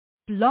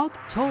Blog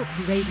Talk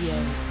Radio.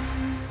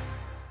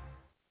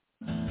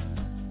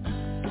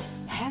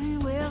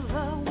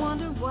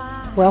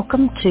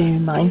 Welcome to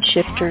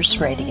MindShifters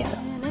Radio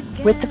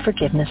with the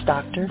Forgiveness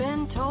Doctor,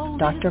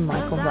 Dr.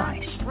 Michael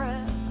Ryce.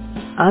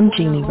 I'm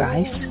Jeannie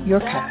Ryce, your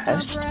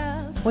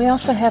co-host. We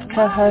also have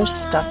co-hosts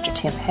Dr.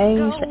 Tim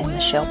Hayes and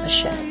Michelle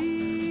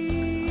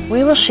Pichette.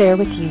 We will share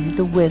with you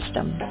the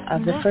wisdom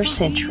of the first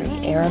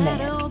century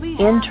Aramaic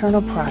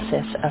internal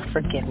process of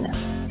forgiveness.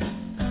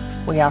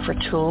 We offer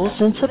tools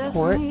and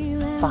support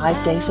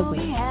 5 days a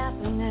week.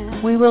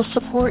 We will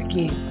support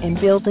you in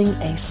building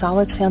a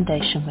solid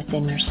foundation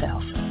within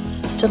yourself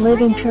to live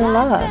in pure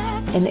love,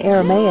 in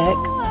Aramaic,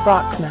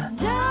 Rachma.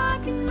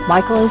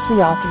 Michael is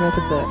the author of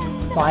the book,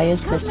 Why Is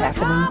This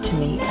Happening to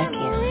Me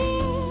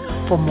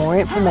Again? For more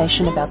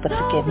information about the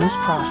forgiveness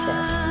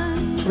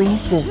process, please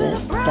visit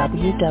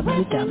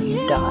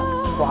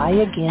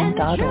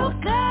www.whyagain.org.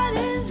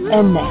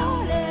 And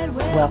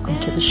now, welcome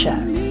to the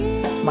show,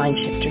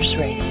 MindShifters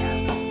Radio.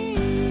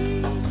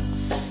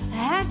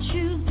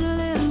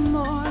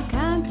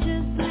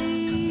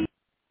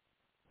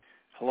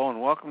 Hello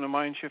and welcome to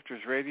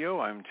MindShifters Radio.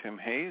 I'm Tim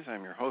Hayes.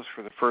 I'm your host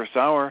for the first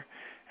hour,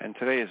 and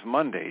today is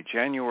Monday,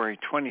 January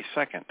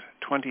 22nd,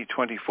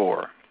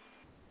 2024.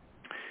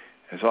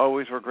 As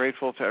always, we're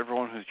grateful to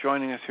everyone who's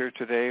joining us here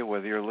today,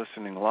 whether you're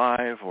listening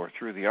live or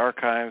through the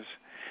archives,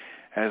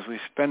 as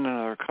we spend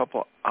another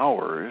couple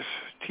hours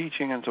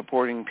teaching and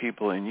supporting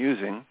people in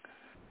using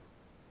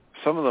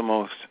some of the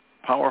most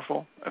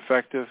powerful,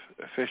 effective,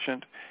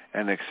 efficient,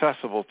 and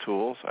accessible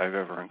tools I've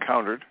ever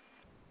encountered.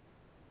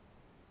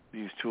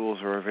 These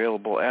tools are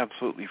available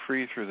absolutely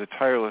free through the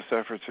tireless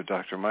efforts of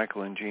Dr.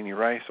 Michael and Jeanie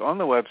Ryce on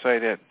the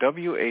website at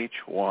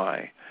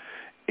whyagain.org.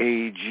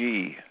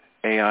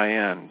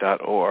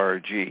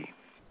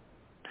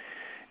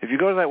 If you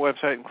go to that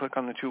website and click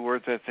on the two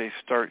words that say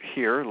Start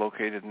Here,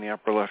 located in the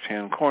upper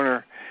left-hand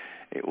corner,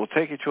 it will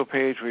take you to a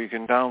page where you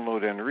can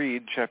download and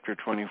read Chapter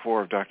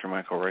 24 of Dr.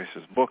 Michael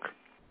Ryce's book.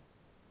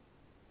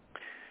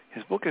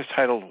 His book is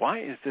titled, Why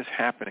Is This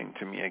Happening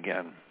to Me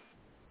Again?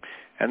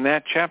 And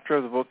that chapter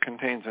of the book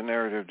contains a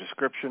narrative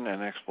description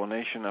and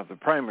explanation of the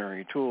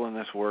primary tool in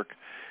this work.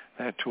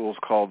 That tool is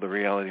called the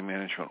Reality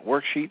Management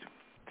Worksheet,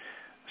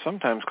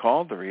 sometimes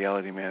called the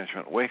Reality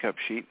Management Wake-Up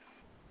Sheet.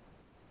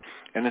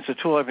 And it's a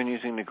tool I've been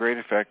using to great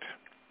effect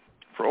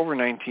for over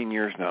 19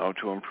 years now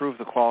to improve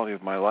the quality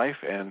of my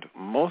life and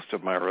most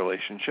of my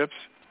relationships,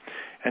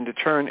 and to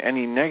turn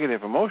any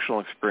negative emotional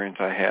experience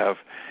I have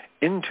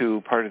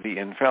into part of the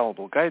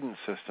infallible guidance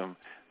system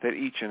that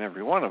each and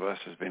every one of us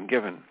has been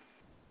given.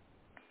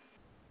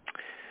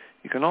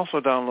 You can also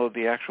download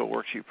the actual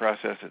worksheet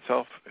process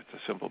itself. It's a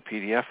simple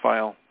PDF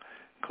file.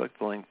 Click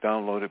the link,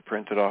 download it,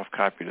 print it off,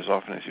 copy it as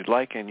often as you'd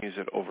like, and use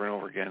it over and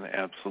over again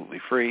absolutely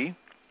free.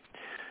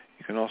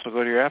 You can also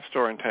go to your App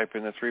Store and type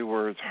in the three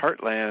words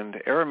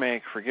Heartland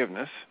Aramaic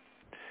Forgiveness.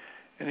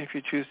 And if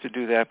you choose to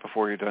do that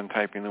before you're done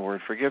typing the word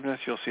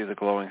forgiveness, you'll see the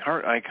glowing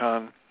heart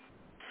icon.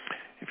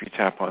 If you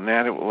tap on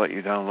that, it will let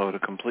you download a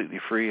completely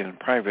free and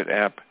private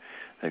app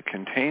that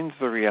contains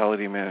the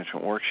Reality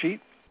Management Worksheet.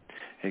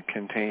 It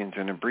contains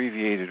an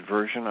abbreviated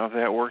version of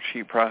that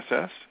worksheet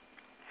process,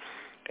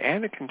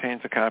 and it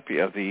contains a copy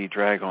of the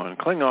Drag-On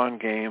Kling-On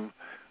game,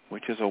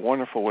 which is a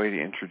wonderful way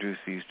to introduce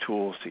these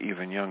tools to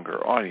even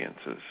younger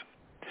audiences.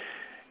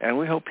 And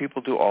we hope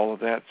people do all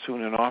of that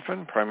soon and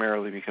often,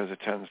 primarily because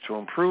it tends to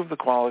improve the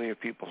quality of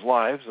people's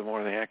lives the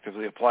more they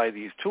actively apply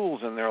these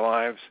tools in their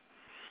lives,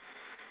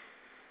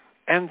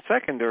 and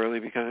secondarily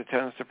because it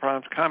tends to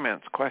prompt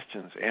comments,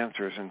 questions,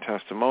 answers, and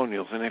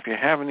testimonials. And if you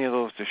have any of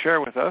those to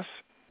share with us,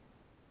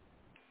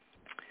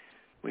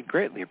 we'd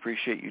greatly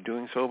appreciate you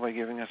doing so by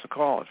giving us a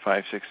call at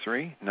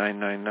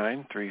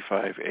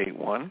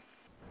 563-999-3581.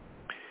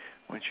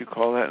 Once you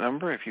call that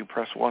number, if you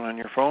press 1 on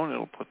your phone,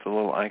 it'll put the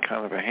little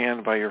icon of a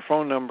hand by your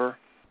phone number.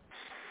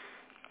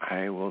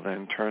 I will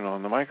then turn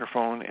on the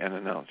microphone and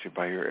announce you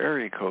by your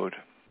area code,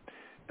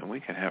 and we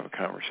can have a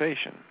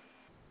conversation.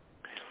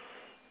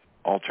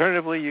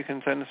 Alternatively, you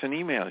can send us an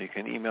email. You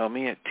can email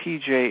me at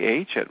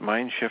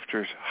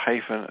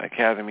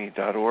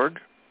tjh@mindshifters-academy.org.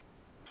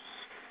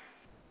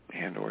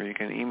 Or you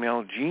can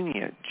email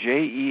Jeanie at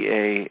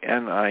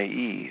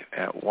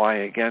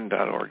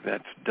jeanie@whyagain.org.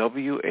 That's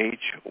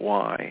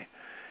whyagain.org.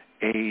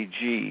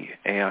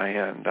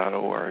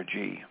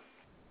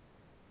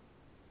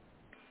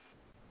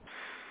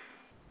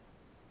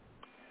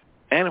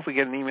 And if we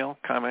get an email,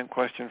 comment,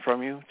 question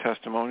from you,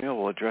 testimonial,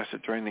 we'll address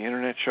it during the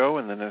Internet show,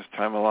 and then as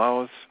time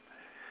allows,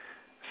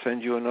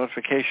 send you a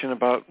notification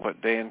about what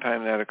day and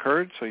time that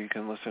occurred so you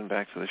can listen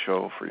back to the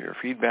show for your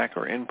feedback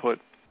or input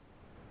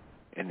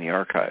in the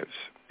archives,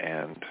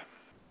 and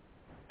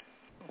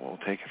we'll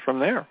take it from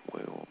there.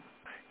 We'll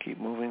keep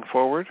moving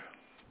forward.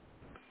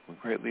 We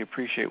greatly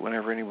appreciate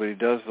whenever anybody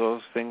does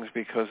those things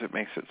because it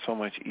makes it so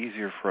much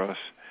easier for us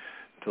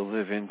to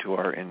live into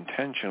our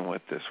intention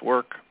with this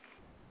work.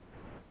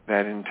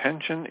 That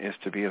intention is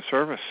to be of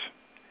service,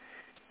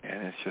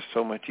 and it's just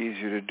so much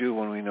easier to do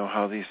when we know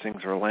how these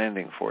things are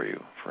landing for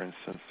you. For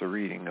instance, the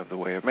reading of The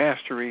Way of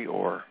Mastery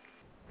or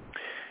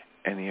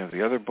any of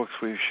the other books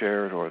we've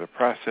shared or the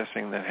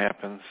processing that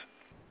happens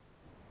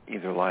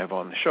either live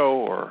on the show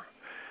or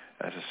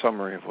as a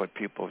summary of what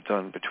people have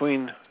done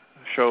between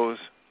shows.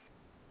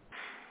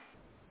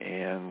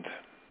 And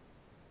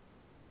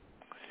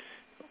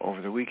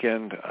over the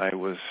weekend, I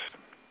was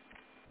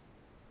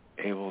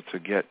able to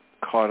get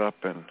caught up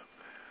in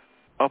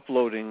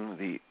uploading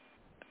the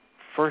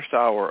first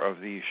hour of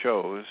these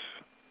shows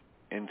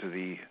into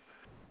the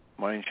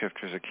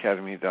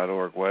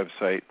MindShiftersAcademy.org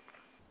website,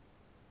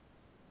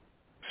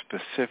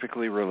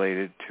 specifically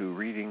related to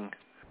reading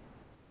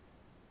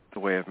The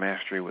Way of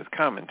Mastery with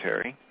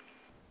commentary.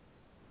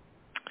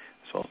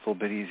 So it's a little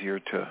bit easier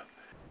to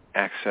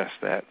access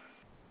that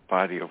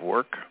body of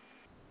work.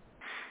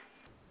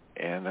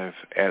 And I've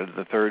added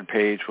the third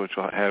page, which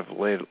will have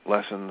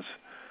lessons,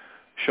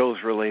 shows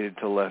related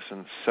to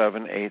lessons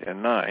 7, 8,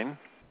 and 9.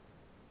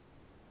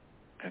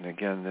 And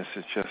again, this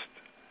is just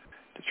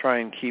to try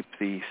and keep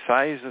the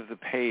size of the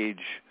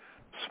page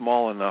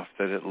small enough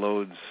that it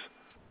loads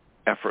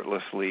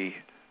effortlessly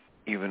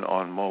even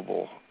on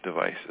mobile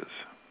devices.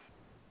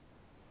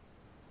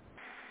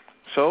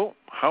 So,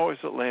 how is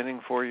it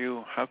landing for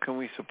you? How can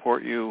we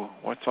support you?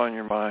 What's on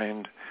your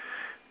mind?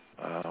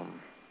 I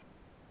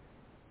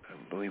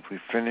believe we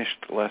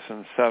finished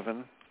lesson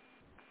 7.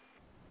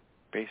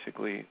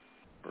 Basically,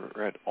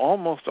 read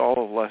almost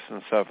all of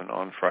lesson 7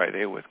 on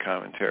Friday with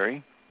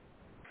commentary.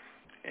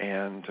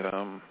 And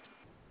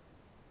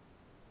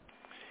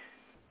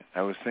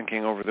I was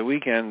thinking over the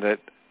weekend that,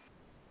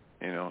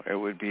 it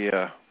would be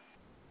a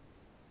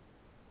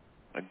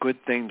good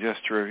thing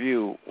just to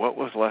review what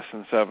was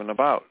lesson 7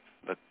 about.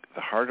 The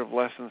heart of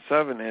lesson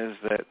 7 is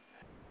that,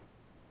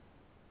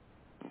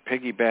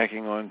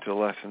 piggybacking on to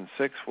lesson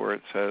 6 where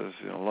it says,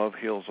 love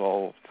heals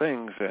all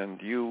things, and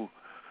you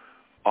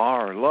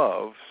are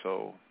love.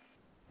 So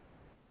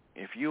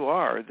if you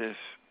are this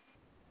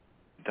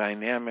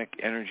dynamic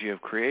energy of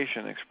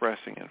creation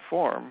expressing in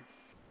form,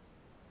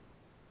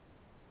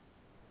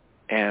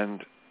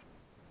 and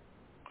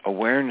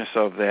awareness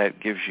of that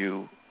gives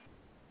you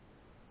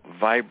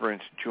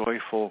vibrant,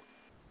 joyful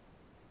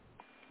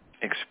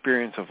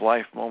experience of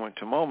life moment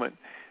to moment,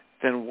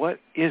 then what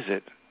is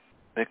it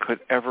that could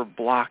ever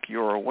block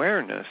your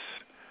awareness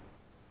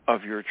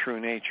of your true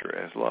nature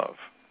as love?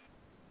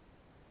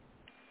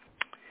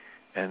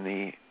 And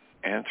the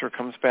answer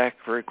comes back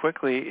very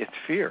quickly. It's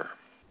fear.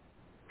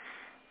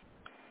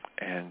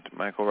 And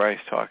Michael Ryce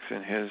talks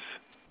in his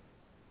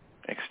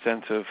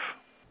extensive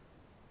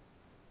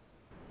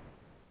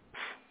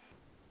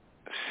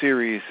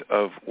series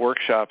of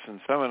workshops and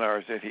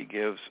seminars that he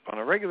gives on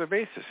a regular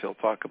basis. He'll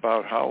talk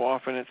about how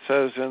often it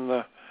says in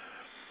the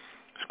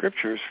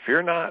scriptures,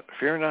 fear not,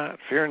 fear not,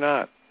 fear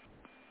not.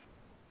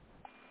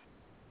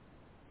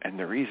 And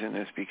the reason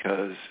is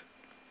because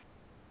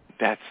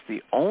that's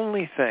the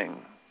only thing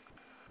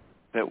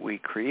that we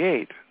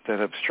create that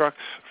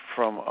obstructs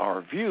from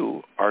our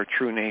view our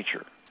true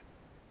nature.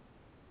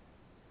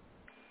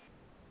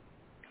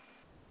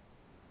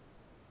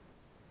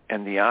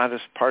 And the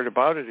oddest part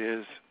about it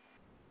is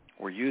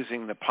we're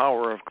using the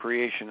power of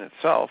creation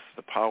itself,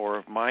 the power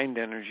of mind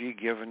energy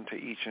given to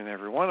each and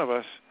every one of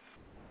us.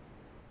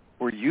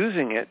 We're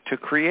using it to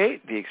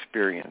create the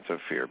experience of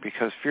fear,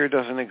 because fear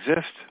doesn't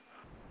exist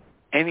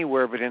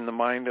anywhere but in the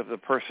mind of the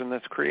person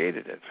that's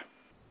created it.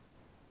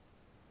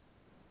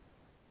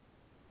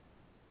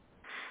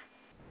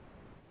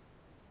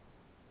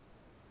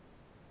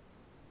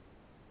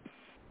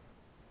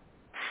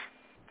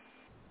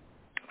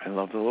 I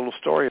love the little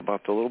story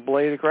about the little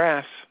blade of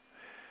grass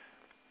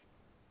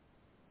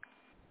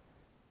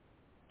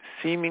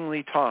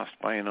seemingly tossed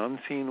by an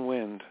unseen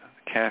wind,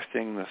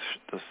 casting the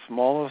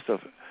smallest of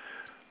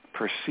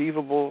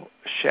perceivable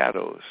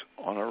shadows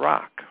on a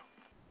rock.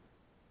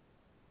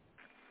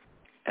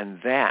 And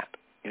that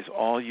is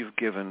all you've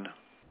given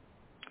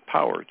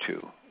power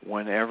to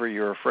whenever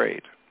you're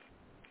afraid,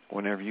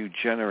 whenever you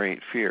generate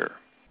fear,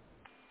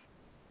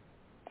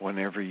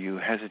 whenever you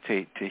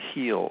hesitate to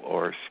heal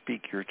or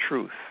speak your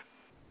truth.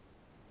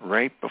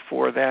 Right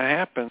before that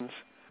happens,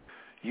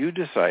 you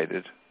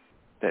decided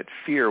that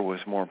fear was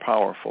more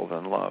powerful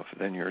than love,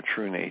 than your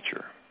true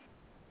nature.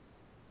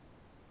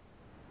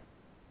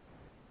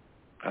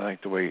 I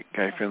like the way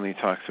Guy Finley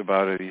talks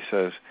about it. He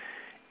says,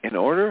 in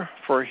order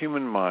for a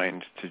human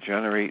mind to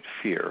generate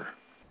fear,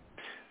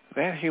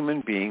 that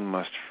human being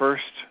must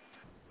first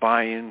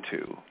buy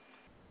into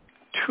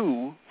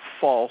 2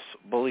 false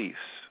beliefs.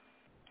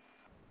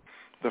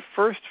 The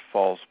first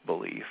false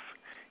belief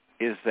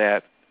is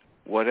that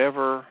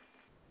whatever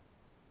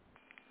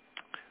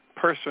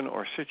person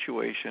or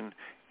situation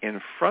in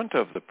front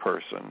of the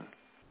person,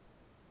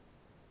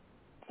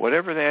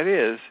 whatever that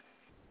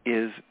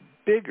is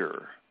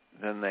bigger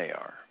than they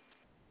are.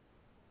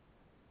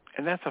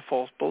 And that's a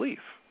false belief,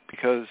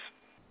 because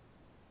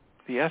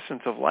the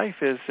essence of life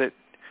is that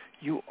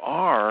you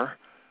are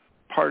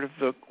part of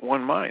the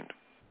one mind,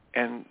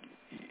 and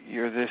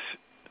you're this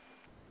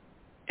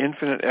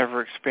infinite,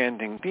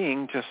 ever-expanding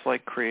being, just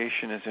like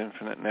creation is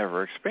infinite and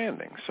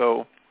ever-expanding.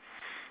 So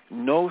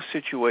no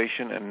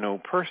situation and no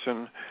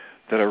person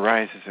that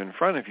arises in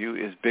front of you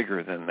is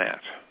bigger than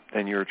that,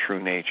 than your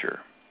true nature.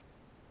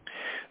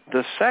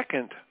 The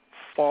second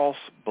false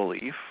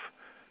belief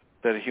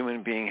that a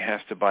human being has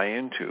to buy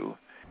into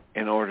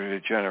in order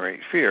to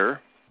generate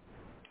fear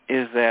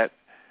is that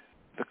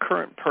the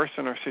current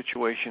person or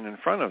situation in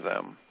front of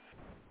them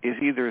is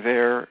either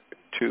there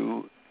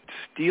to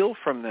steal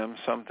from them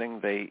something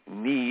they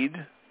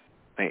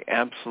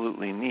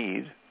absolutely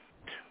need,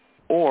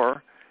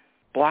 or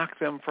block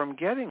them from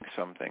getting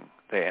something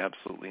they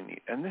absolutely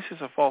need. And this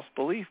is a false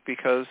belief,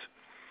 because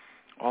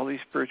all these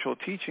spiritual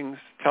teachings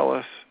tell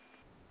us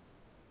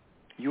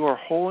you are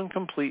whole and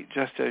complete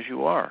just as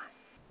you are.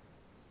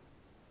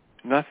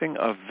 Nothing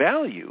of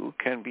value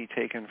can be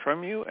taken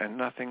from you, and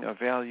nothing of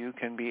value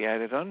can be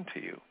added unto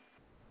you.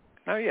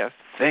 Now, yes,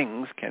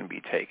 things can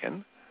be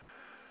taken,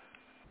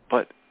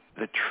 but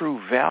the true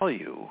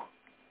value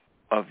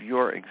of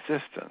your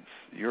existence,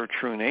 your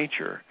true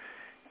nature,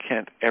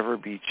 can't ever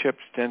be chipped,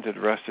 dented,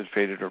 rusted,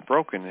 faded, or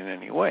broken in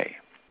any way.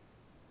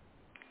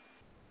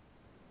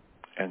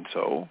 And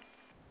so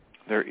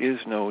there is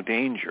no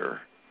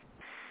danger.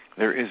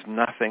 There is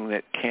nothing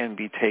that can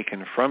be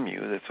taken from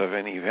you that's of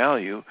any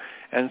value.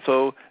 And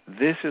so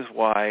this is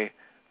why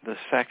the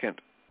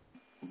second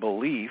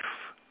belief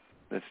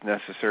that's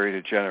necessary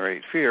to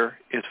generate fear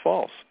is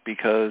false,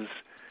 because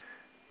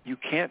you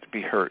can't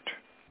be hurt.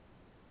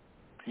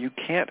 You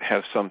can't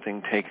have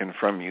something taken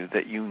from you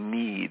that you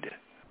need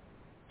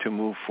to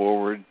move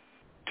forward,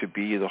 to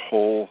be the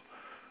whole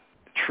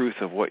truth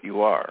of what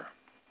you are.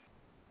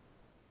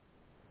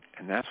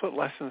 And that's what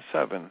Lesson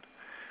 7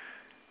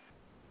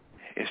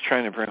 is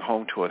trying to bring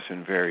home to us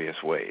in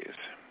various ways.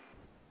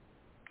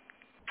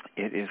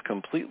 It is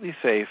completely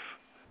safe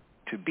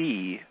to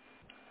be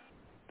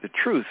the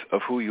truth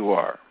of who you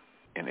are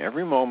in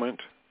every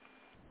moment,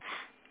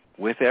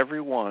 with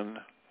everyone,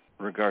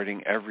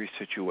 regarding every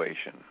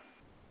situation.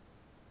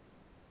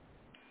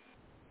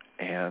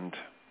 And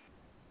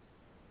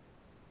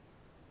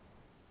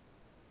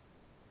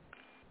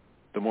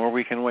the more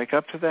we can wake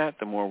up to that,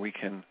 the more we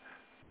can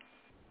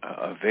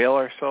avail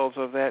ourselves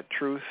of that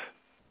truth,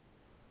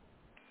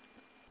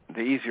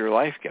 the easier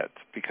life gets,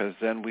 because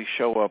then we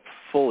show up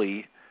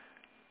fully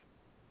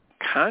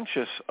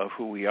conscious of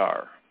who we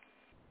are.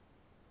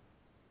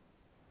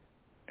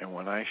 And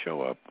when I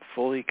show up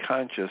fully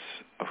conscious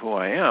of who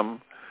I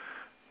am,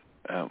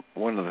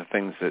 one of the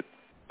things that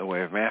the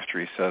Way of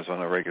Mastery says on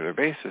a regular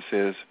basis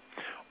is,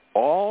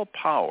 all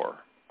power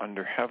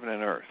under heaven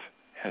and earth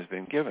has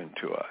been given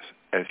to us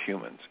as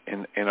humans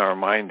in our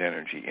mind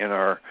energy, in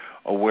our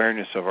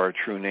awareness of our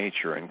true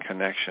nature and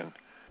connection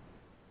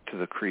to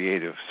the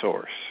creative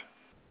source.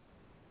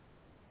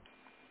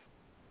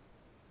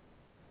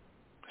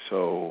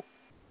 So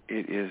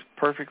it is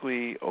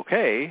perfectly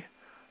okay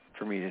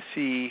for me to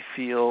see,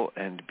 feel,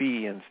 and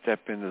be and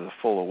step into the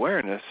full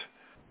awareness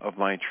of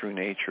my true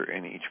nature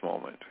in each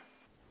moment.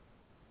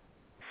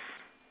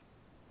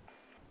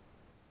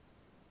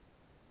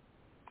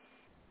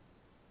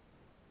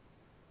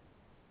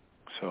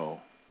 So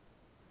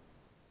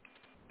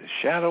the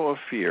shadow of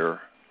fear,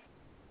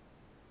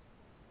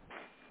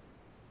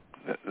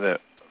 the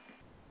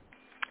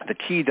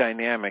key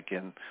dynamic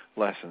in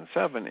Lesson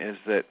 7 is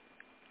that,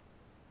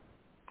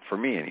 for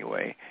me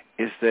anyway,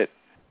 is that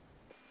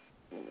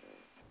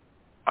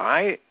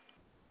I,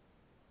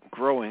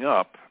 growing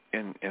up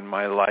in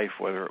my life,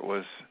 whether it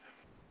was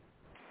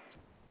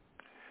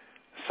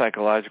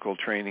psychological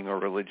training or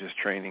religious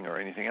training or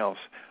anything else,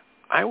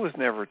 I was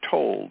never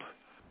told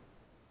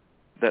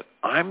that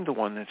I'm the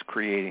one that's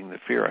creating the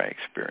fear I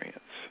experience.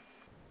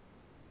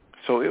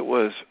 So it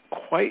was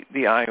quite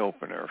the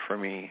eye-opener for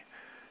me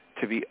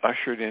to be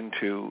ushered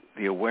into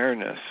the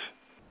awareness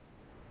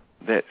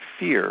that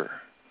fear,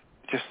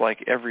 just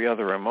like every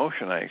other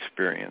emotion I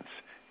experience,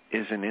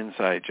 is an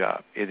inside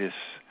job. It is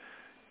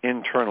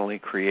internally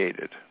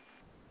created.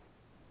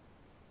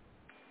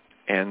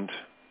 And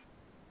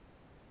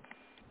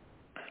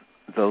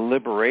the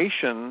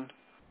liberation,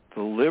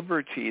 the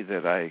liberty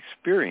that I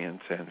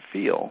experience and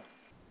feel,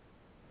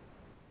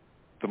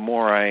 the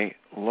more I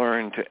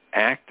learn to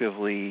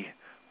actively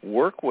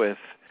work with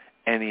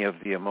any of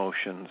the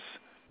emotions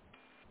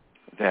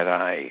that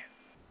I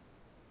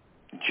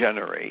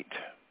generate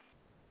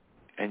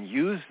and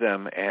use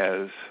them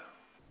as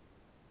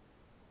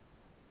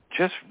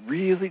just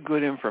really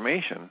good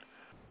information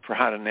for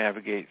how to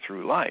navigate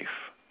through life,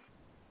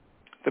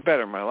 the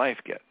better my life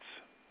gets.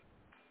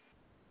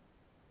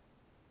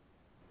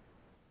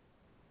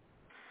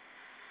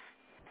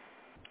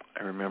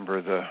 I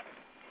remember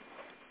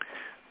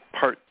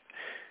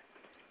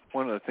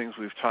one of the things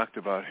we've talked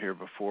about here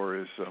before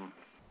is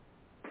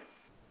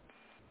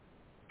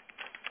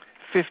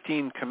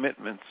 15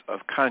 commitments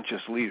of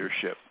conscious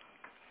leadership.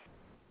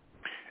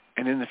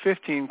 And in the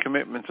 15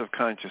 commitments of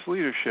conscious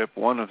leadership,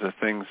 one of the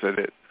things that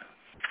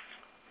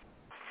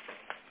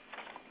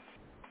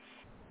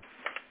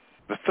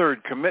the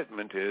third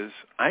commitment is,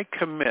 I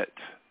commit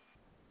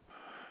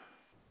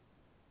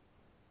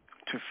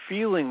to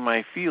feeling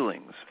my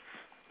feelings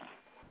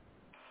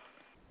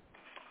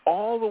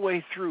all the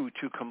way through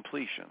to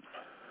completion.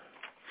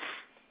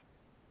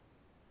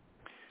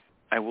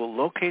 I will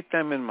locate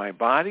them in my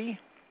body,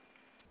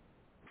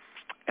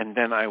 and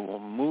then I will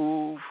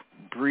move,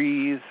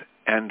 breathe,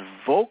 and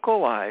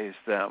vocalize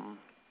them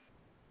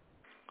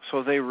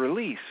so they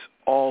release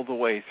all the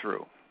way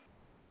through.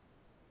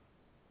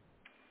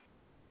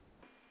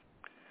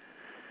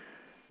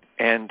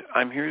 And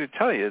I'm here to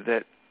tell you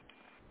that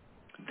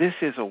this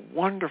is a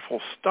wonderful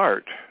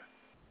start,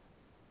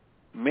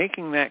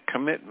 making that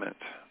commitment,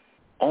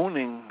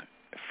 owning,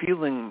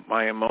 feeling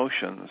my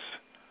emotions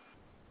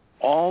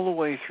all the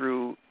way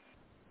through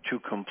to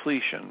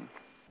completion,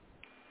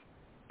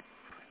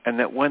 and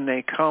that when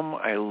they come,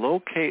 I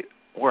locate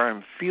where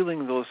I'm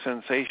feeling those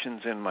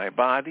sensations in my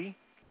body,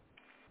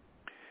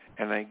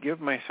 and I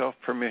give myself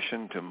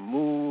permission to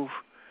move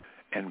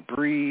and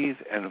breathe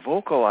and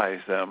vocalize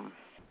them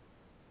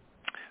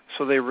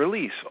so they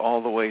release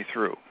all the way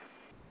through.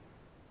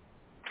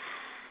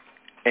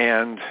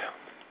 And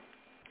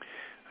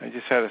I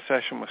just had a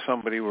session with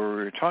somebody where we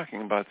were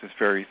talking about this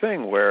very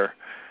thing, where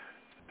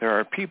there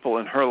are people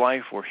in her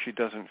life where she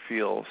doesn't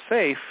feel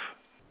safe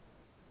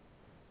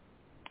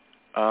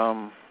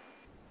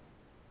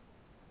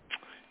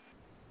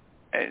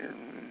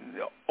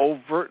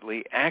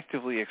overtly,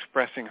 actively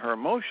expressing her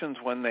emotions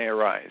when they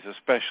arise,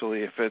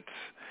 especially if it's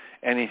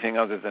anything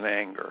other than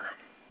anger.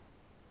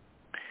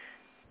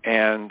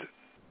 And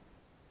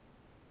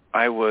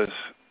I was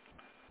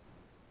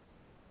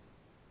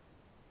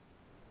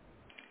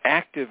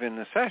active in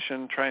the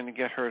session trying to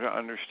get her to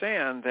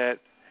understand that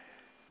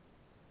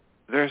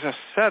there's a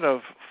set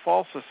of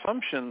false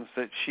assumptions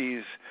that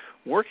she's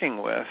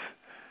working with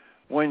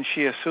when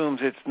she assumes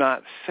it's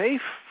not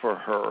safe for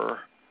her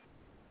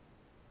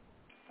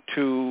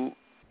to,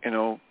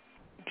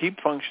 keep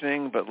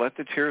functioning, but let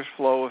the tears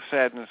flow if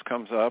sadness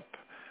comes up,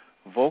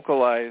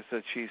 vocalize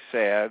that she's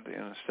sad,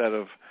 instead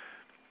of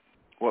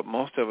what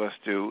most of us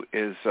do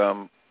is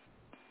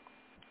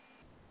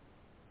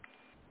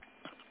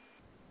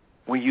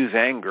we use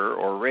anger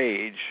or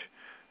rage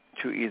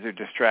to either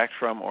distract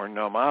from or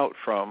numb out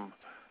from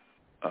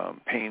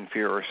pain,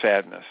 fear, or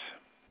sadness.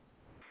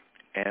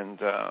 And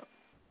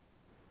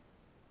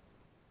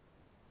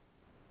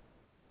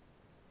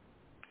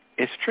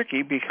it's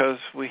tricky because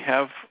we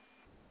have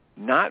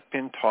not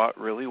been taught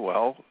really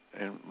well,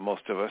 and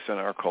most of us in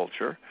our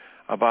culture,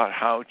 about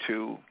how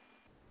to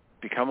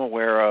become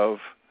aware of,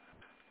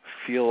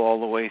 feel all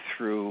the way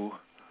through,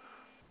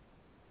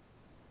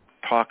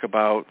 talk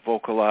about,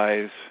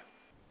 vocalize,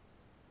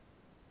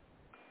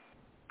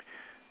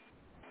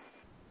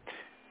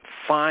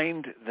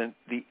 find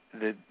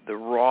the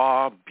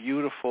raw,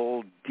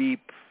 beautiful,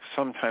 deep,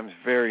 sometimes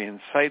very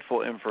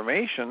insightful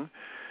information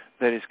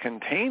that is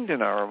contained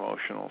in our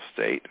emotional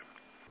state,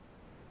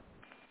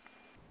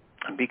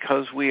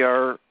 because we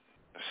are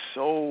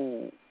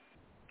so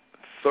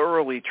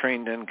thoroughly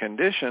trained and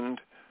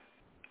conditioned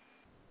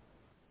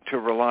to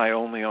rely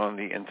only on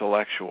the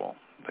intellectual,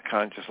 the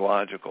conscious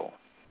logical,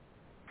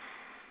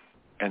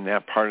 and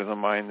that part of the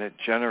mind that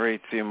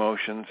generates the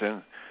emotions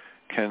and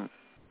can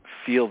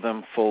feel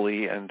them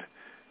fully and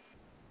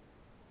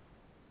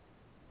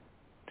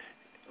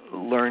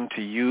learn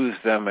to use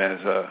them as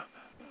a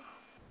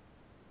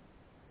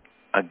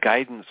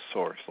guidance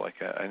source, like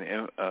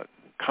a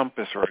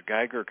compass or a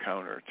Geiger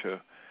counter,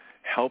 to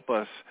help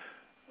us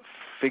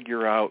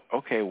figure out,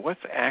 okay, what's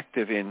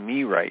active in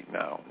me right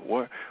now?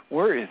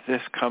 Where is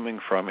this coming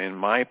from in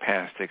my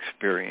past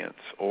experience?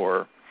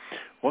 Or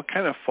what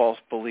kind of false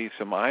beliefs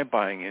am I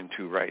buying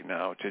into right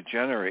now to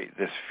generate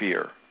this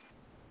fear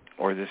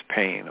or this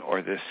pain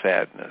or this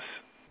sadness?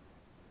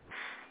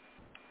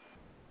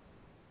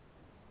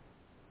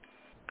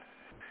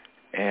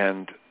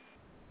 And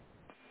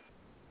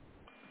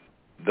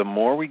the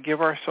more we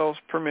give ourselves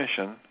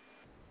permission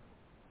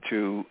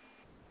to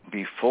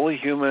be fully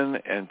human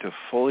and to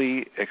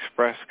fully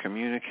express,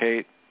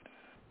 communicate,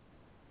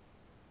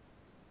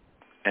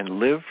 and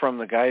live from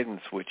the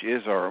guidance which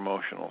is our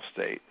emotional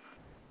state.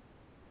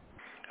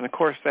 And of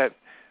course that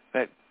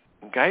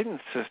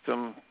guidance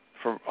system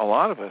for a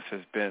lot of us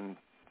has been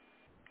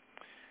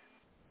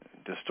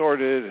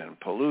distorted and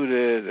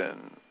polluted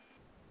and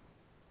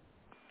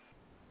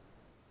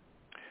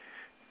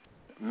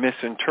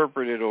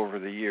misinterpreted over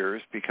the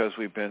years, because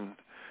we've been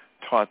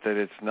taught that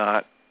it's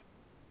not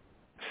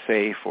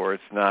safe, or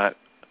it's not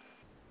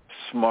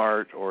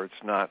smart, or it's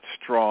not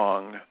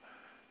strong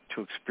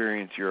to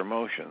experience your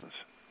emotions,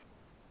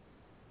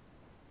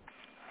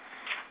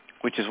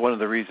 which is one of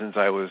the reasons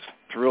I was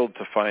thrilled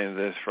to find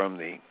this from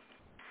the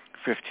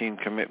 15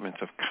 Commitments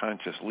of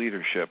Conscious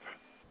Leadership.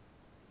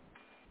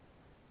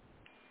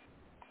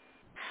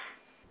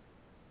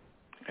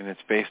 And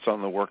it's based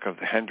on the work of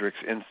the Hendricks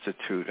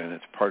Institute, and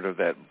it's part of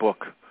that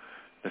book,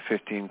 The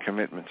 15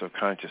 Commitments of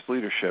Conscious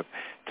Leadership,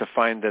 to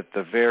find that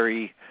the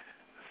very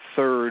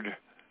third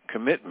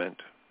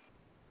commitment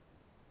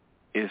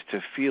is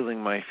to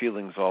feeling my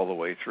feelings all the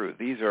way through.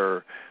 These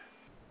are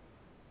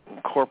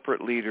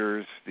corporate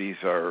leaders, these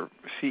are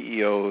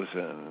CEOs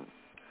and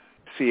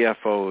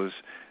CFOs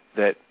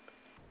that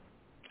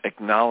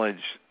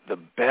acknowledge the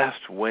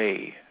best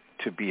way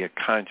to be a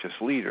conscious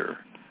leader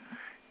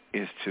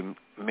is to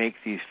make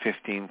these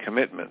 15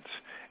 commitments.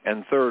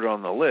 And third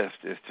on the list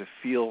is to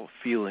feel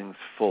feelings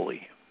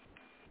fully.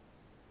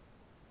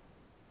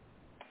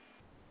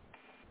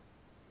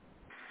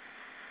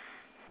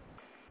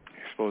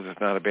 I suppose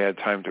it's not a bad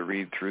time to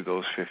read through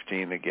those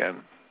 15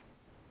 again.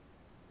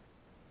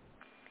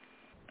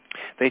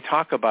 They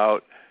talk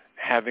about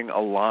having a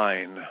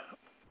line,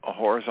 a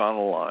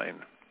horizontal line,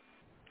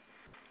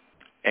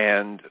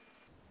 and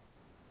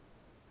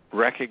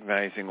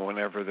recognizing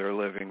whenever they're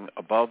living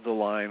above the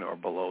line or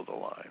below the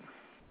line.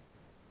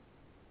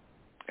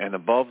 And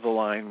above the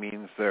line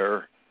means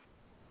they're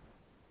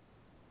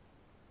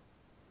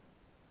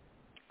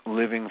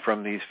living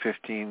from these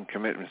 15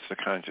 commitments to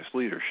conscious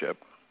leadership.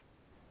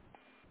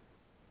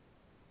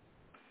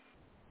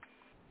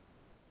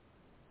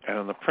 And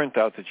on the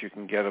printout that you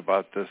can get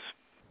about this,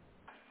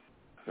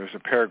 there's a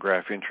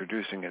paragraph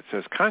introducing it. It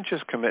says,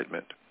 conscious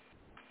commitment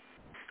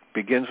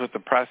begins with the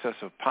process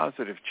of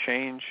positive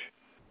change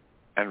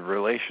and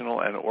relational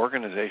and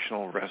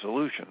organizational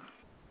resolution.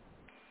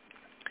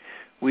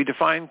 We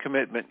define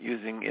commitment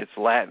using its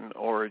Latin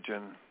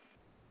origin,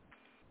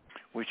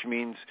 which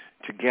means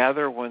to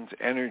gather one's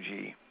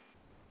energy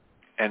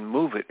and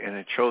move it in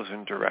a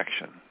chosen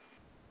direction.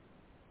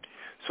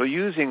 So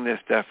using this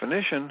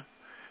definition,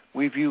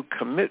 we view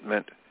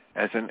commitment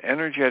as an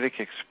energetic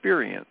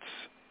experience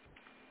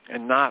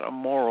and not a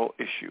moral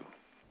issue.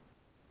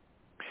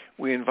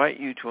 We invite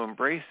you to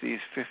embrace these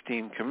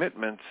 15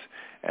 commitments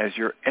as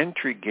your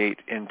entry gate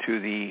into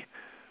the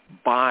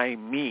by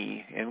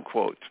me, in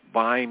quotes,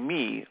 by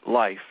me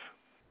life,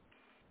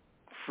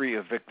 free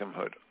of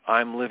victimhood.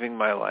 I'm living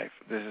my life.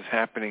 This is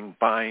happening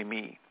by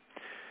me.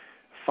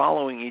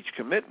 Following each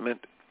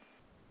commitment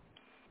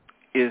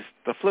is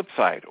the flip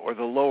side, or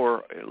the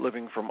lower,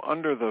 living from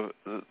under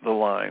the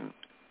line,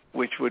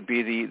 which would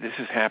be this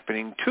is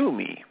happening to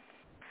me.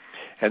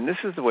 And this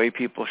is the way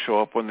people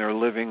show up when they're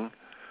living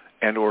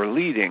and or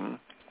leading,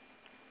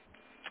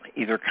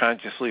 either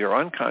consciously or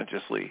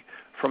unconsciously,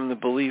 from the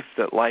belief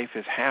that life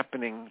is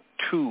happening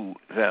to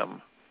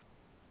them.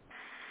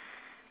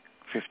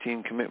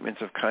 15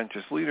 commitments of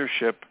conscious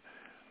leadership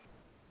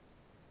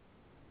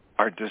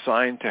are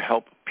designed to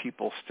help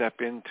people step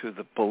into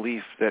the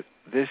belief that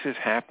this is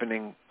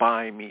happening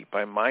by me,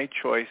 by my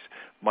choice,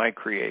 my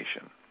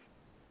creation.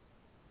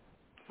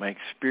 My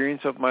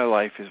experience of my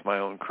life is my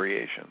own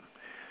creation.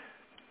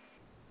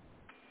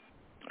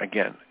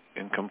 Again,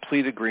 in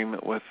complete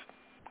agreement with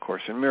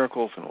Course in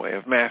Miracles and Way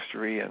of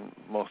Mastery and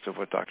most of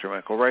what Dr.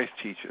 Michael Ryce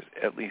teaches,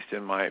 at least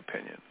in my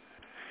opinion.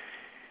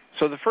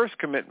 So the first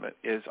commitment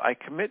is I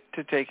commit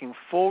to taking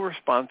full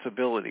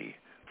responsibility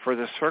for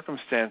the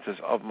circumstances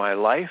of my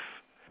life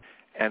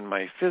and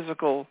my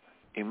physical,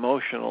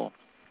 emotional,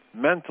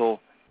 mental,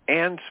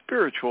 and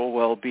spiritual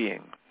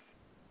well-being.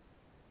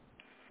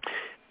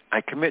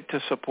 I commit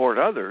to support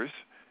others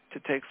to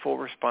take full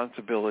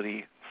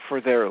responsibility for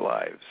their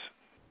lives.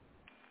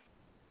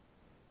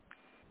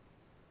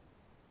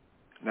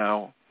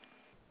 Now,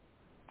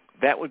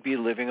 that would be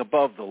living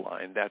above the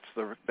line. That's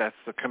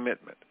the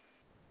commitment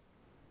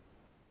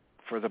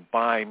for the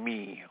by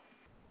me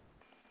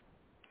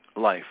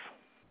life.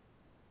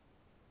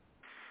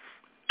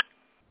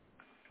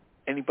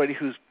 Anybody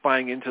who's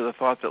buying into the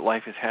thought that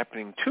life is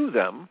happening to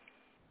them,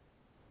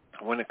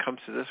 when it comes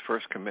to this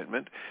first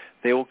commitment,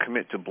 they will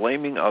commit to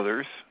blaming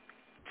others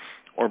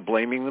or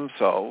blaming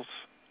themselves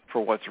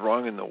for what's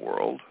wrong in the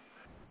world.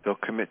 They'll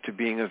commit to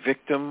being a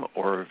victim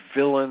or a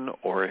villain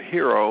or a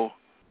hero,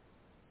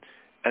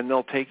 and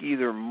they'll take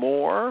either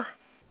more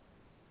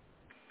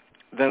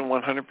than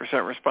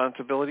 100%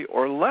 responsibility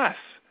or less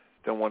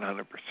than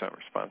 100%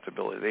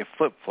 responsibility. They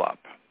flip-flop.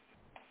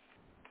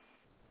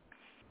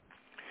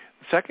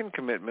 The second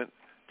commitment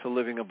to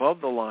living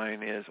above the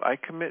line is I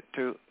commit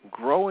to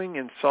growing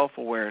in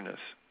self-awareness.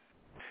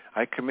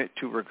 I commit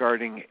to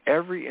regarding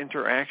every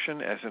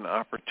interaction as an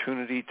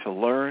opportunity to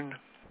learn,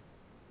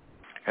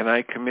 and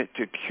I commit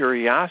to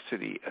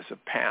curiosity as a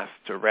path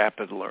to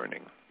rapid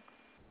learning.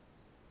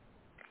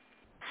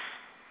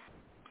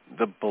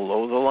 The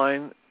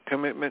below-the-line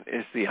commitment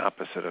is the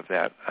opposite of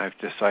that. I've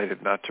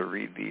decided not to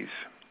read these.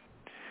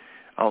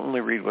 I'll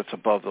only read what's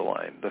above the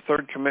line. The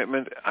third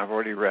commitment I've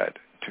already read,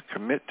 to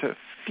commit to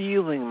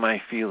feeling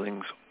my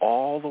feelings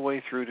all the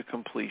way through to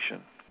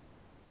completion.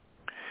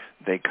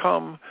 They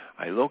come,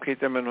 I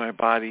locate them in my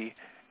body,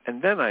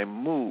 and then I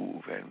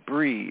move and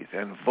breathe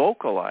and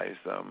vocalize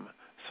them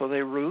so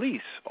they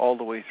release all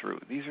the way through.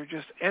 These are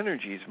just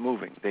energies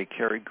moving. They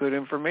carry good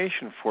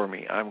information for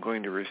me. I'm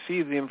going to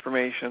receive the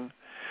information.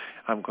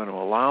 I'm going to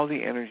allow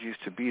the energies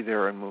to be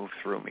there and move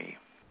through me.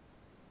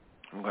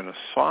 I'm going to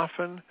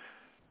soften,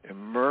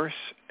 immerse,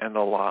 and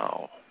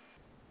allow.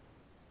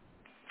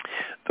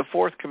 The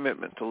fourth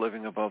commitment to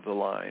living above the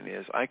line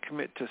is I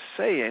commit to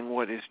saying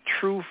what is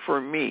true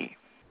for me.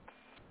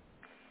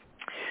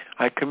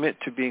 I commit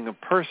to being a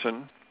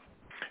person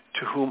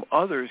to whom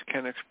others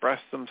can express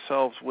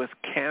themselves with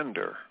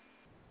candor,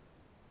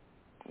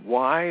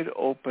 wide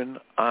open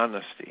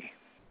honesty.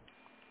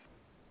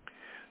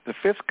 The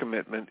fifth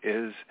commitment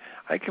is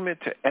I commit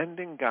to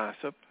ending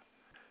gossip,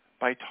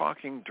 by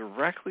talking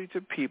directly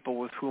to people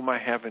with whom I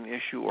have an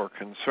issue or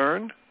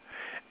concern,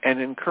 and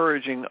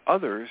encouraging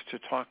others to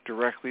talk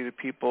directly to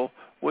people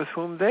with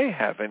whom they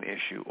have an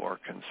issue or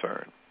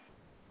concern.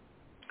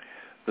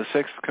 The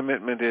sixth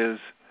commitment is,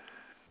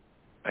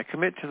 I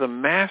commit to the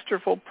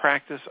masterful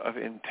practice of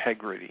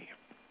integrity,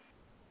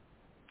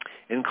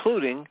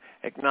 including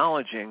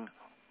acknowledging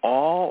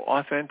all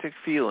authentic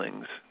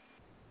feelings,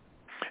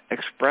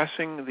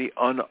 expressing the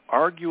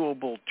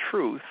unarguable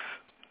truth,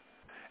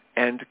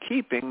 and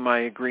keeping my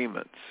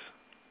agreements.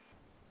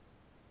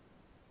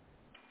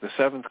 The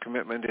seventh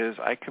commitment is,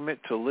 I commit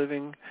to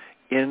living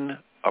in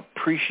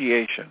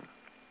appreciation,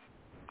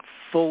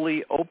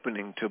 fully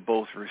opening to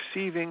both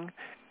receiving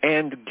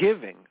and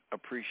giving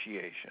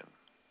appreciation.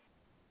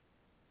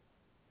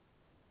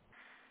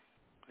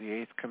 The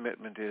eighth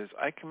commitment is,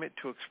 I commit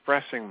to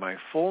expressing my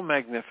full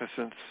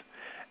magnificence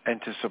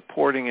and to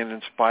supporting and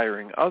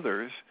inspiring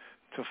others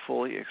to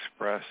fully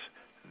express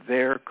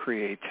their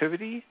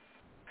creativity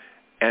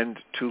and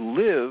to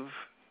live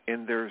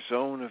in their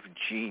zone of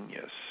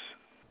genius.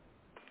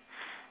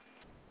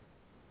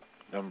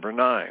 Number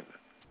 9,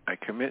 I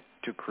commit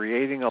to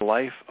creating a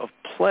life of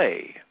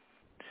play,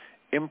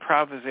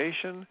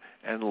 improvisation,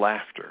 and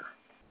laughter.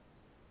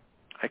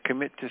 I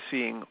commit to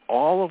seeing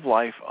all of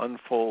life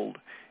unfold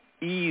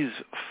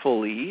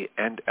easefully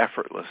and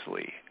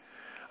effortlessly.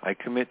 I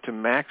commit to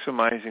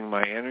maximizing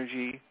my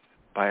energy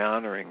by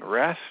honoring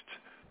rest,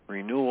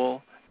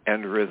 renewal,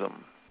 and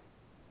rhythm.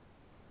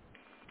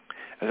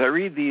 As I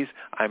read these,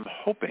 I'm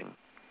hoping,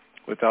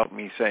 without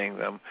me saying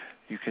them,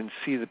 you can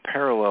see the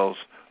parallels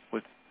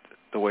with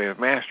the Way of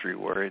Mastery,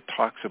 where it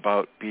talks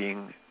about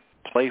being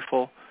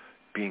playful,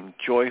 being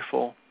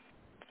joyful,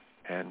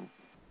 and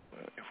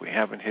if we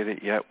haven't hit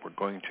it yet, we're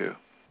going to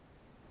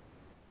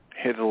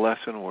hit a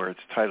lesson where it's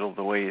titled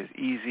The Way is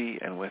Easy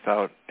and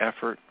Without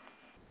Effort.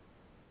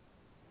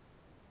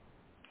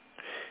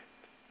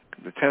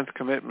 The 10th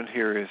commitment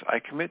here is, I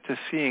commit to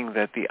seeing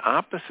that the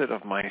opposite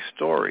of my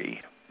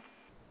story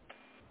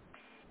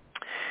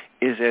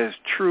is as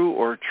true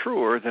or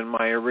truer than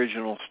my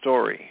original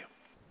story.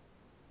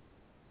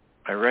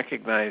 I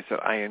recognize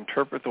that I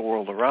interpret the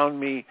world around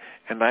me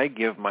and I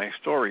give my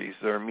stories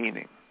their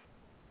meaning.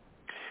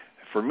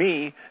 For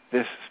me,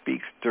 this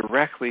speaks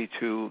directly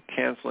to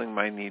canceling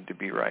my need to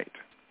be right,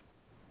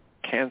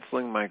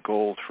 canceling my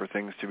goals for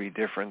things to be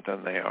different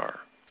than they are.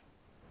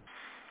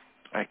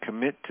 I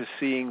commit to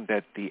seeing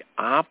that the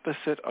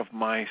opposite of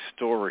my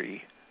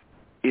story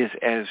is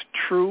as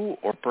true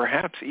or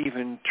perhaps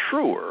even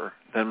truer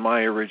than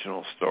my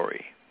original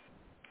story.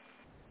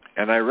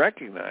 And I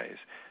recognize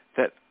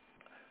that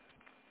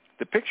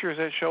the pictures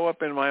that show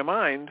up in my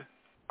mind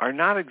are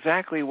not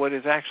exactly what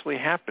is actually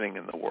happening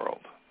in the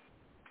world.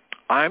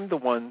 I'm the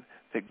one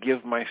that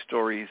give my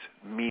stories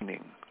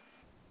meaning.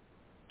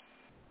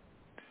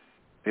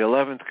 The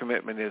 11th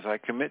commitment is, I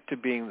commit to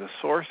being the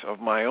source of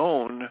my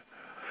own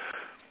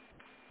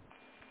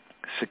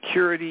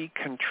security,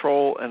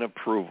 control, and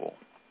approval.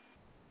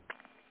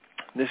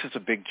 This is a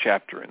big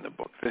chapter in the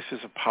book. This is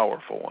a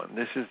powerful one.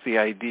 This is the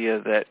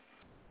idea that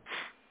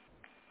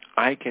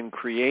I can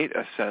create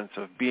a sense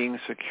of being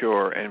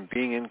secure and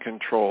being in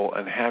control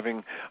and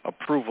having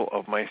approval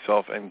of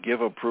myself and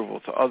give approval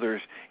to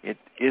others. It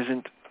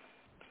isn't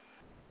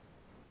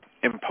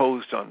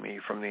imposed on me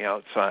from the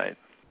outside.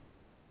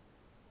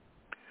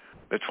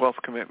 The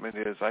 12th commitment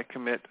is, I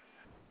commit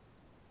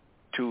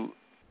to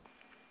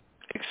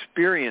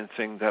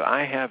experiencing that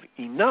I have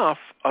enough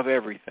of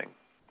everything.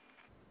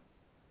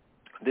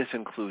 This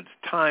includes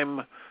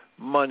time,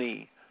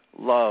 money,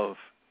 love,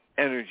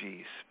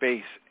 energy,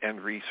 space,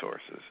 and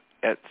resources,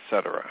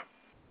 etc.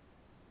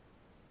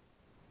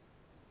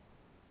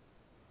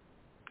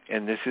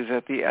 And this is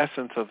at the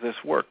essence of this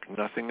work.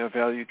 Nothing of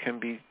value can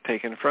be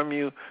taken from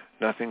you.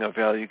 Nothing of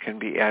value can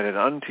be added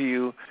unto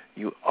you.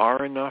 You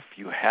are enough.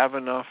 You have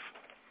enough.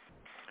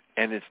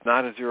 And it's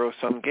not a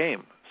zero-sum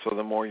game. So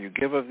the more you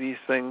give of these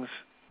things,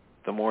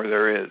 the more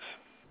there is.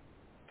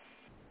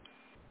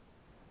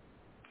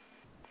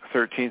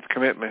 13th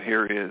commitment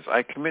here is,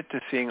 I commit to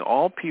seeing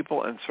all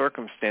people and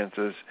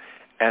circumstances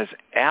as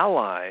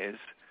allies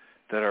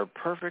that are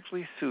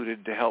perfectly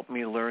suited to help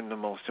me learn the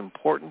most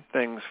important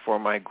things for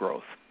my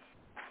growth.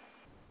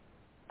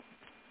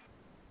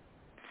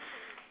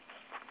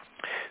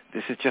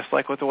 This is just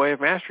like what the Way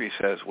of Mastery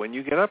says. When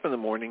you get up in the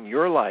morning,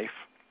 your life,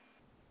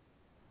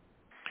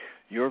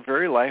 your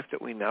very life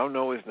that we now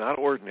know is not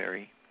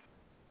ordinary,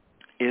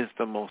 is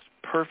the most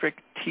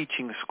perfect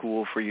teaching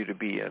school for you to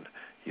be in.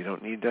 You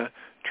don't need to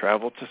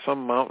travel to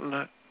some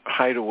mountain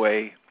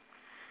hideaway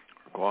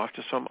or go off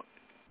to some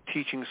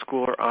teaching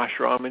school or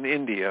ashram in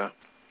India.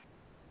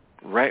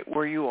 Right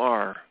where you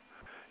are,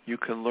 you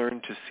can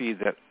learn to see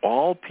that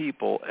all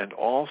people and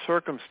all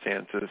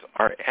circumstances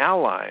are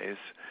allies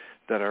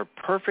that are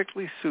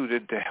perfectly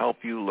suited to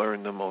help you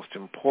learn the most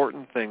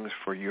important things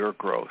for your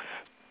growth.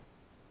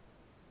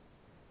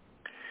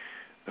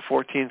 The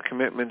 14th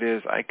commitment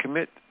is, I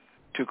commit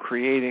to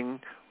creating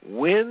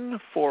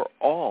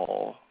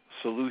win-for-all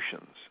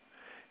solutions.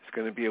 It's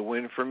going to be a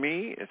win for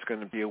me. It's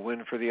going to be a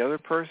win for the other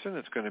person.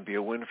 It's going to be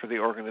a win for the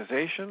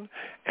organization,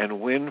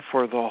 and win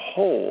for the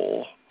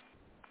whole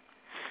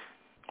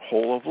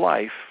of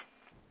life.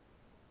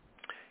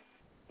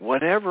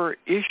 Whatever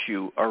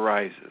issue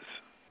arises,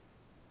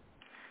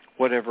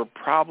 whatever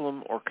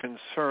problem or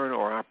concern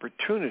or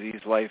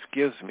opportunities life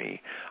gives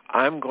me,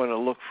 I'm going to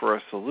look for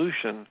a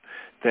solution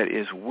that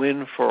is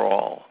win for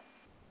all.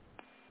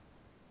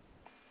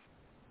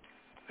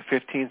 The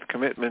 15th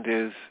commitment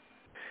is,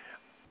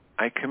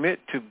 I commit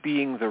to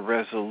being the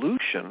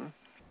resolution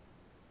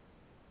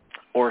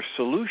or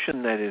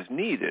solution that is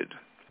needed,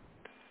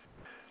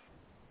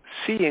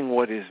 seeing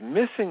what is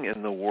missing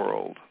in the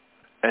world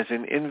as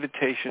an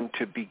invitation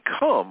to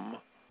become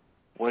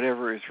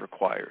whatever is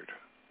required.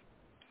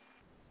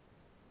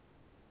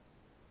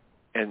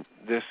 And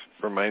this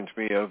reminds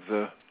me of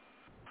the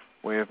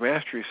Way of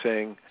Mastery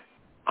saying,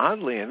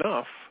 oddly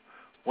enough,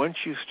 once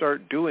you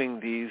start doing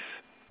these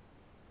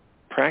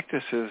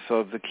practices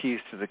of the keys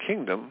to the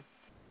kingdom,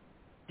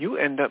 you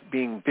end up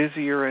being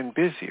busier and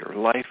busier.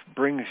 Life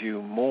brings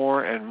you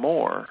more and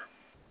more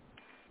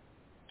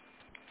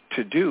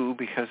to do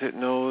because it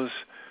knows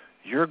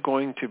you're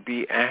going to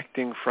be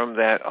acting from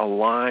that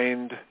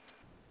aligned,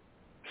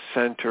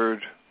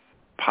 centered,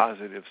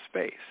 positive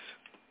space.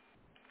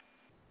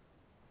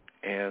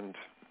 And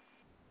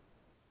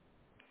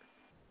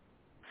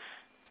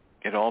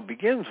it all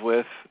begins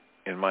with,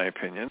 in my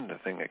opinion, the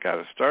thing that got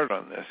us started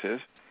on this is,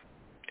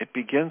 it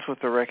begins with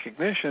the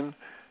recognition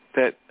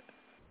that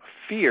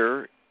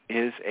fear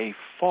is a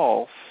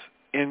false,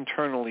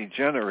 internally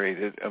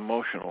generated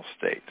emotional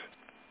state.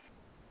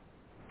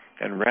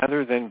 And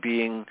rather than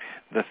being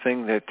the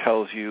thing that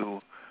tells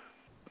you,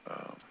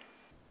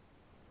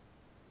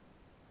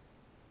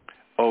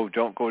 oh,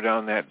 don't go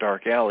down that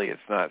dark alley,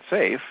 it's not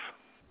safe,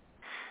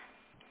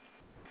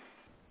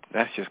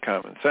 that's just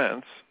common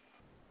sense.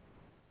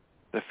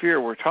 The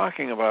fear we're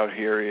talking about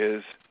here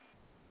is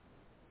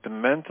the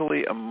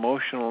mentally,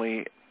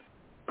 emotionally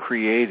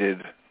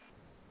created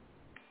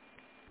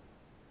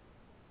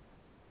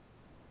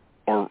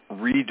or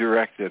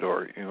redirected,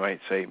 or you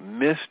might say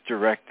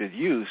misdirected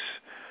use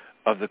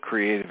of the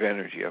creative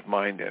energy, of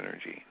mind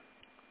energy,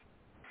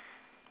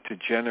 to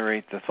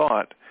generate the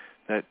thought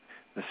that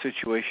the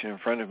situation in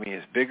front of me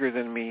is bigger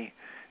than me,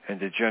 and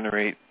to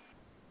generate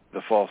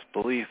the false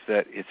belief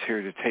that it's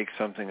here to take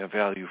something of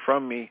value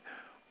from me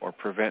or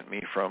prevent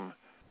me from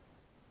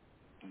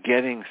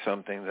getting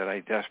something that I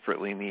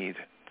desperately need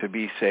to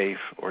be safe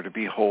or to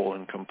be whole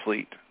and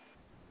complete.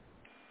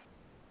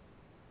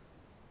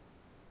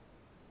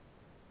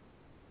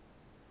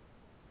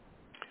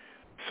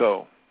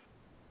 So,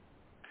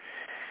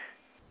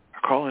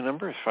 our call-in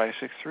number is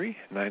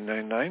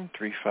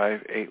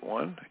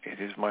 563-999-3581. It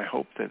is my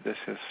hope that this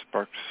has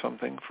sparked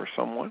something for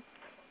someone.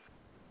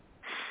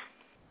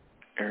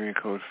 Area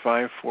code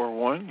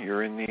 541,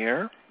 you're in the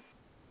air.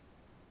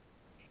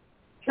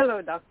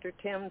 Hello, Dr.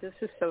 Tim. This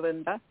is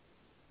Celinda.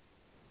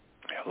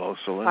 Hello,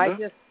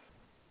 Celinda.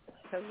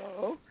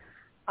 Hello.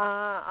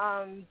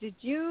 Did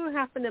you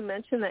happen to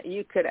mention that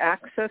you could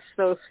access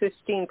those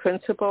 15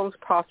 principles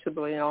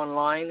possibly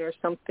online or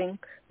something,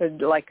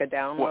 like a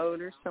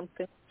download or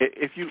something?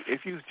 If you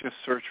just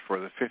search for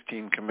the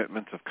 15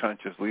 Commitments of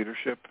Conscious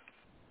Leadership.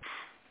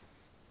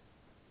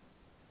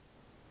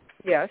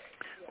 Yes.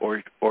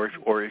 Or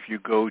if you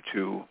go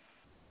to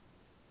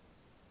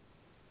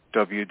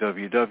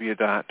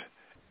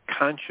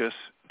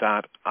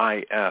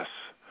www.conscious.is,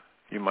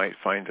 you might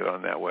find it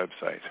on that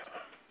website.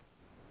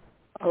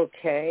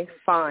 Okay,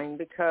 fine,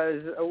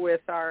 because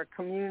with our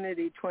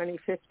Community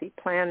 2050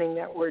 planning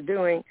that we're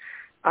doing,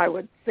 I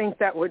would think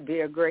that would be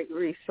a great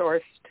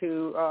resource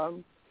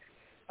to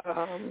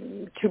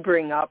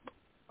bring up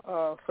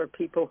for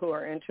people who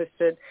are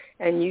interested.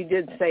 And you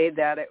did say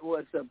that it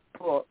was a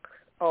book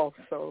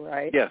also,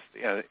 right? Yes,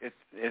 yeah.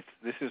 This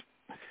is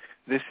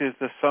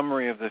the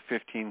summary of the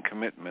 15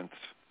 commitments.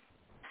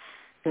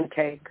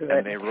 Okay, good.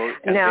 And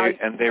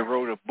they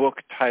wrote a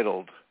book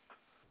titled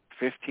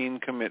 15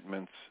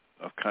 Commitments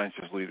of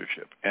Conscious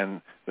Leadership,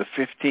 and the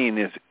 15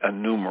 is a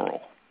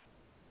numeral.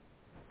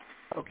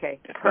 Okay,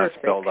 it's perfect.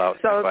 Not spelled out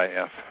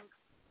F-I-F.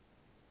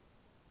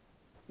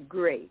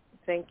 Great,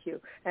 thank you.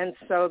 And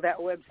so that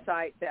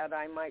website that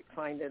I might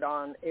find it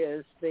on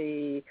is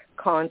the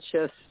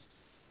Conscious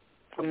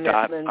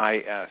Commitment.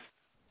 .is.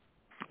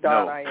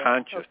 No, .is.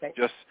 Conscious. Okay.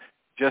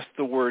 Just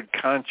the word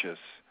conscious.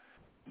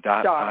 .is.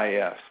 Got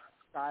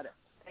it.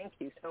 Thank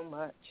you so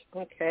much.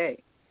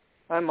 Okay,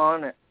 I'm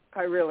on it.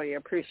 I really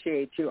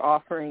appreciate you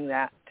offering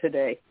that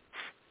today.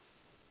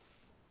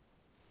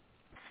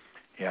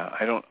 Yeah,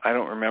 I don't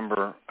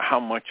remember how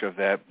much of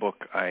that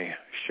book I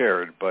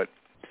shared, but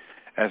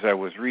as I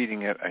was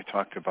reading it, I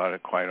talked about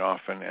it quite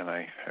often, and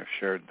I have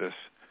shared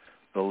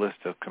the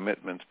list of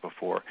commitments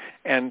before.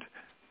 And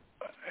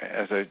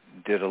as I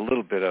did a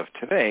little bit of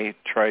today,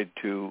 tried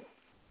to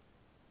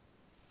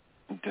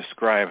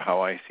describe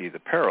how I see the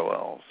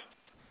parallels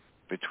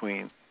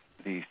between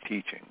these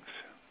teachings.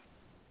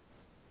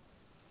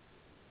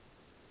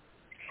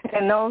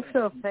 And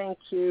also thank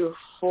you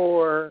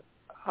for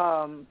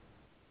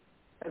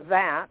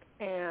that,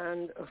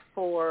 and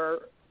for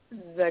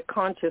the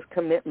conscious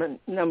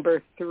commitment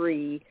number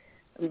 3,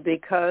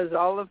 because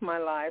all of my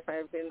life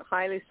I've been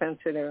highly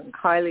sensitive and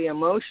highly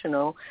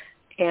emotional,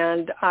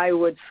 and I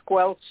would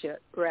squelch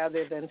it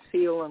rather than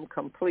feel them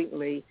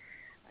completely,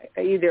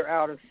 either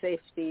out of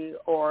safety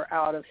or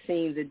out of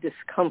seeing the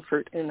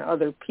discomfort in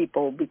other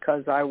people,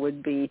 because I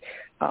would be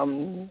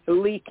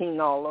leaking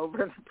all over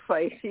the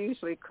place,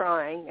 usually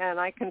crying. And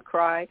I can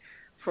cry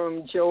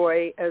from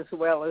joy as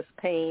well as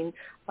pain.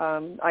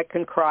 I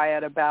can cry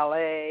at a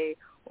ballet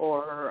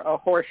or a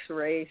horse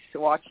race,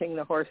 watching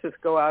the horses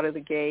go out of the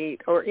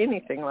gate, or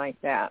anything like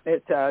that.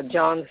 It's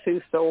John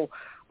Suso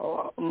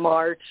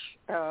march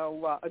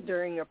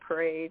during a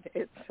parade.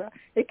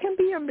 It can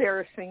be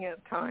embarrassing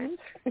at times.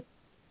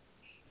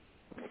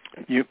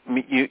 You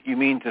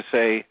mean to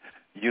say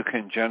you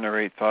can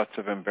generate thoughts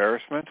of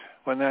embarrassment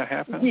when that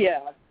happens?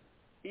 Yeah,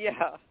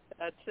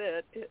 that's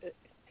it.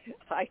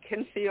 I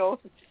can feel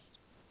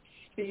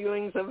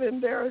feelings of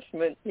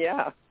embarrassment,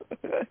 yeah.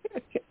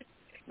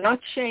 Not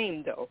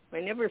shame, though. I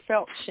never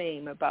felt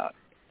shame about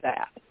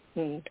that.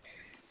 And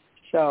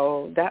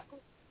so that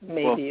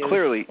maybe is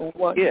clearly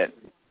what it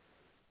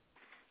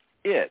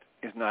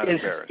is not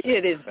embarrassing.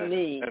 It is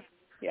me.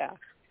 Yeah.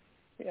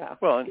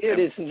 Well, it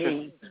is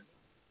me.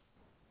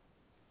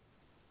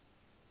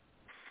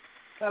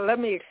 Well, let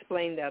me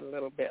explain that a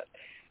little bit.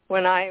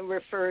 When I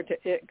refer to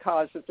it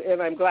causes,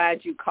 and I'm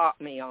glad you caught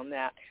me on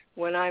that,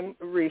 when I'm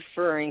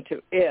referring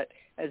to it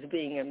as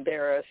being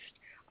embarrassed,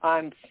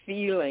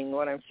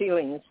 what I'm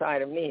feeling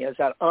inside of me is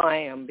that I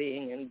am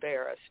being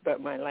embarrassed,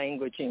 but my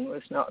languaging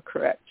was not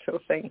correct, so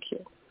thank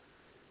you.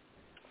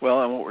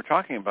 Well, and what we're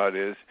talking about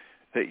is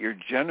that you're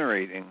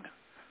generating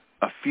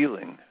a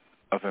feeling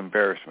of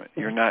embarrassment.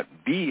 You're not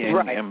being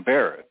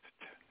embarrassed.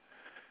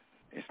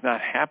 It's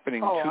not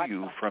happening to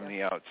you from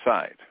the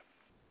outside.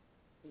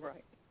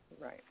 Right.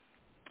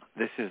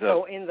 This is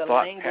a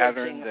thought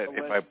pattern that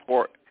if I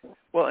pour,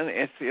 well, and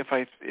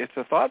it's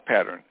a thought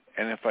pattern,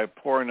 and if I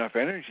pour enough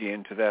energy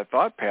into that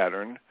thought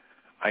pattern,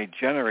 I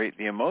generate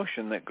the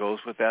emotion that goes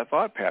with that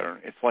thought pattern.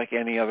 It's like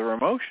any other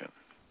emotion.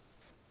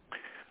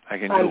 I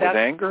can do it with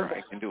anger.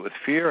 I can do it with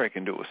fear. I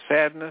can do it with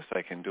sadness.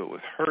 I can do it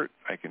with hurt.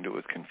 I can do it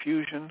with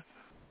confusion.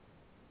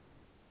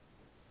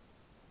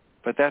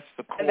 But that's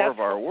the core of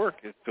our work,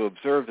 is to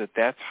observe that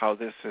that's how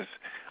this is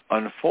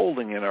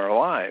unfolding in our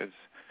lives.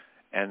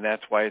 And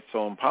that's why it's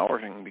so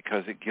empowering,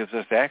 because it gives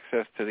us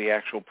access to the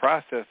actual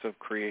process of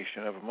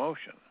creation of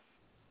emotion.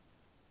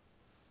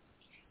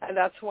 And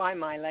that's why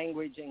my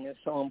languaging is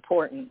so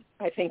important.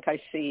 I think I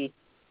see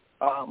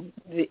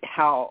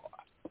how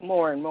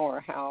more and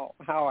more how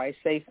I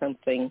say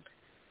something,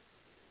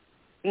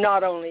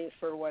 not only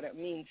for what it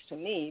means to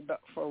me,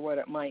 but for what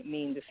it might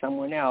mean to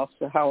someone else,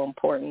 so how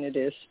important it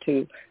is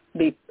to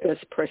be as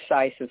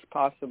precise as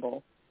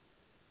possible,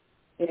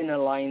 in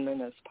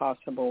alignment as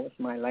possible with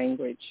my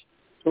language,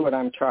 what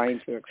I'm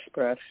trying to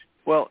express.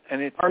 Well,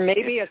 and it's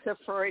a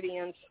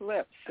Freudian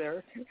slip,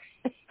 sir.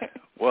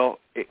 Well,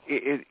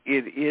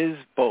 it is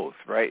both,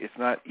 right? It's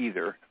not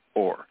either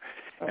or.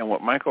 And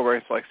what Michael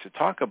Ryce likes to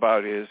talk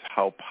about is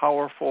how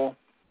powerful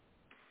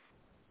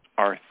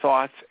our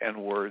thoughts and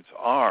words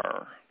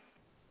are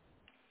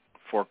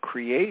for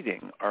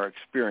creating our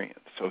experience.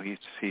 So he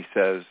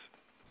says,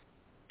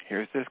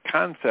 here's this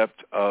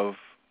concept of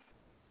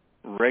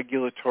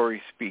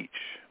regulatory speech.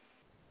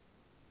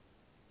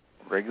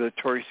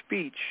 Regulatory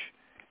speech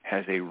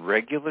has a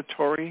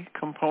regulatory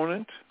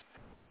component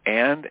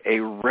and a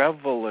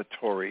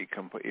revelatory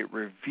component. It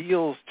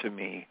reveals to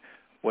me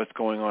what's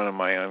going on in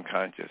my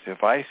unconscious.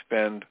 If I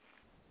spend,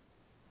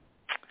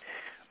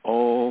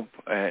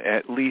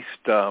 at least,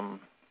 even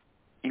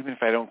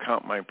if I don't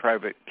count my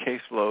private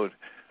caseload,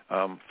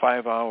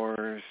 5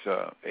 hours,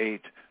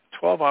 8,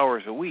 12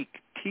 hours a week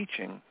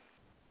teaching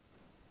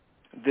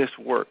this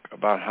work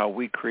about how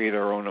we create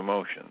our own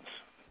emotions,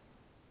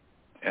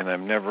 and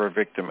I'm never a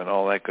victim and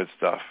all that good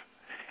stuff.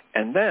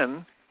 And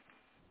then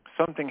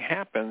something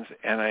happens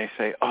and I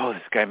say, oh,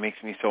 this guy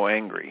makes me so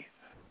angry.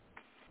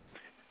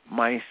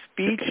 My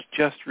speech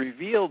just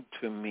revealed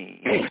to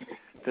me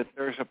that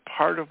there's a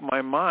part of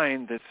my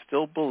mind that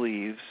still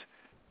believes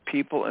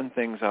people and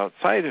things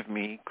outside of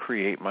me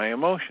create my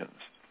emotions.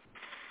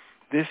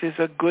 This is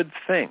a good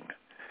thing.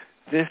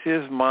 This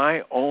is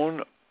my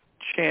own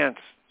chance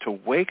to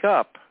wake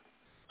up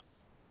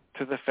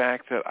to the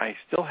fact that I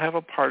still have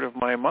a part of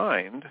my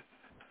mind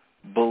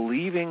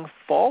believing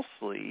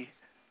falsely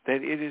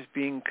that it is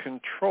being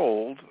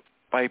controlled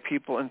by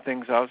people and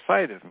things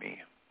outside of me,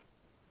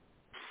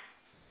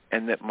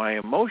 and that my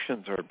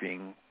emotions are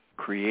being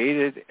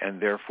created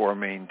and therefore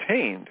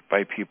maintained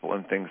by people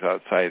and things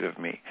outside of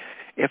me.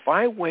 If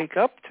I wake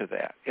up to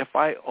that, if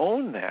I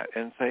own that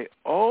and say,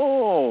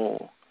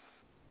 oh,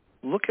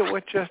 look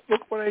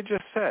what I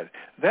just said,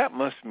 that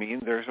must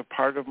mean there's a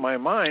part of my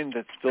mind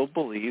that still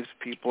believes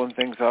people and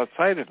things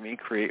outside of me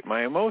create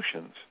my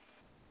emotions.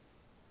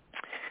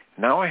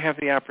 Now I have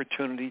the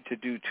opportunity to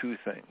do two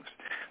things.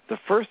 The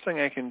first thing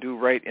I can do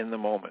right in the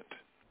moment,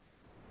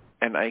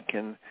 and I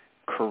can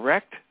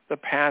correct the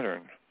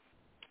pattern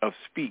of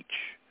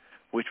speech,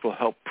 which will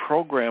help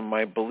program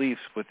my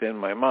beliefs within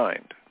my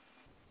mind.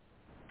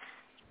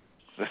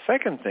 The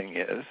second thing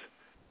is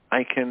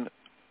I can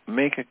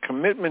make a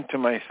commitment to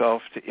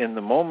myself to, in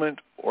the moment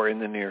or in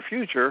the near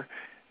future,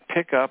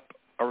 pick up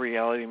a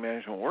reality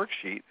management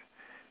worksheet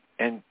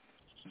and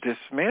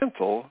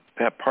dismantle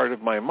that part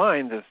of my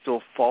mind that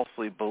still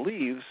falsely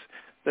believes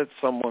that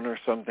someone or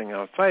something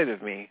outside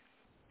of me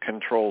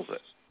controls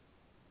it.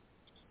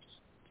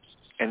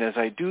 And as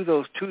I do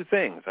those two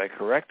things, I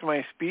correct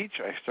my speech,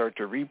 I start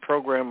to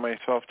reprogram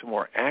myself to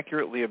more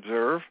accurately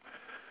observe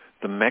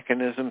the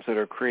mechanisms that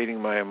are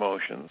creating my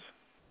emotions.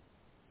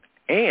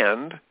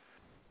 And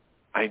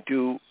I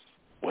do,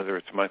 whether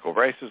it's Michael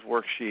Ryce's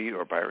worksheet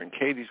or Byron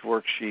Katie's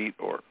worksheet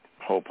or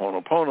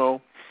Ho'oponopono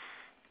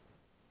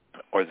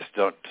or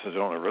the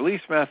Sedona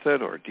Release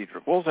Method or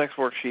Dietrich Wolzak's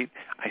worksheet,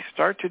 I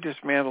start to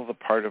dismantle the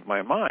part of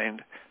my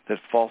mind that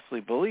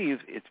falsely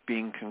believes it's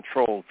being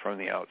controlled from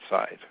the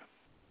outside.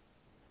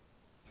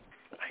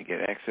 I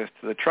get access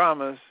to the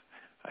traumas.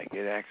 I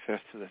get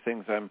access to the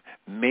things I'm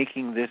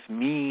making this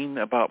mean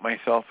about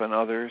myself and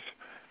others,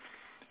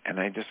 and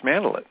I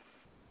dismantle it.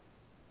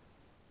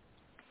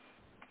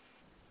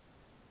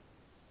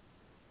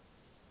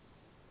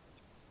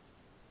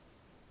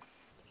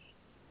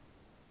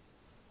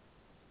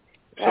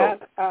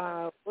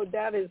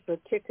 That is the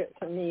ticket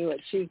to me, what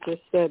you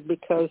just said,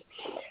 because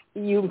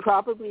you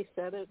probably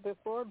said it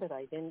before, but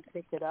I didn't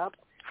pick it up,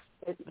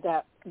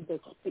 that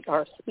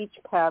our speech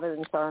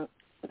patterns are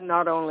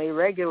not only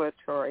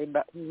regulatory,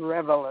 but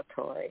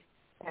revelatory.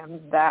 And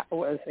that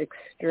was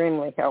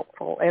extremely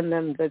helpful. And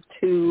then the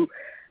two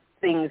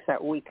things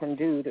that we can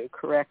do to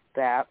correct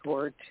that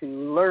or to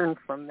learn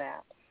from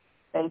that.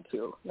 Thank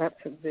you. That's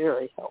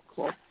very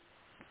helpful.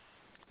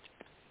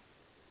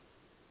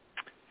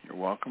 You're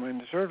welcome and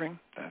deserving.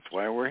 That's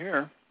why we're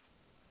here.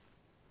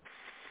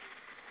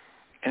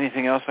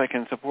 Anything else I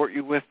can support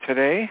you with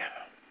today?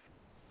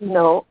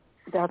 No,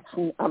 that's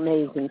an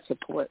amazing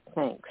support.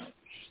 Thanks.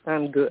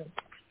 I'm good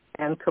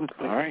and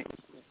complete.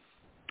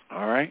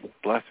 All right.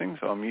 Blessings.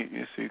 I'll mute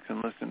you so you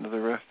can listen to the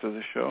rest of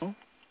the show.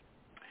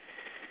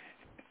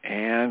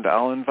 And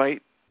I'll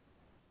invite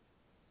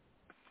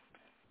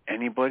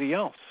anybody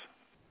else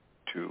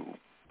to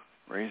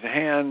raise a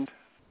hand,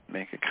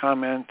 make a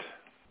comment,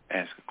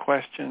 ask a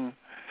question,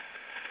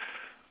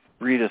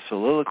 read a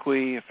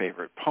soliloquy, a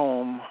favorite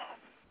poem.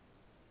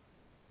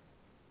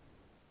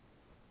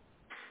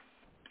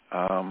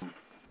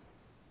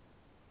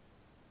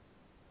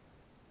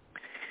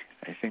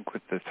 I think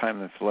with the time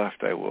that's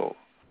left, I will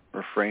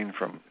refrain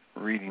from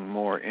reading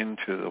more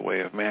into the Way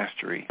of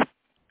Mastery.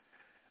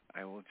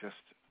 I will just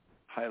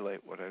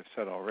highlight what I've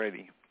said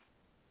already.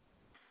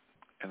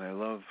 And I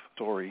love the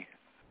story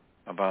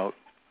about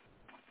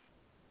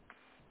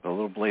the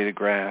little blade of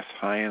grass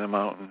high in a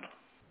mountain.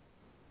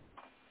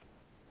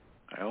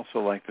 I also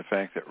like the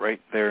fact that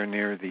right there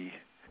near the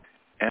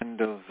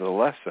end of the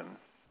lesson,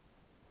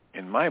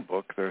 in my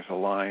book, there's a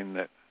line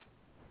that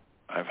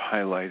I've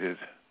highlighted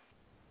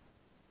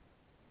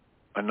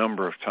a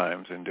number of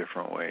times in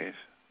different ways.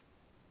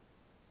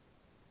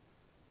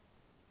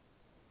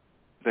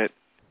 That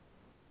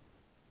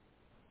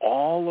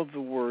all of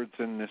the words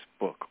in this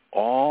book,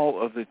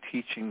 all of the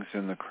teachings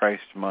in the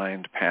Christ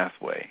Mind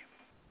pathway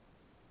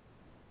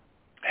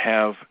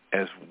have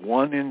as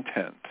one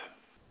intent,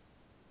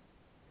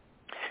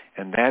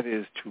 and that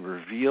is to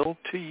reveal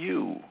to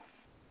you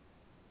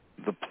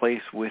the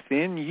place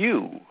within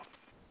you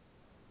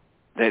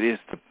that is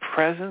the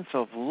presence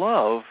of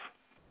love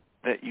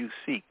that you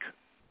seek.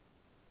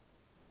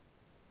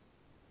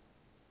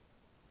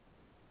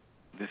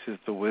 This is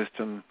the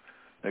wisdom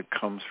that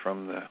comes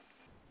from the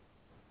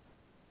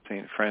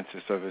St.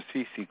 Francis of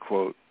Assisi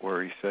quote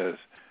where he says,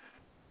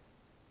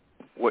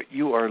 what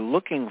you are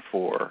looking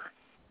for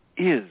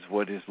is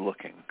what is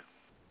looking.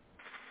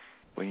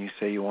 When you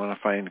say you want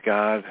to find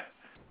God,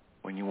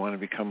 when you want to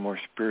become more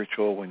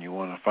spiritual, when you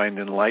want to find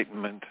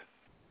enlightenment,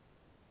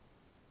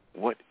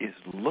 what is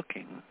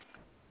looking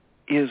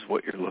is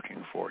what you're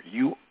looking for.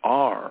 You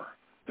are.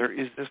 There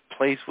is this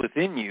place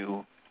within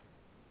you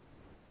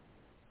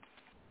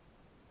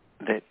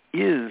that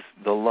is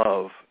the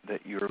love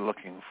that you're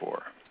looking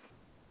for.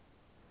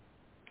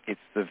 It's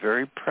the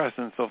very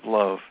presence of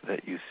love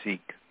that you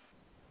seek.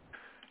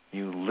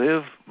 You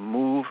live,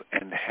 move,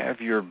 and have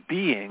your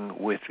being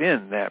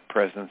within that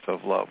presence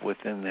of love,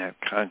 within that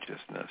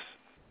consciousness.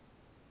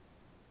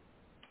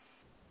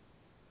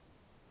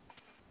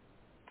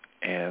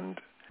 And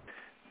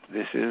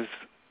this is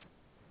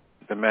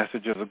the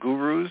message of the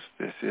gurus.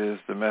 This is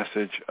the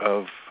message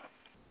of,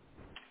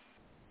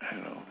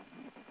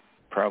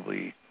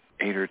 probably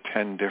 8 or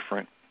 10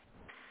 different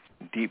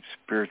deep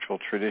spiritual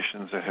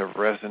traditions that have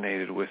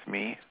resonated with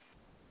me.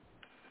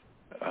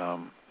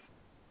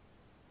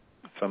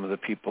 Some of the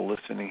people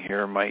listening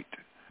here might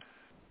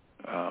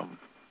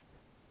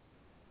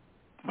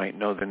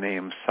know the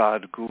name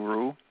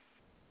Sadhguru,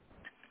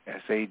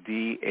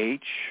 Sadhguru,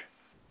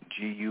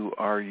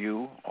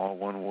 all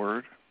one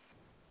word.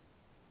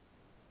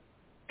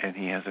 and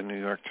he has a New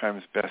York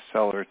Times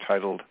bestseller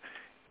titled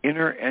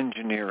Inner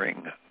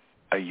Engineering,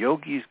 A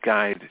Yogi's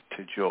Guide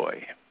to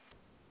Joy.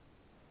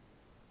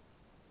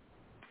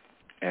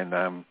 And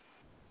I'm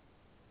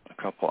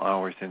a couple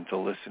hours into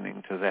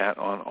listening to that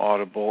on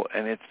Audible,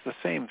 and it's the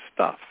same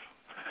stuff.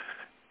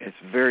 It's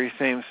the very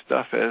same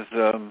stuff as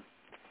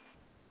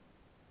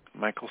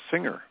Michael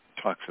Singer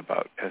talks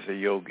about as a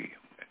yogi,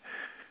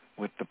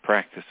 with the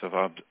practice of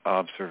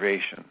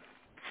observation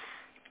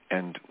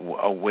and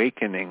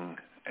awakening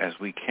as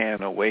we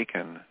can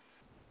awaken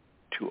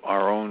to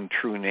our own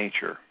true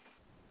nature.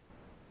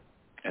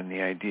 And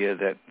the idea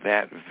that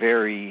that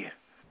very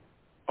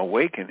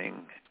awakening,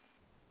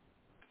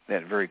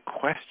 that very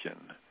question,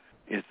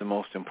 is the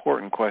most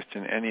important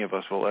question any of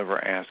us will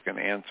ever ask and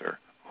answer.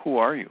 Who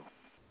are you?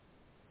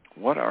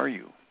 What are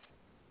you?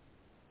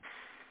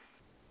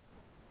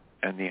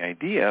 And the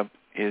idea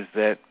is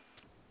that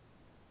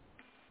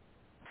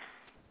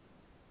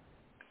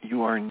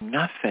you are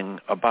nothing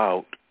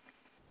about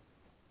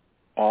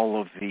all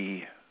of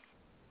the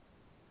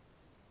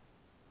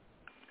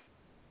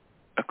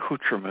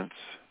accoutrements,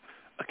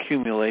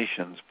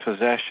 accumulations,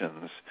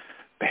 possessions,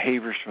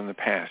 behaviors from the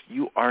past.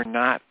 You are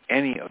not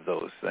any of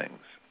those things.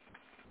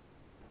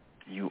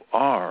 You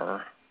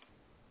are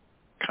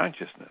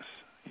consciousness.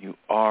 You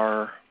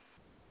are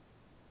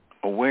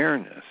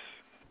awareness.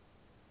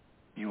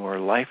 You are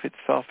life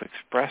itself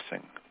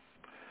expressing.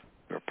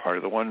 You're part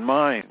of the one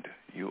mind.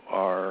 You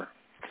are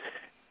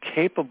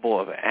capable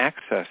of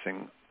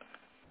accessing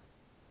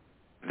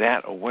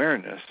that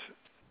awareness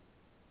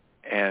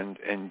and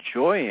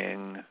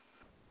enjoying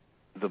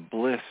the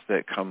bliss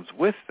that comes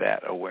with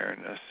that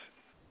awareness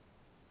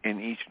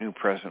in each new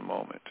present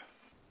moment.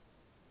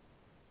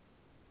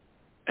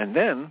 And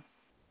then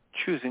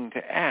choosing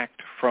to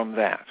act from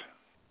that.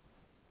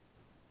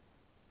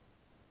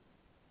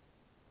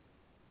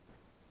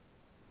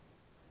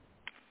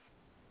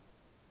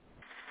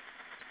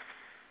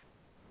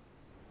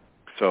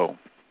 So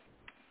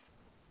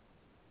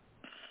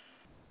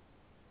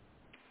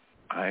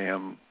I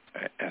am,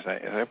 as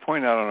I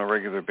point out on a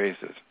regular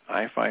basis,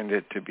 I find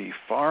it to be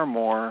far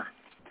more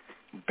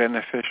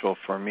beneficial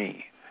for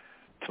me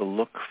to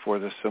look for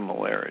the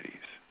similarities.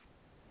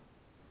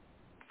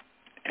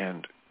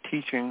 And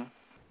teaching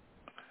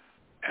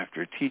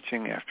after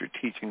teaching after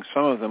teaching,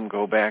 some of them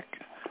go back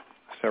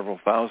several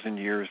thousand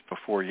years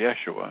before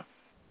Yeshua,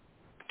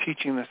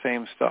 teaching the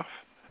same stuff,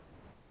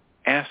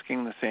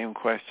 asking the same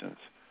questions,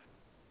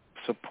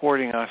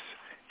 supporting us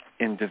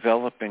in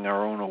developing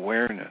our own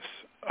awareness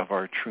of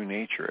our true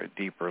nature at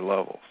deeper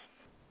levels,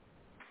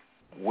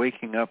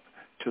 waking up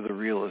to the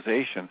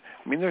realization.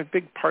 I mean, there are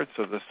big parts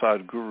of the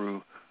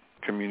Sadhguru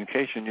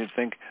communication. You'd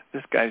think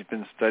this guy's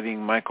been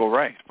studying Michael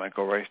Ryce.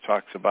 Michael Ryce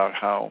talks about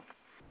how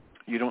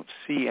you don't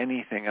see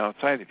anything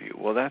outside of you.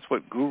 Well, that's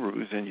what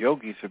gurus and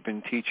yogis have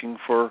been teaching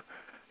for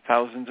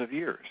thousands of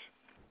years.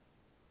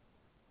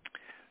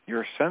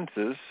 Your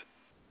senses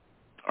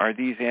are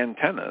these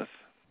antennas,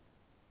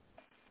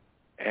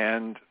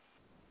 and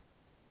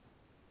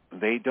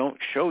they don't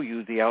show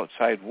you the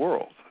outside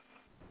world.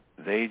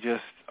 They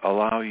just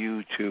allow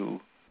you to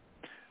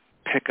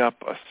pick up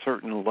a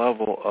certain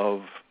level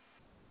of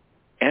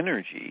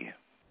energy,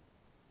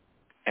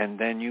 and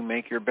then you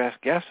make your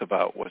best guess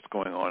about what's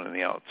going on in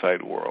the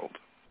outside world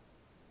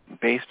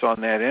based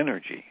on that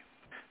energy,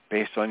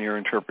 based on your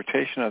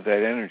interpretation of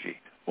that energy.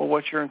 Well,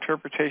 what's your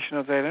interpretation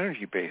of that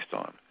energy based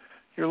on?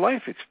 Your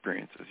life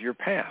experiences, your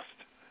past.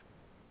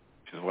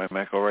 Which is why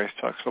Michael Ryce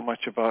talks so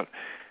much about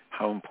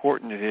how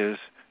important it is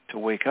to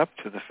wake up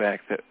to the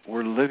fact that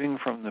we're living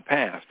from the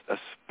past,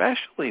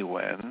 especially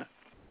when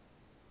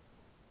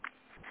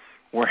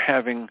we're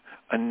having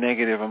a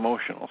negative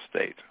emotional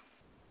state.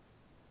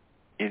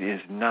 It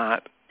is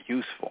not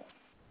useful,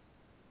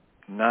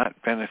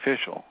 not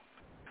beneficial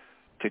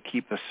to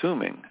keep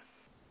assuming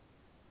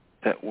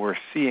that we're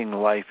seeing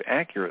life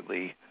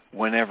accurately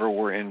whenever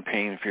we're in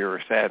pain, fear,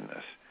 or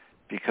sadness,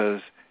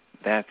 because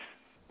that's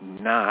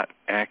not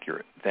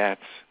accurate.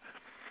 That's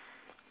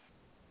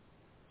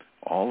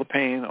all the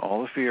pain,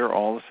 all the fear,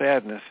 all the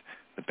sadness.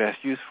 The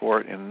best use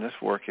for it in this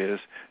work is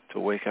to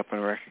wake up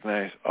and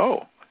recognize,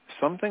 oh,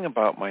 something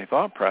about my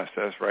thought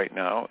process right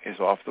now is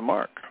off the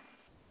mark.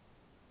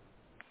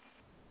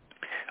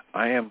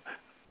 I am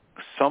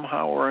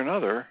somehow or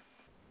another,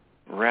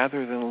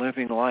 rather than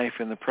living life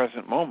in the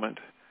present moment,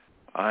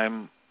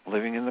 I'm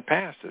living in the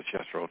past, as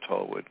Jethro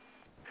Tull would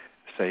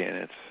say in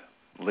its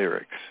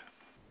lyrics.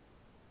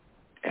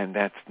 And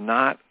that's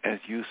not as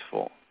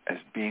useful as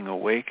being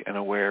awake and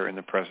aware in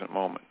the present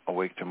moment,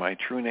 awake to my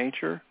true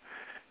nature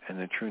and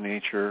the true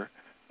nature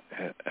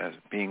as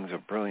beings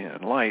of brilliant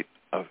and light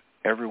of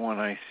everyone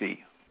I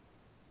see.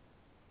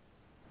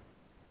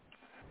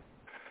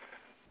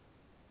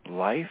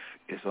 Life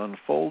is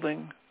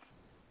unfolding,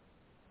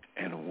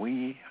 and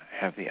we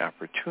have the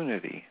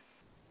opportunity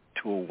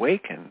to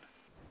awaken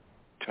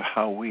to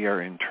how we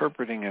are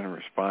interpreting and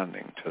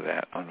responding to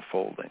that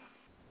unfolding.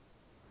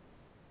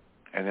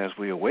 And as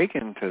we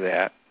awaken to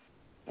that,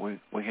 we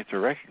get to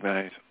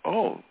recognize,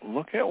 oh,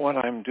 look at what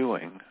I'm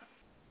doing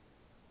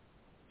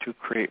to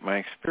create my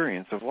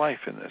experience of life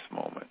in this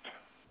moment.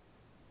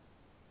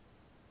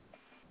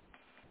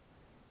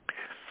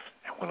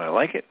 And when I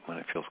like it, when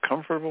it feels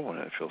comfortable, when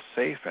it feels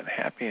safe and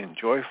happy and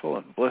joyful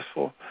and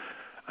blissful,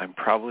 I'm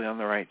probably on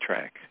the right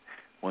track.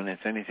 When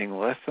it's anything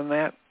less than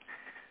that,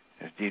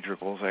 as Deidre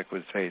Golzak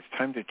would say, it's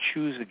time to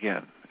choose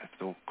again. As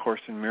the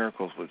Course in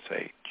Miracles would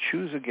say,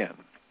 choose again.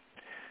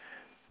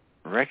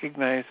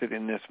 Recognize that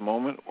in this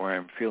moment where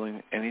I'm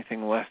feeling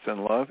anything less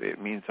than love,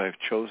 it means I've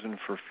chosen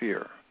for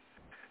fear.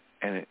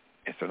 And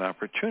it's an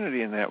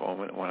opportunity in that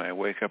moment when I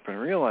wake up and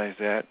realize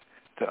that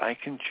I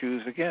can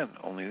choose again.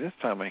 Only this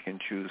time I can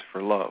choose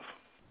for love.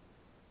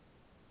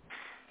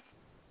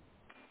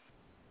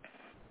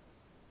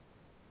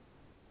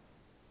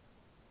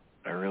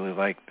 I really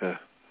like the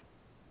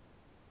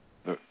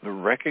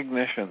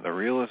recognition, the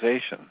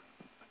realization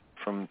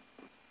from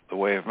the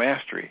Way of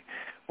Mastery,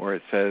 where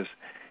it says,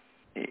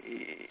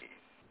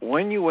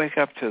 when you wake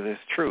up to this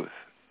truth,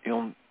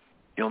 you'll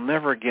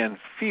never again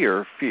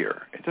fear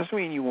fear. It doesn't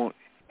mean you won't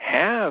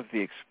have the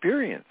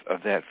experience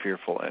of that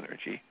fearful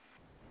energy,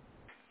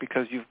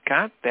 because you've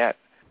got that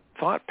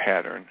thought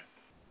pattern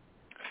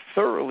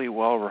thoroughly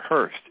well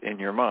rehearsed in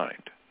your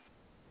mind.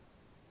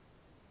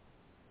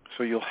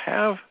 So you'll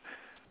have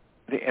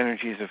the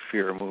energies of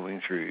fear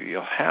moving through you.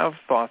 You'll have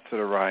thoughts that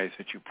arise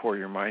that you pour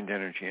your mind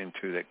energy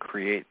into that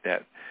create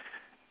that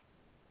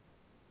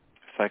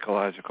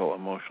psychological,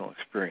 emotional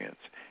experience.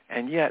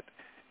 And yet,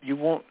 you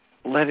won't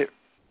let it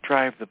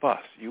drive the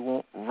bus. You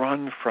won't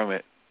run from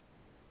it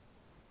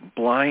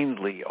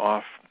blindly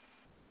off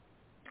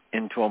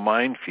into a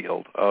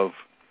minefield of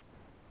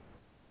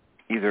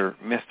either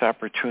missed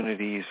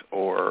opportunities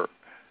or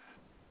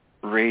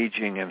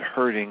raging and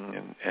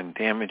hurting and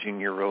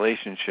damaging your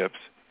relationships.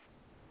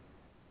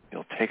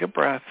 You'll take a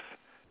breath.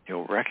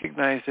 You'll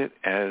recognize it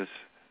as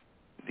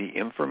the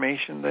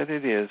information that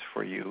it is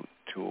for you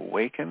to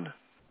awaken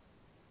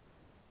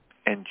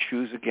and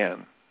choose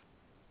again.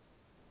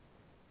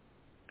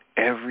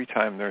 Every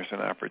time there's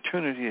an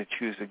opportunity to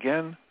choose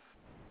again,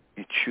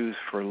 you choose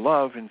for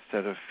love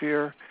instead of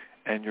fear,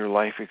 and your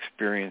life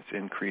experience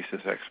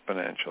increases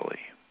exponentially.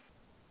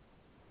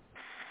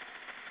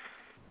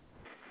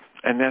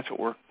 And that's what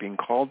we're being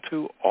called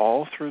to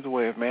all through the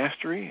Way of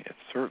Mastery. It's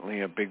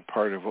certainly a big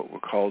part of what we're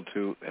called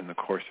to in the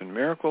Course in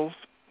Miracles.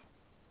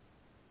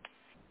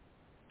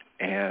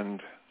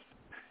 And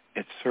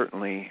it's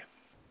certainly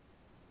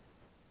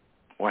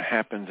what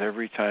happens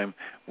every time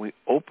we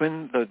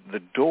open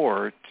the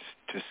door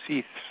to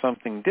see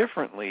something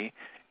differently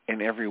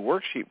in every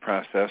worksheet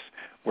process,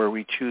 where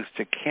we choose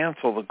to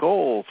cancel the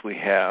goals we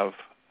have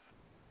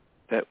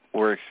that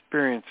we're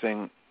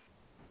experiencing.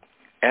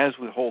 As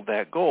we hold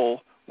that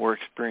goal, we're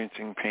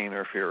experiencing pain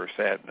or fear or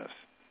sadness.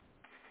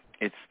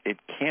 It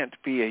can't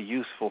be a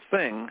useful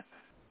thing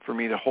for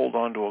me to hold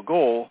on to a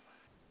goal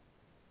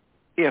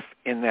if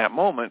in that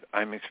moment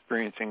I'm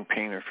experiencing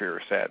pain or fear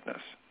or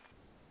sadness.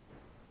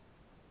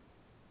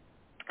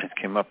 It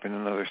came up in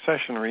another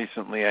session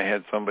recently. I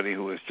had somebody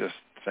who was just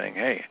saying,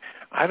 hey,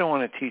 I don't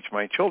want to teach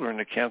my children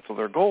to cancel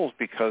their goals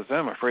because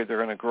I'm afraid they're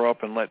going to grow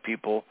up and let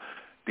people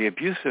be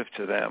abusive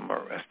to them,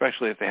 or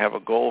especially if they have a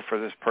goal for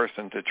this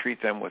person to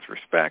treat them with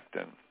respect.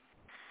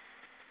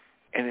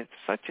 And it's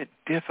such a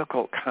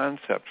difficult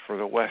concept for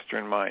the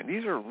Western mind.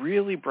 These are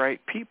really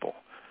bright people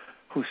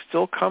who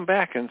still come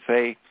back and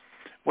say,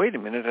 wait a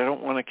minute, I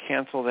don't want to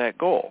cancel that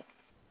goal,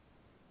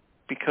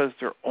 because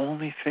they're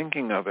only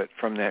thinking of it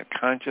from that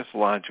conscious,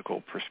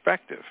 logical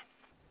perspective.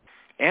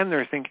 And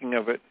they're thinking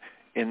of it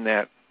in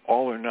that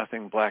all or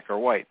nothing, black or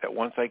white, that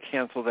once I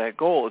cancel that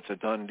goal, it's a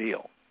done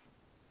deal.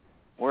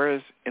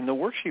 Whereas in the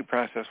worksheet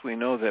process, we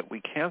know that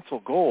we cancel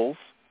goals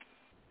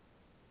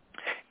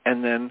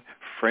and then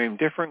frame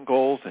different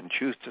goals and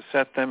choose to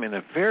set them in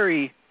a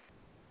very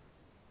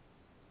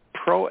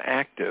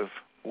proactive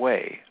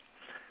way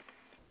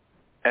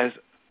as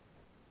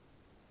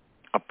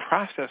a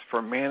process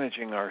for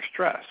managing our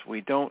stress.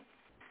 We don't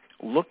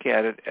look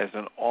at it as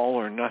an all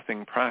or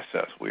nothing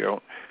process. We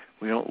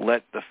don't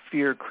let the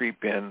fear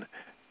creep in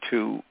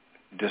to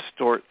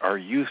distort our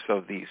use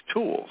of these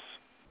tools.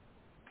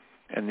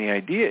 And the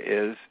idea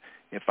is,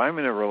 if I'm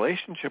in a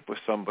relationship with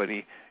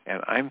somebody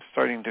and I'm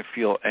starting to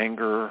feel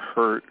anger,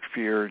 hurt,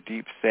 fear,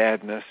 deep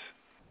sadness,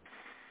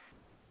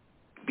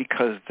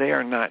 because they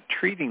are not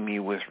treating me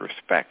with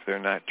respect, they're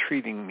not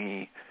treating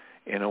me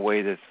in a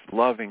way that's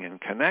loving and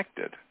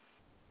connected,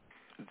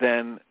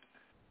 then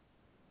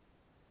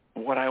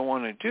what I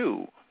want to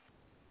do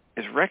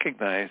is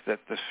recognize that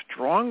the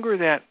stronger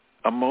that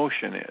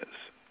emotion is,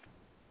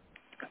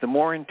 the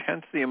more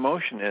intense the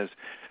emotion is,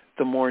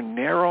 the more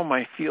narrow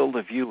my field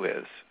of view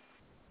is,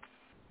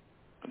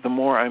 the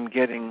more I'm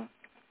getting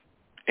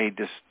a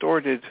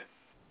distorted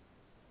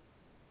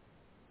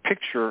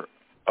picture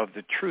of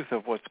the truth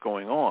of what's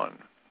going on.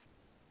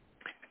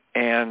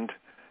 And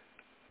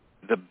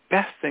the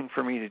best thing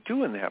for me to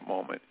do in that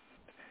moment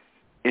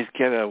is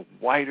get a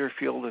wider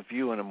field of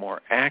view and a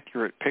more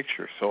accurate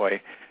picture. So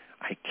I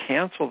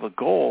cancel the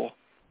goal,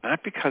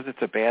 not because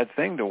it's a bad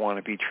thing to want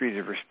to be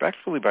treated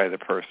respectfully by the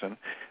person,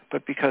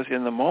 but because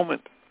in the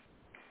moment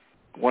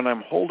when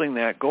I'm holding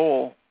that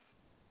goal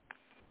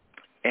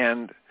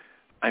and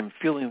I'm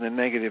feeling the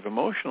negative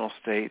emotional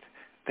state,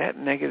 that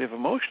negative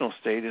emotional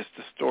state is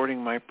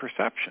distorting my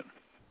perception.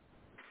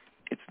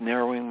 It's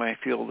narrowing my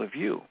field of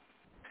view.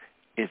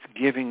 It's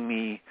giving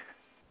me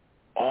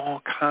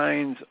all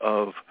kinds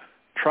of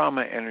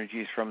trauma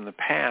energies from the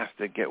past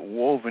that get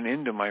woven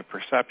into my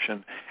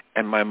perception,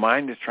 and my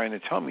mind is trying to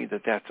tell me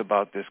that that's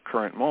about this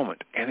current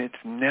moment, and it's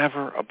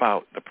never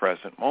about the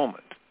present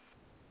moment.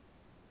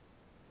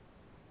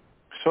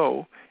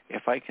 So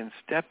if I can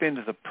step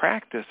into the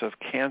practice of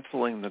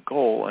canceling the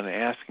goal and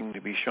asking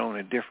to be shown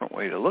a different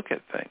way to look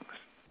at things,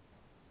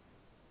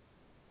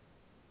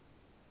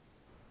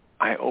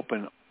 I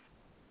open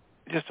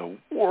just a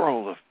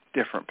world of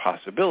different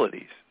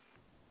possibilities.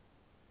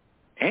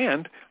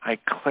 And I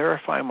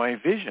clarify my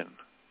vision.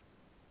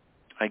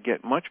 I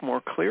get much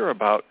more clear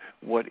about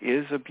what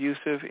is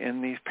abusive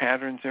in these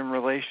patterns in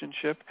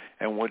relationship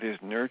and what is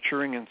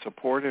nurturing and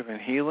supportive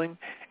and healing.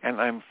 And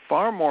I'm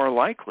far more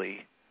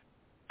likely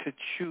to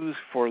choose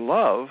for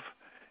love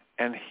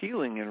and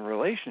healing in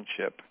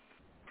relationship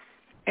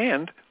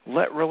and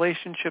let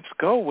relationships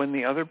go when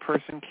the other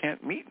person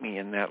can't meet me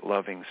in that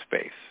loving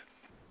space.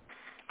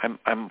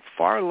 I'm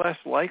far less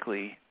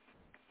likely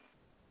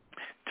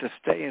to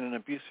stay in an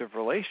abusive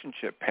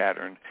relationship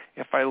pattern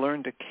if I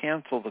learn to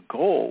cancel the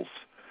goals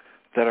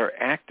that are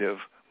active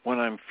when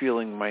I'm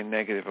feeling my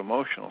negative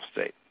emotional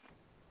state.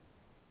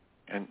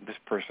 And this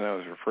person I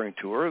was referring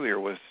to earlier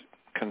was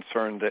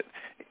concerned that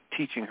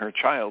teaching her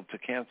child to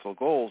cancel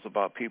goals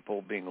about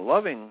people being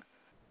loving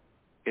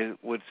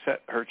would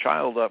set her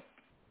child up,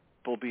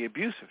 will be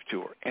abusive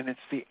to her. And it's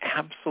the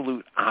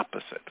absolute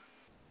opposite.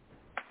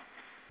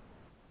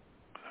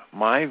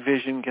 My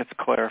vision gets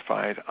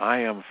clarified. I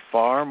am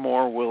far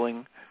more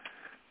willing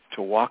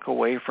to walk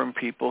away from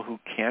people who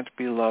can't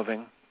be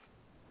loving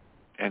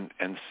and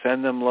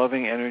send them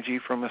loving energy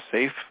from a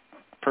safe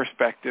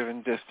perspective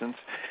and distance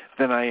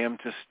than I am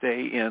to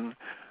stay in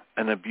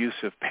an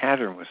abusive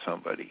pattern with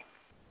somebody.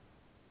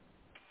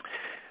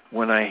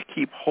 When I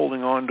keep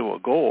holding on to a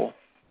goal,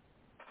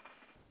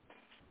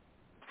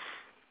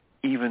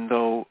 even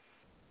though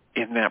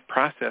in that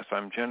process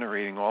I'm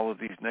generating all of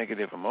these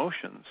negative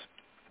emotions,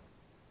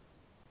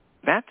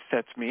 that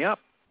sets me up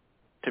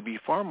to be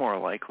far more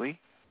likely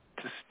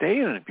to stay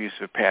in an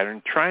abusive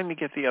pattern, trying to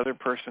get the other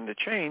person to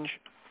change,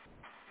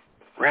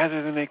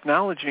 rather than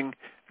acknowledging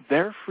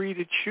they're free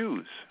to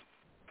choose.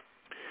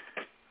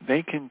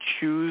 They can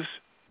choose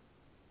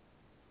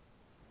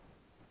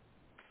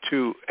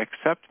to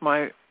accept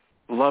my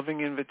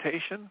loving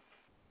invitation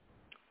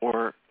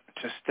or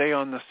to stay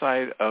on the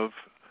side of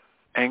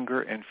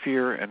anger and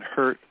fear and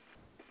hurt.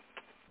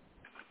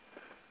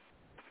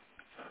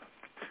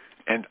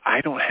 And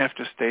I don't have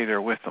to stay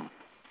there with them.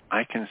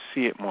 I can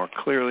see it more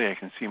clearly. I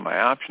can see my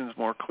options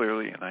more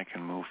clearly, and I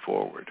can move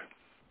forward.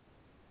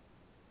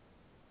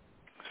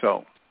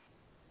 So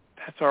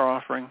that's our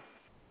offering.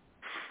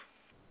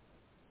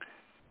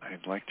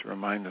 I'd like to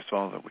remind us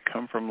all that we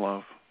come from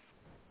love.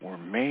 We're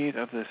made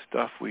of this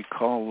stuff we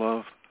call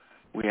love.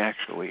 We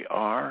actually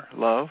are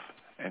love,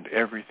 and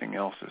everything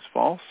else is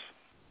false.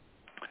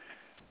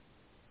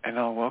 And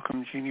I'll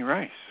welcome Jeanie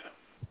Ryce.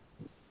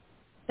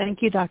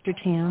 Thank you, Dr.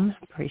 Tim.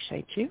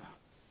 Appreciate you.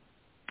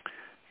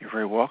 You're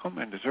very welcome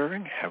and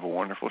deserving. Have a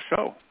wonderful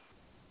show.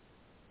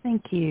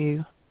 Thank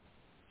you.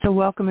 So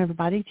welcome,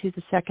 everybody, to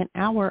the second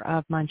hour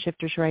of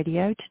MindShifters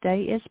Radio.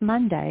 Today is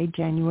Monday,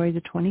 January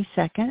the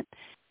 22nd,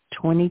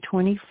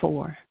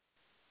 2024.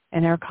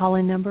 And our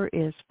call-in number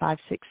is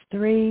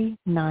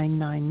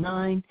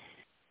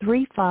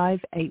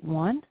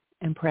 563-999-3581.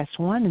 And press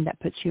 1, and that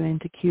puts you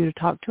into queue to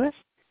talk to us.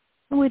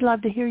 And we'd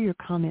love to hear your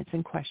comments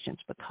and questions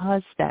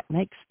because that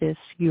makes this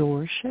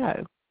your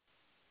show.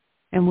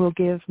 And we'll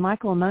give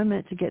Michael a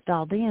moment to get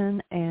dialed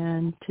in,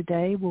 and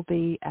today will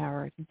be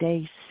our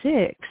day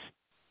 6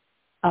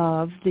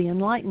 of the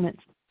Enlightenment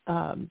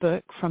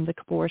book from the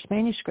Kapoor's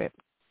manuscript.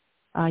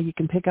 You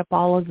can pick up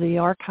all of the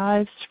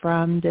archives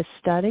from this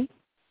study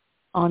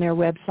on our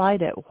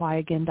website at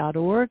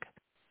whyagain.org,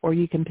 or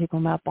you can pick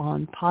them up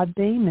on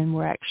Podbean, and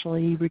we're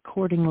actually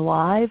recording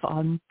live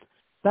on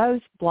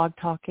both Blog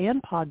Talk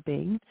and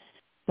Podbean.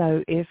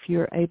 So if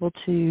you're able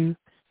to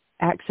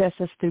access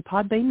us through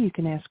Podbean, you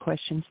can ask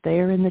questions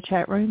there in the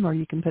chat room, or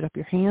you can put up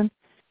your hand.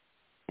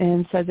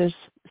 And so there's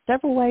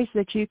several ways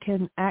that you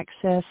can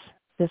access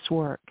this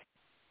work.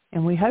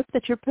 And we hope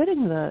that you're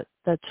putting the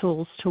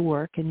tools to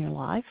work in your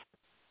life.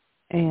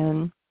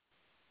 And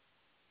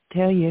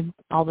tell you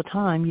all the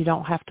time, you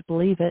don't have to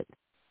believe it,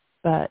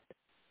 but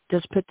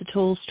just put the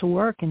tools to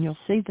work and you'll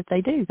see that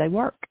they do. They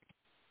work.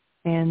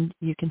 And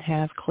you can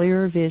have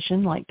clearer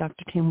vision like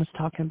Dr. Tim was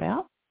talking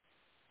about.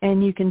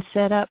 And you can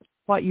set up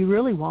what you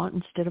really want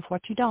instead of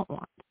what you don't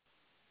want.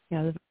 You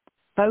know, the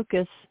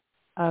focus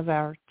of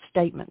our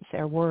statements,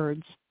 our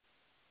words,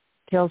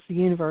 tells the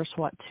universe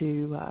what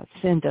to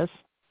send us.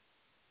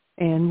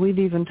 And we've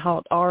even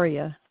taught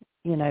Aria,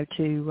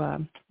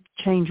 to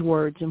change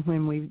words. And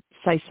when we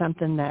say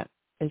something that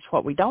is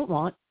what we don't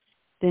want,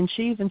 then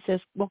she even says,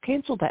 well,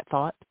 cancel that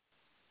thought.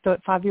 So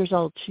at 5 years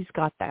old, she's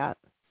got that.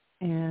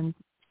 And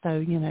so,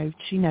 you know,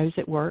 she knows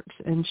it works.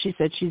 And she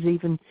said she's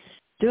even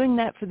doing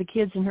that for the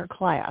kids in her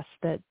class,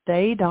 that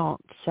they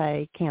don't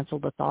say cancel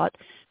the thought,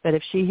 but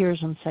if she hears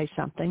them say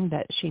something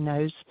that she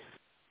knows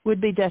would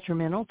be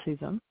detrimental to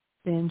them,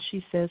 then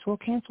she says, well,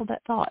 cancel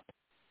that thought.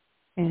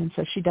 And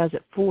so she does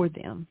it for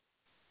them.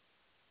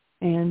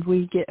 And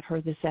we get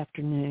her this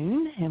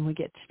afternoon, and we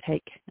get to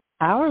take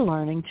our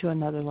learning to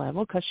another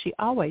level because she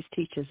always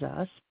teaches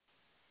us.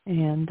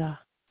 And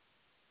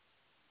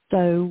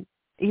so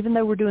even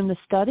though we're doing the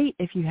study,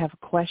 if you have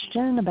a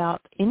question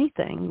about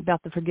anything,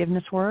 about the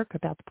forgiveness work,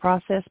 about the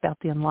process, about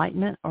the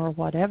enlightenment, or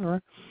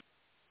whatever,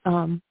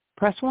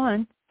 press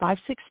 1,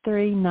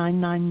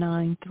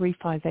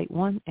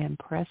 563-999-3581, and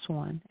press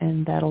 1.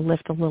 And that'll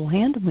lift a little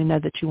hand, and we know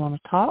that you want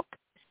to talk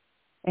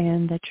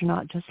and that you're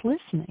not just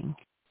listening.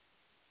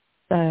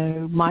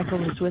 So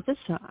Michael is with us.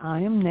 So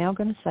I am now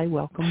going to say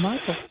welcome,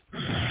 Michael.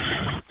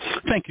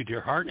 Thank you,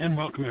 dear heart, and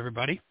welcome,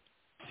 everybody.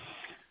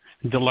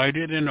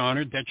 Delighted and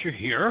honored that you're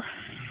here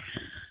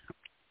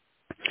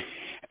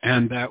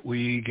and that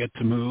we get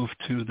to move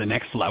to the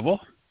next level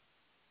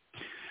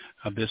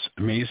of this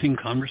amazing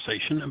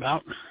conversation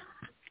about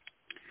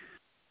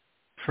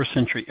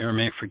first-century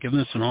Aramaic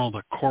forgiveness and all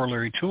the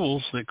corollary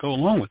tools that go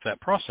along with that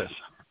process.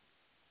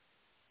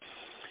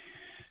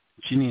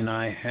 Jeannie and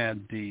I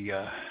had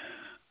the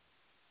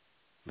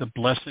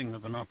blessing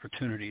of an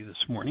opportunity this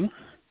morning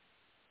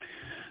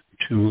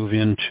to move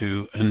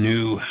into a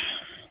new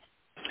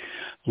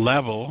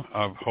level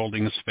of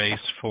holding a space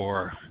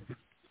for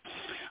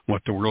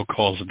what the world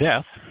calls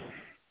death.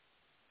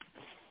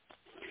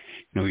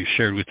 You know, we've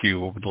shared with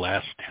you over the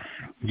last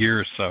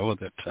year or so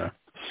that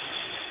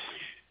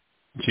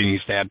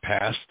Jeannie's dad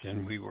passed,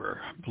 and we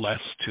were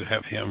blessed to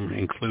have him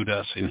include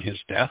us in his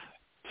death.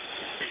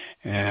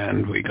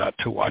 And we got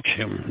to watch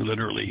him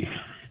literally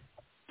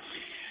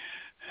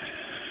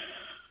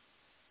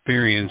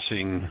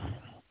experiencing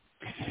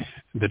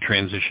the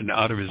transition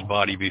out of his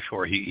body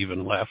before he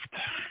even left,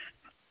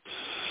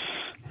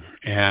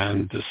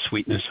 and the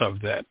sweetness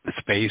of that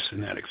space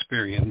and that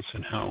experience,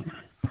 and how,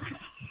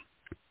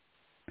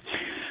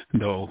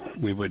 though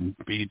we would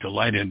be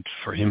delighted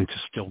for him to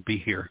still be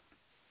here,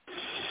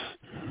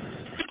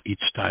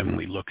 each time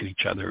we look at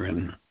each other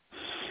and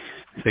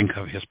think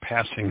of his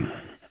passing,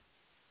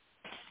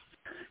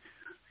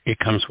 it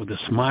comes with a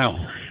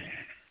smile.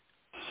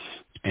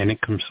 And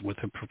it comes with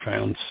a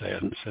profound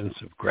sense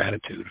of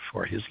gratitude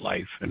for his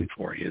life and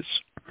for his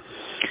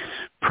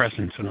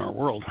presence in our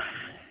world.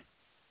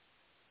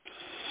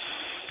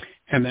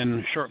 And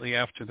then shortly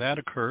after that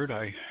occurred,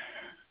 I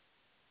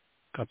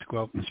got to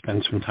go out and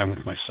spend some time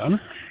with my son,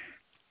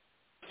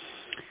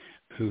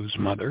 whose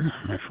mother,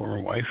 my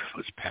former wife,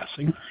 was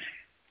passing.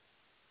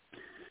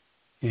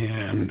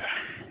 And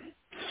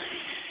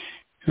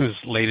it was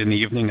late in the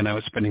evening, and I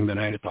was spending the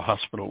night at the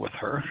hospital with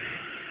her.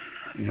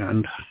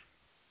 And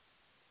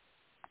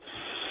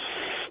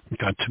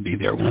got to be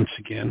there once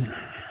again,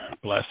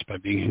 blessed by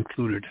being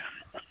included,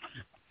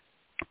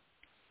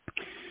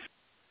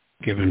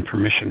 given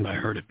permission by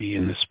her to be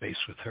in this space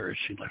with her as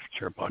she left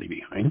her body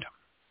behind.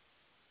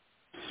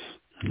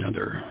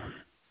 Another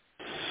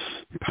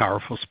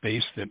powerful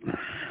space that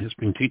has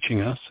been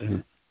teaching us.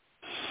 And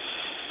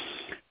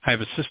I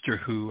have a sister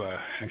who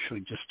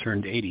actually just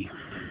turned 80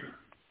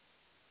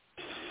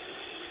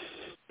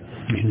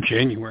 in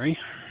January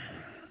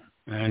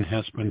and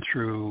has been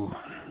through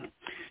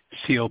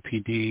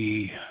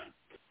COPD,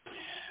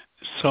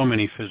 so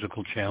many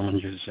physical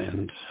challenges,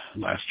 and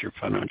last year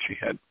found out she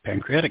had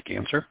pancreatic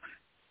cancer.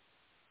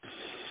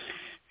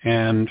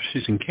 And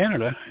she's in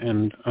Canada,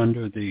 and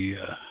under the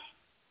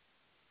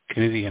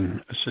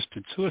Canadian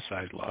assisted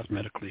suicide laws,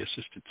 medically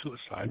assisted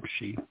suicide,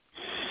 she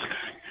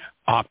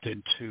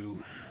opted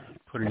to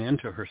put an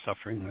end to her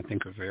suffering. I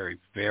think a very,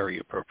 very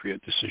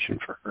appropriate decision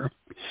for her,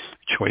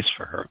 choice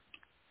for her.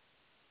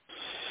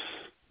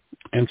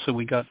 And so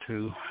we got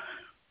to,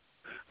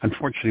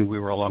 unfortunately, we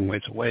were a long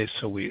ways away,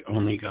 so we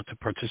only got to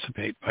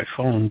participate by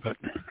phone.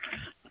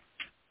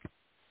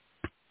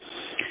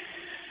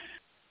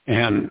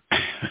 And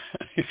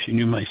if you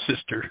knew my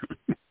sister,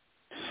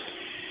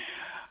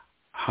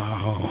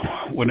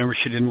 whenever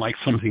she didn't like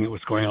something that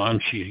was going on,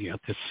 she had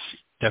this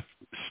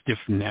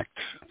stiff-necked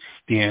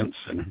stance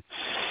and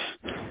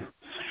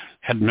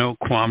had no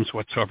qualms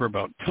whatsoever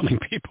about telling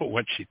people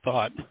what she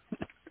thought.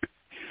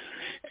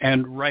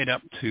 And right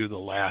up to the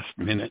last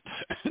minute,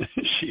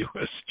 she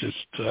was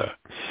just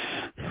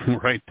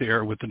right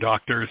there with the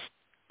doctors,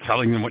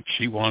 telling them what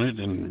she wanted,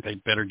 and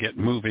they'd better get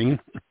moving.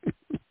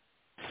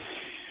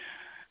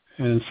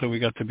 And so we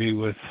got to be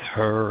with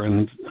her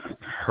and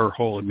her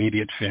whole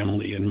immediate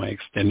family and my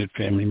extended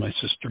family, my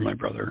sister, my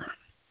brother,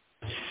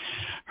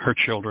 her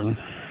children.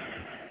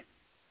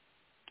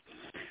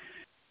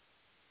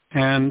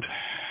 And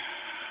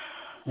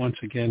once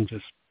again,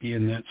 just be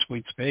in that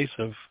sweet space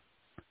of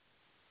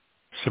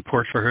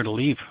support for her to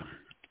leave.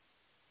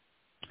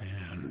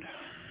 And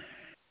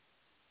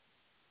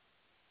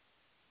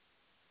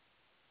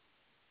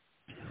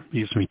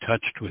leaves me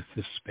touched with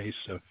this space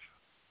of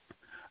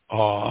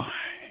awe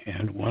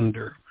and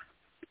wonder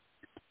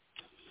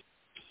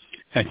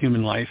at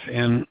human life.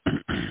 And,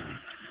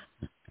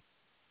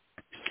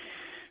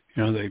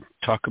 they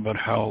talk about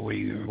how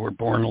we were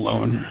born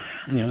alone.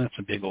 That's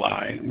a big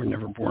lie. We're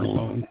never born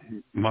alone.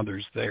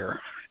 Mother's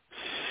there.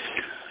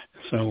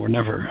 So we're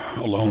never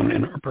alone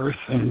in our birth.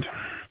 And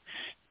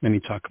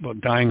many talk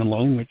about dying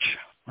alone, which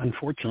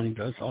unfortunately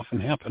does often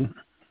happen.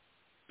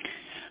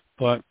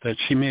 But that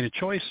she made a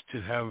choice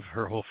to have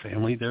her whole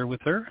family there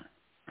with her,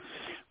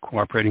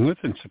 cooperating with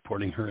and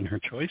supporting her in her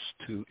choice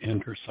to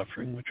end her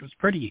suffering, which was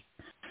pretty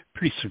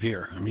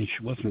severe. I mean,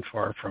 she wasn't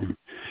far from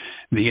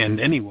the end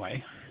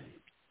anyway.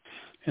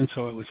 And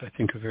so it was, I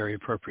think, a very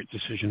appropriate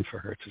decision for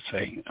her to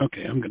say,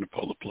 okay, I'm going to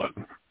pull the plug.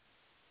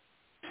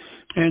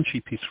 And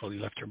she peacefully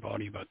left her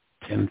body about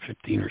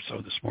 10:15 or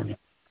so this morning.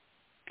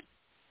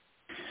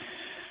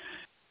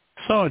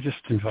 So I just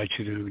invite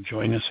you to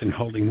join us in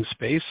holding the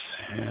space.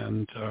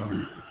 And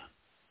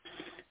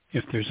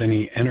if there's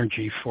any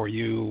energy for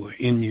you,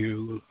 in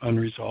you,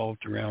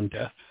 unresolved around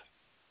death,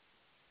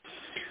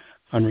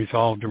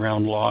 unresolved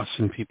around loss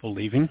and people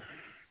leaving,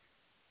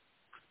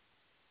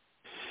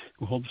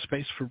 we'll hold the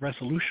space for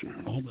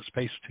resolution. We'll hold the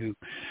space to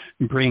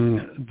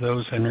bring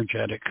those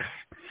energetic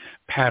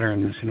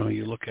patterns.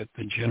 You look at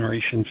the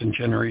generations and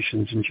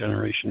generations and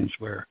generations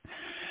where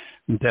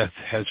death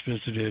has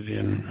visited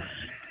in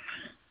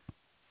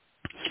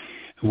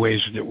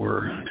ways that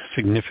were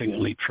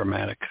significantly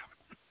traumatic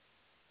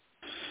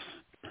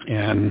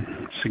and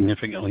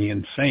significantly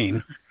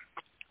insane,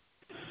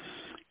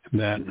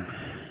 that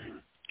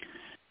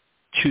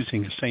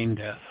choosing a sane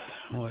death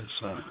was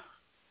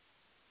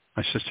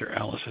my sister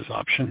Alice's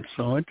option.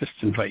 So I just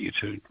invite you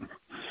to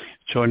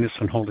join us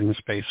in holding the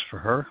space for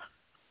her.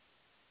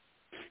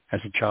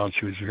 As a child,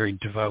 she was very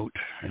devout,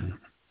 and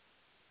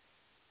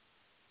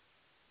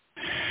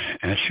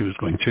as she was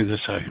going through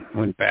this, I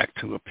went back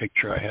to a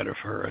picture I had of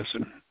her as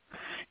a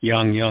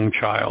young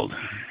child,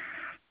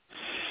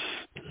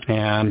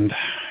 and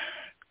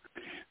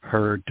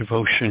her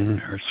devotion,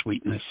 her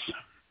sweetness,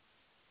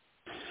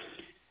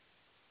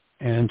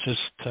 and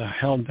just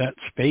held that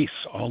space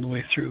all the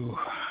way through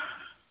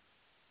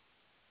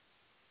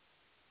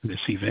this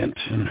event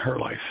in her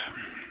life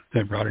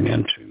that brought an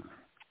end to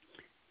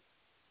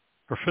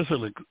her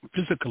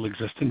physical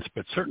existence,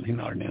 but certainly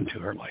not an end to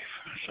her life.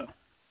 So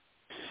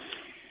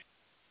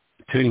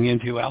tuning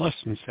into Alice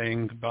and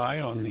saying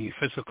goodbye on the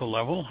physical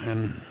level,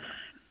 and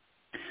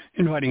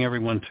inviting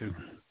everyone to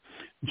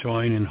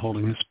join in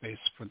holding the space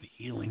for the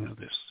healing of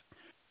this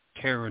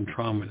terror and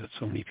trauma that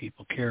so many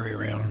people carry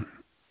around.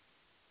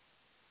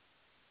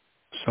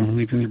 Someone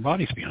leaving their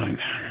bodies behind.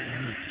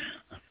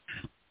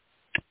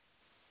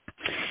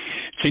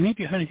 Jeanie,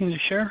 do you have anything to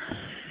share?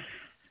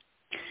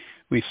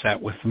 We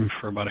sat with them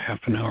for about a half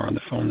an hour on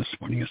the phone this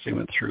morning as they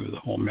went through the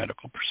whole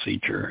medical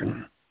procedure,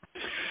 and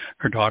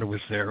her daughter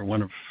was there.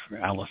 One of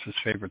Alice's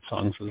favorite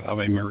songs was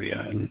Ave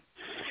Maria, and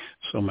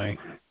so my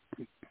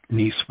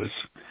niece was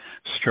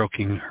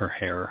stroking her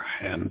hair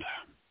and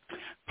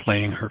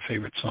playing her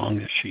favorite song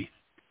as she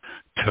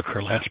took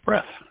her last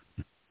breath,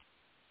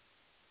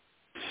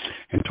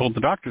 and told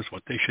the doctors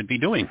what they should be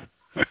doing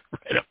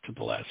right up to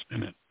the last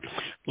minute.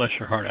 Bless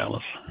your heart,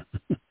 Alice.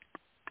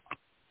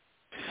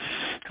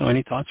 So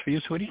any thoughts for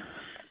you, sweetie?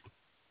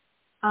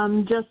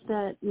 Just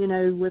that,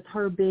 with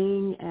her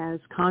being as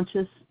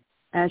conscious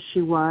as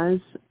she was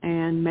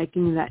and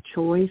making that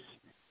choice,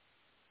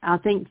 I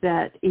think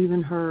that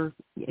even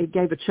it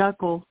gave a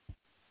chuckle,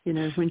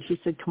 when she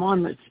said, come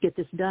on, let's get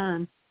this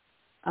done,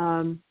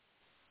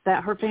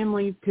 that her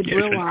family could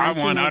realize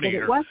that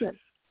it wasn't.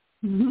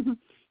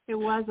 It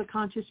was a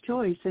conscious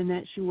choice, and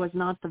that she was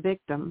not the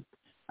victim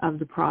of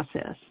the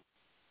process.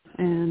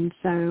 And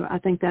so I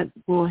think that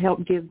will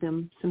help give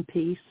them some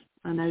peace.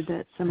 I know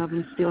that some of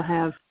them still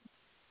have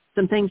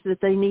some things that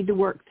they need to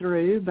work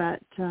through,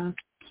 but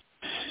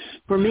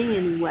for me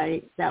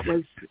anyway, that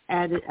was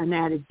an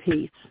added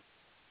piece.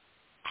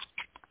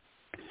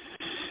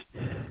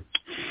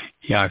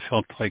 Yeah, I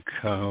felt like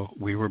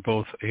we were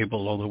both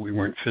able, although we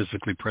weren't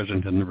physically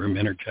present in the room,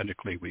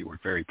 energetically we were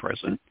very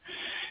present.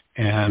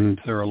 And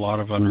there are a lot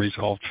of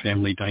unresolved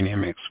family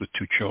dynamics with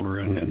two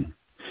children and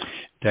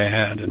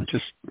dad, and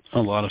just a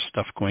lot of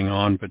stuff going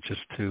on. But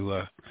just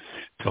to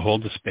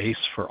hold the space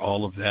for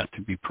all of that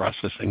to be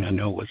processing, I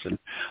know was an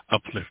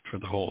uplift for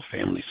the whole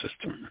family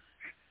system.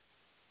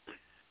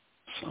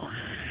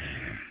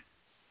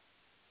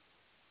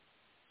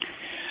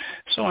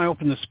 So I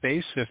open the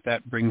space if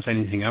that brings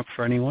anything up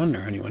for anyone,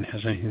 or anyone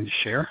has anything to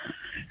share.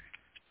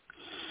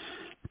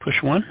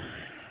 Push one.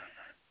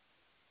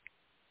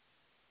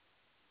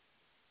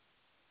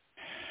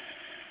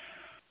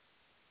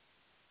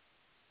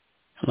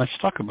 Let's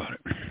talk about it.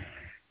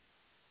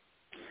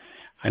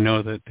 I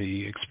know that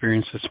the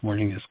experience this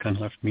morning has kind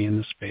of left me in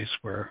the space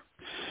where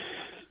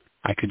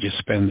I could just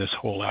spend this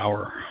whole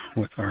hour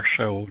with our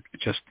show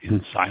just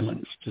in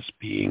silence, just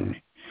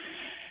being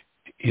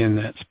in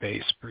that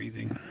space,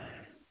 breathing,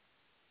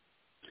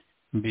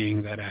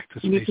 being that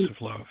active space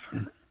of love.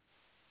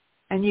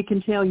 And you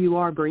can tell you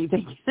are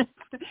breathing.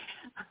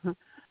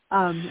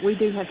 We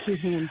do have two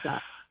hands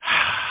up.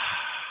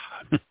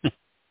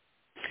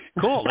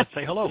 Cool. Let's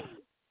say hello.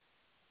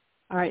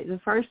 All right. The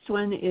first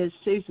one is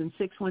Susan,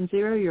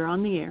 610. You're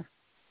on the air.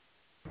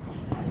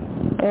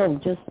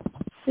 And just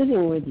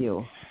sitting with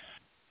you,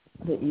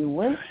 that you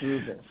went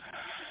through this.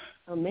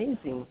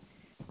 Amazing.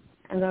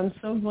 And I'm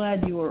so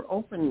glad you were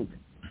open.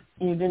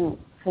 You didn't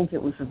think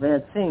it was a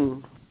bad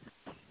thing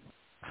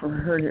for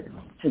her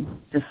to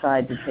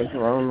decide to take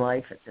her own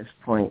life at this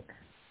point.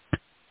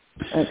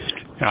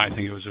 I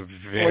think it was a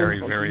very,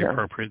 very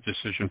appropriate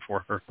decision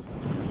for her.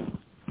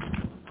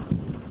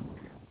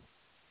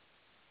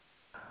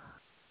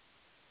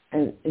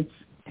 And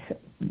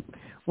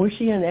was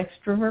she an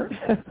extrovert?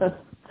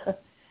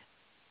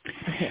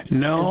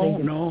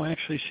 No,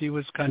 actually she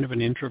was kind of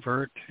an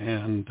introvert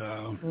and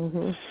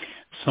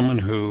someone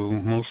who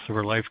most of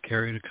her life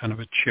carried a kind of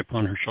a chip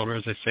on her shoulder.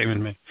 As I say,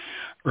 in my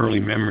early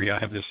memory, I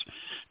have this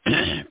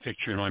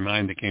picture in my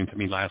mind that came to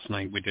me last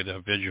night. We did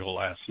a vigil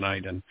last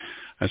night, and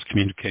I was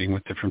communicating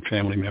with different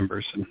family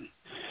members and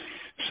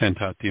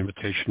sent out the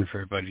invitation for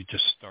everybody to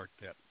just start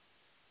that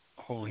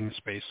holding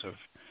space of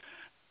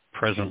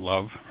present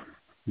love,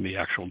 the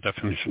actual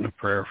definition of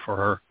prayer for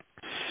her,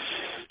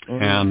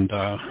 and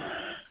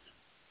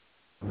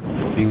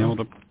being able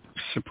to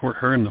support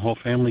her and the whole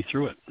family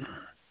through it.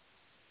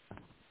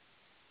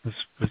 It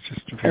was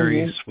just a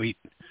very sweet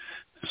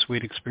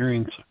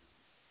experience.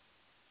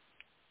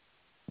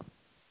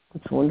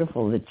 It's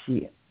wonderful that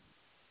she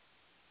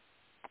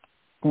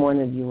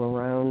wanted you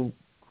around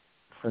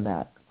for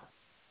that.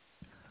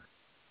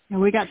 And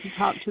we got to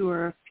talk to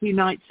her a few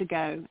nights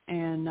ago,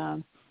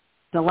 and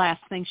the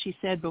last thing she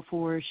said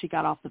before she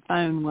got off the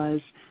phone was,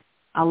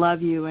 "I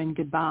love you and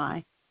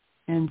goodbye."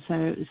 And so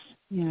it was,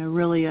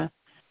 really a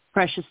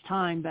precious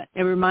time. But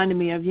it reminded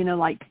me of,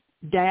 like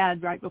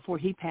Dad right before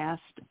he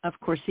passed. Of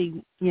course,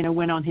 he,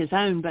 went on his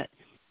own, but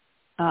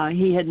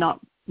he had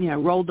not,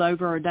 rolled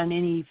over or done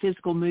any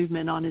physical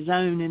movement on his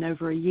own in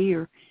over a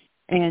year.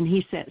 And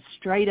he sat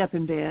straight up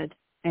in bed,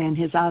 and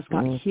his eyes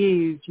got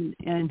huge.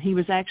 And he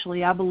was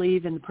actually, I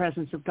believe, in the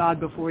presence of God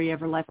before he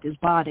ever left his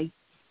body.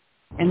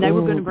 And they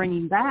were going to bring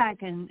him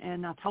back,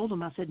 and I told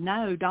him, I said,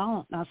 no,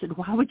 don't. I said,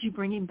 why would you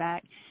bring him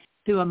back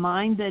to a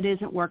mind that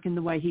isn't working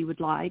the way he would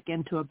like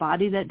and to a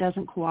body that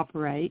doesn't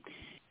cooperate?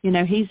 He's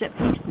at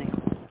peace now.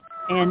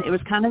 And it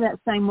was kind of that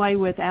same way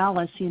with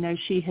Alice.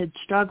 She had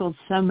struggled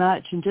so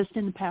much, and just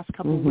in the past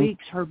couple of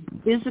weeks, her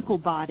physical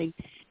body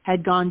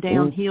had gone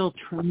downhill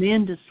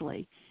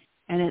tremendously.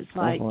 And it's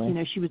like,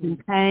 she was in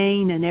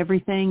pain and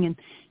everything, and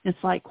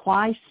it's like,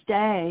 why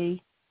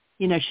stay?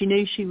 She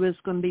knew she was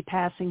going to be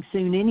passing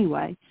soon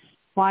anyway.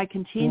 Why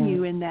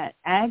continue in that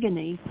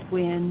agony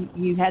when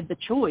you had the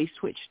choice,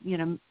 which,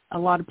 a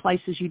lot of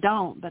places you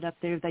don't, but up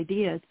there they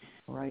did.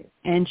 Right.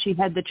 And she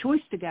had the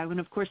choice to go. And,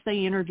 of course,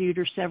 they interviewed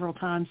her several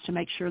times to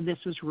make sure this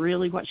was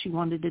really what she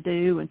wanted to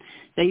do. And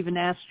they even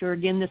asked her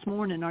again this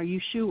morning, are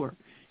you sure?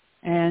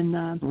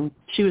 And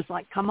she was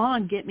like, come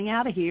on, get me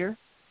out of here.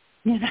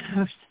 So.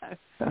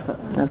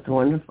 That's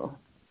wonderful.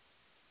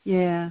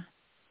 Yeah.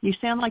 You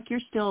sound like you're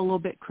still a little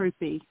bit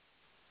croupy.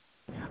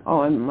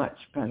 Oh, I'm much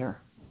better.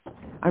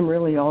 I'm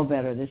really all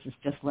better. This is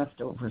just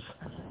leftovers.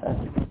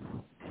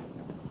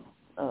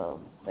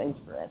 Thanks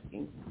for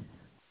asking.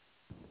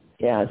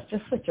 Yeah, it's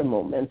just such a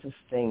momentous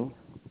thing.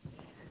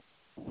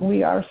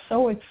 We are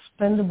so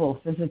expendable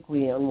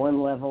physically on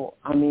one level.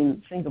 I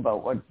mean, think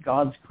about what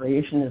God's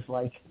creation is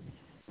like.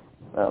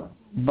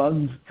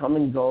 Bugs come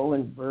and go,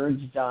 and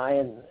birds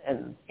die,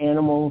 and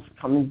animals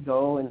come and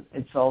go, and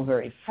it's all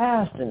very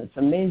fast, and it's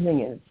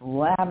amazing, and it's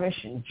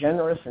lavish and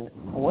generous, and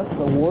what's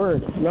the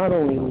word? It's not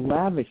only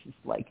lavish, it's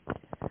like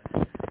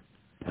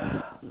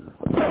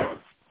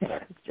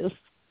it's just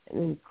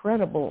an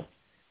incredible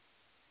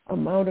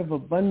amount of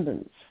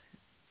abundance,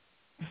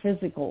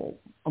 physical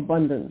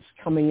abundance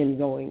coming and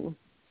going.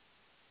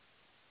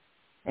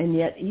 And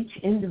yet each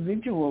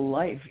individual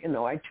life,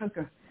 I took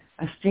a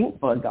stink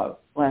bug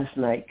out last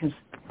night because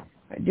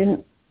I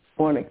didn't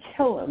want to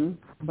kill him,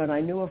 but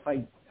I knew if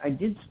I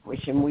did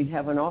squish him, we'd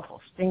have an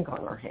awful stink on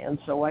our hands.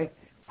 So I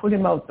put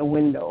him out the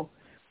window.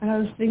 And I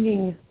was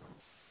thinking,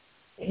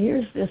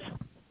 here's this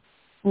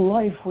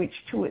life which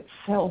to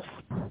itself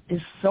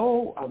is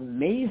so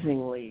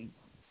amazingly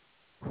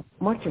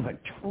much of a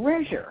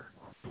treasure.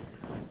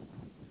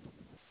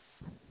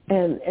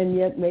 And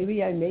yet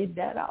maybe I made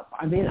that up.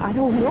 I mean, I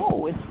don't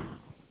know.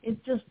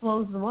 It just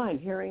blows the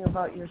mind hearing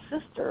about your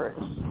sister.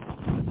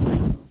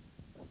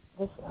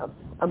 This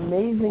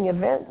amazing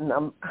event, and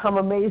I'm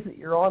amazed that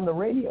you're on the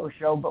radio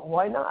show, but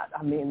why not?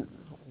 I mean,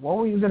 what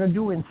were you going to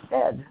do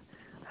instead?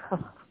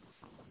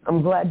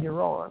 I'm glad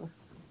you're on.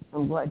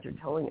 I'm glad you're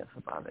telling us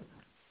about it.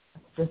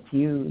 It's just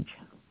huge.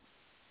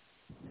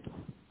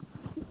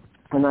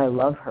 And I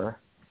love her.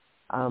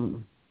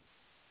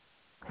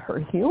 Her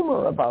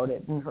humor about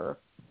it, and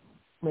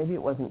maybe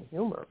it wasn't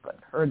humor, but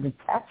her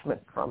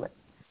detachment from it.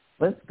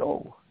 Let's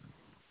go.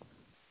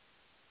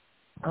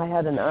 I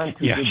had an aunt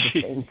who did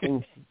the same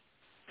thing.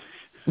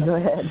 Go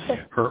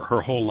ahead.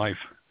 Her whole life,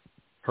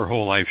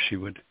 she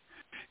would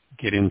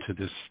get into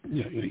this.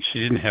 She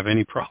didn't have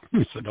any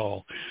problems at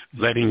all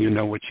letting you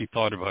know what she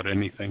thought about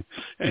anything.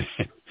 And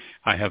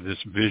I have this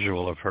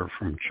visual of her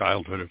from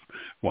childhood of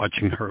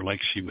watching her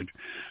like she would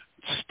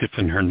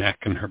stiffen her neck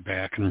and her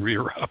back and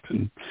rear up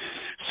and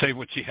say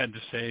what she had to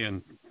say.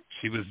 And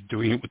she was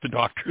doing it with the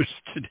doctors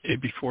today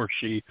before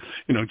she,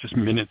 just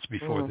minutes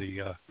before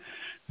the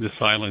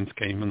silence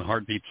came and the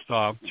heartbeat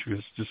stopped. She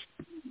was just,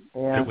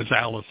 It was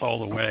Alice all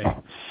the way.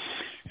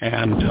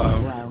 And,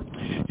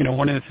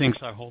 one of the things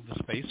I hold the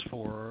space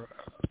for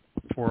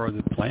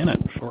the planet,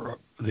 for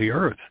the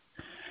Earth,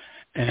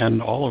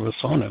 and all of us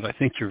on it, I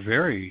think you're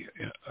very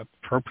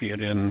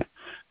appropriate in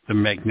the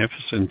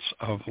magnificence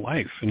of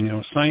life.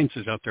 And, science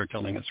is out there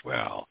telling us,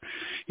 well,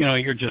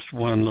 you're just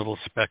one little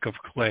speck of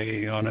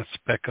clay on a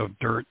speck of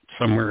dirt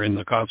somewhere in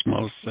the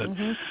cosmos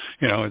that,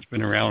 has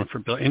been around for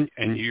billions,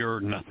 and you're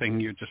nothing.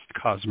 You're just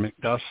cosmic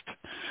dust.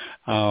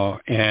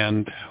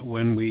 And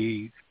when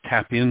we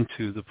tap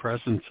into the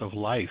presence of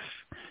life,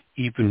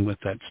 even with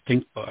that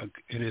stink bug,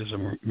 it is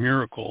a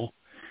miracle.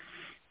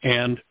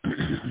 And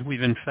we've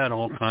been fed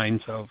all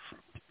kinds of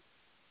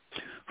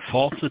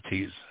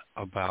falsities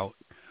about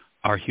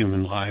our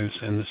human lives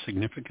and the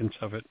significance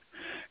of it.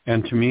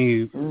 And to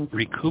me,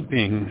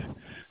 recouping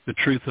the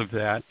truth of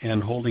that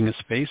and holding a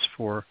space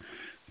for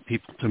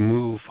people to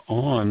move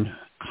on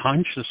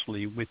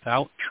consciously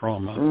without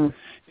trauma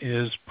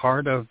is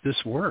part of this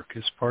work,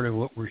 is part of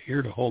what we're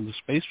here to hold the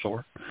space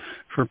for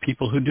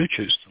people who do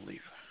choose to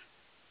leave.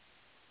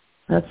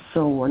 That's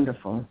so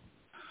wonderful.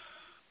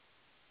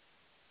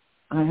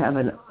 I have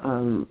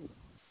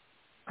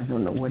I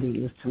don't know what he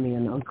is to me,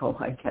 an uncle,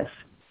 I guess,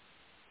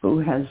 who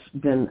has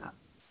been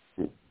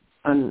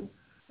on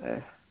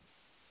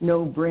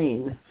no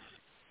brain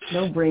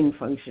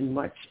function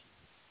much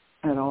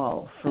at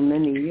all for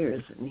many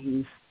years, and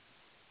he's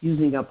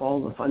using up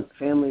all the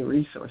family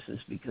resources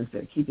because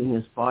they're keeping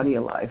his body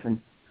alive, and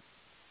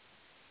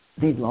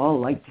they'd all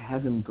like to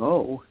have him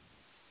go,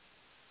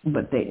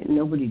 but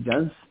nobody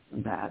does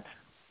that.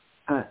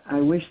 I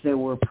wish there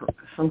were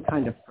some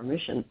kind of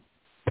permission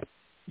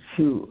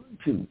to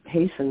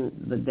hasten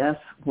the death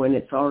when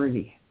it's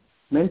already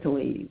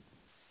mentally,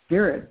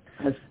 spirit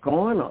has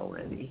gone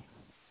already.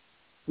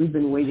 We've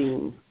been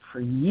waiting for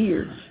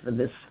years for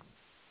this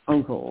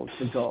uncle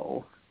to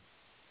go,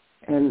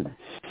 and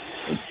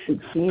it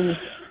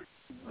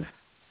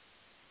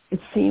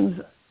seems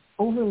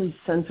overly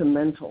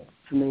sentimental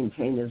to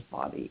maintain his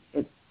body.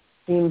 It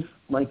seems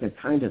like a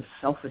kind of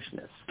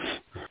selfishness.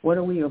 What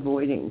are we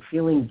avoiding?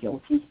 Feeling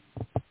guilty?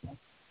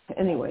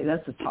 Anyway,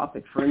 that's a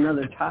topic for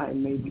another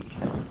time, maybe.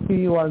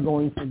 You are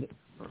going through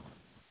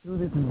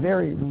this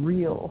very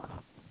real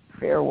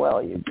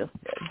farewell you just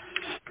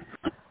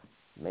did.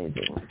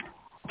 Amazing.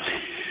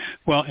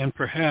 Well, and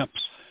perhaps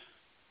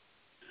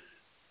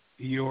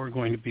you're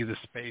going to be the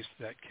space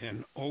that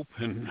can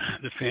open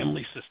the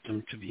family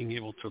system to being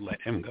able to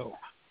let him go,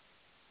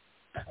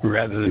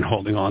 rather than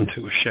holding on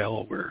to a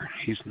shell where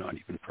he's not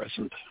even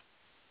present.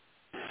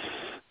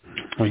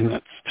 I mean,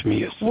 that's, to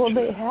me, well,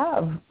 they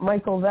have,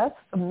 Michael, that's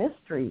the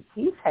mystery.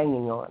 He's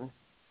hanging on.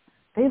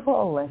 They've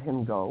all let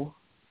him go.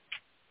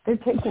 They're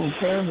taking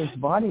care of his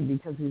body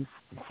because he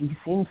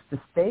seems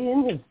to stay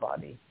in his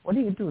body. What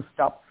do you do?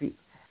 Stop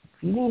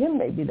feeding him?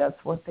 Maybe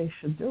that's what they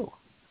should do.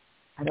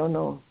 I don't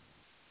know.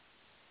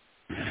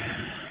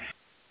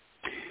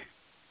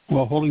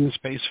 Well, holding the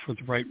space for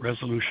the right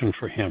resolution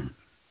for him.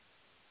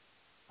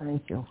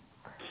 Thank you.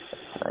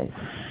 Nice.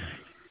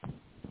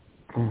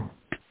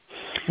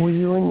 Were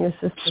you and your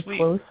sister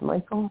close,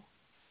 Michael?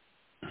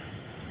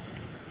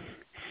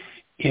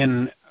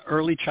 In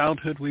early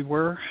childhood, we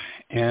were,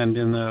 and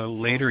in the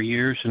later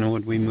years, when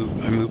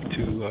I moved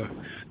to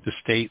the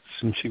States,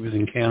 and she was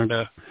in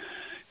Canada.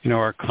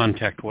 Our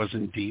contact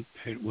wasn't deep;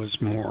 it was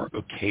more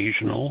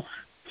occasional.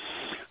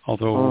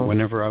 Although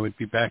whenever I would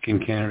be back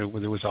in Canada,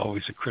 where there was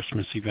always a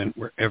Christmas event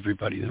where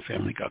everybody in the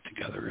family got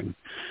together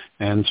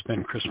and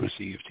spent Christmas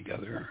Eve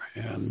together,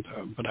 and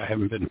but I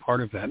haven't been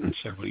part of that in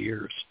several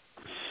years.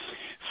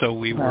 So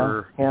we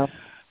were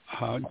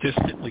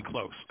distantly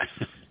close.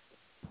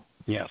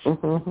 Yes.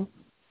 Mm-hmm.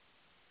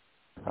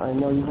 I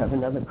know you have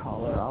another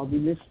caller. I'll be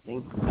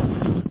listening.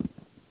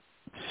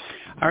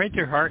 All right,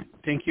 dear heart.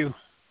 Thank you.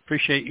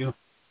 Appreciate you.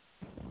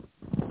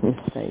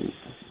 Thanks.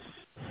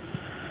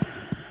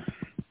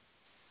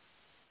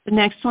 The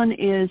next one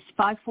is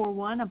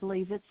 541. I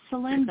believe it's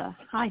Celinda.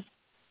 Hi.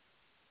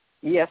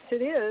 Yes,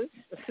 it is.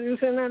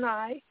 Susan and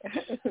I.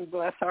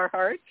 Bless our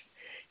hearts.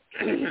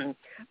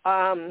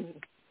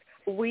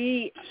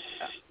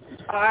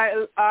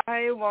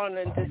 I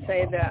wanted to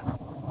say that,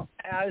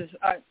 as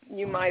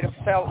you might have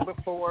felt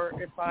before,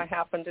 if I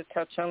happened to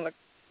touch on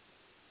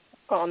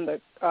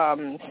the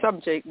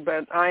subject,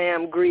 but I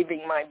am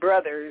grieving my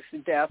brother's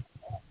death,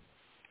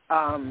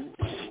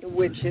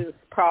 which is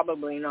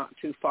probably not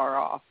too far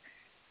off.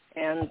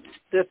 And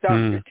this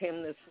Dr.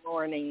 Tim this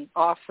morning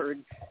offered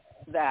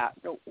that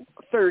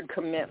third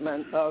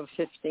commitment of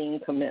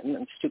 15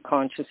 commitments to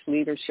conscious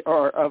leadership,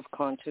 or of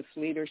conscious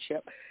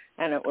leadership.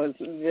 And it was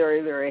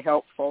very, very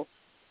helpful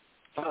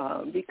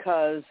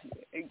because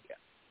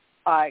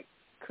I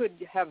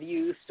could have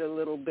used a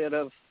little bit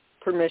of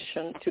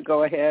permission to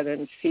go ahead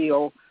and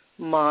feel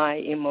my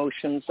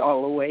emotions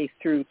all the way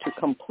through to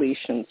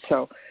completion.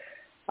 So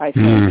I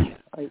thank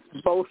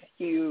both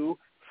you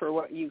for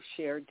what you've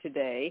shared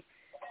today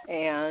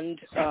and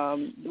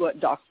what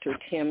Dr.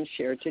 Tim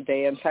shared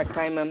today. In fact,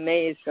 I'm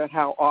amazed at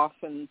how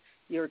often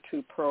your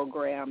two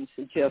programs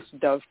just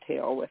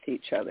dovetail with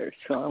each other.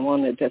 So I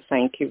wanted to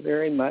thank you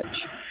very much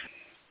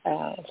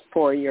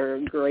for your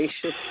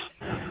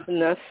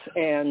graciousness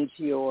and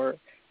your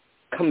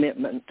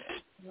commitment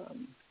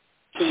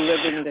to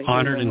living the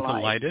honored human and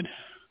life. Delighted.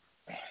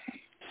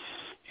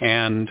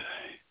 And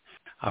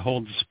I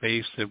hold the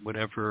space that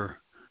whatever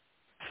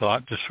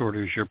thought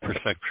disorders your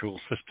perceptual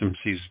system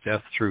sees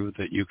death through,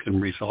 that you can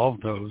resolve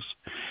those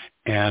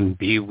and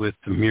be with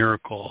the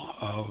miracle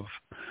of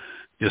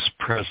this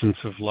presence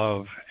of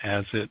love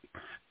as it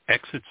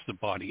exits the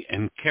body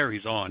and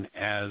carries on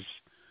as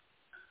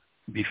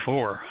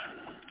before,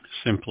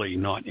 simply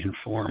not in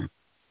form.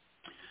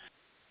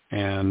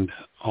 And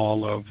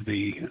all of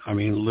the,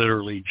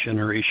 literally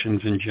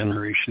generations and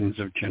generations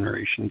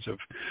of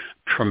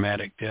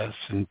traumatic deaths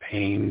and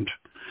pain,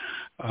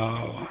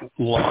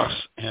 loss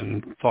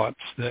and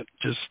thoughts that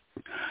just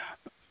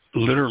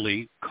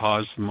literally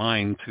cause the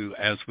mind to,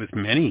 as with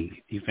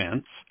many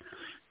events,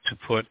 to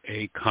put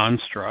a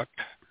construct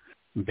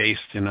based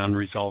in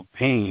unresolved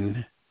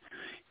pain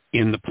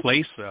in the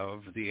place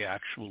of the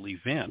actual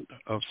event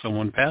of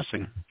someone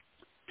passing.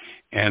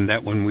 And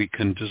that when we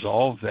can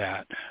dissolve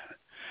that,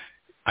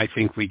 I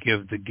think we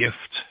give the gift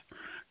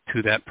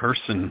to that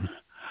person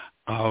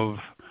of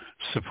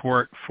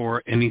support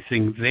for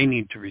anything they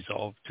need to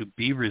resolve, to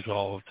be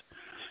resolved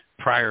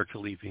prior to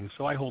leaving.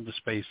 So I hold the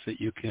space that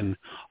you can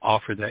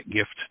offer that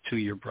gift to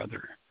your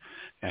brother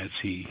as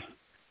he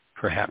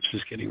perhaps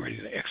is getting ready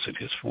to exit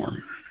his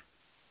form.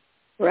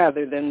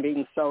 Rather than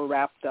being so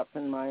wrapped up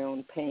in my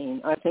own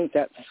pain. I think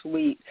that's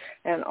sweet.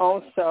 And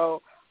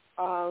also,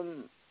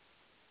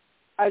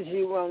 as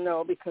you well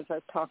know, because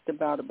I've talked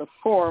about it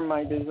before,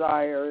 my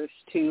desire is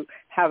to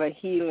have a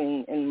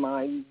healing in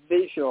my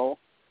visual,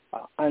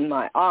 on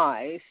my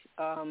eyes,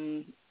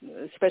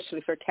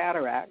 especially for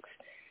cataracts.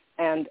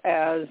 And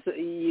as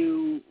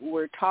you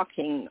were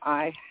talking,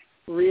 I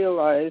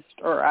realized,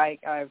 or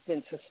I've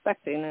been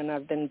suspecting, and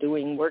I've been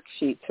doing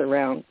worksheets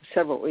around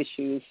several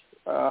issues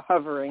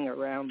hovering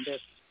around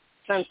this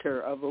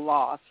center of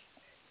loss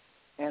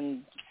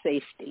and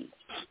safety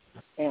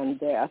and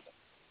death,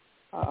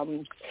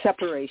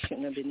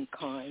 separation of any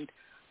kind.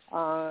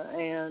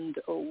 And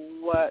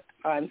what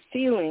I'm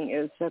feeling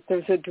is that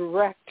there's a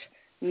direct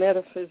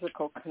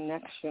metaphysical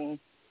connection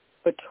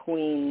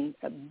between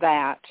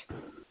that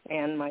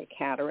and my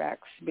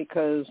cataracts,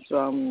 because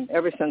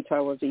ever since I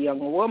was a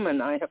young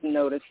woman, I have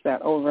noticed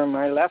that over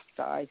my left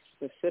eye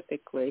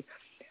specifically,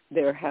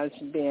 there has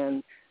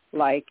been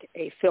like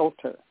a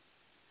filter.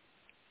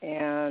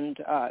 And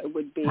it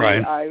would be,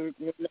 right. I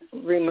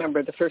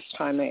remember the first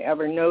time I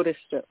ever noticed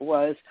it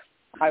was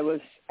I was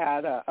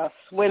at a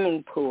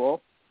swimming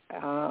pool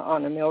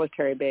on a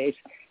military base,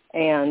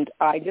 and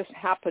I just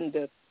happened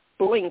to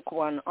blink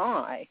one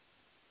eye.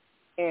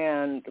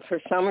 And for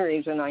some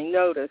reason, I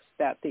noticed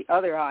that the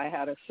other eye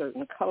had a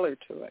certain color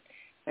to it.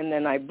 And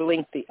then I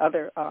blinked the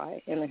other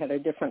eye, and it had a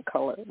different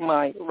color.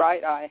 My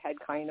right eye had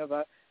kind of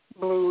a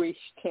bluish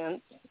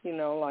tint,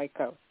 like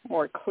a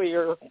more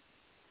clear,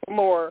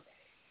 more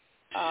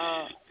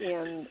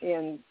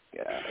in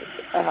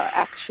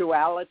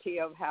actuality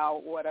of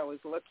what I was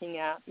looking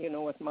at,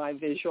 with my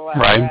visual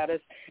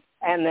apparatus.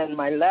 Right. And then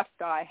my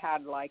left eye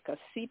had like a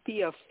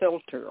sepia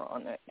filter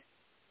on it,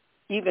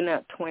 even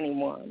at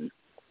 21.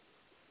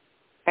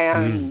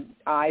 And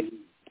I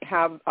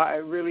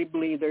really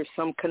believe there's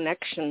some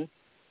connection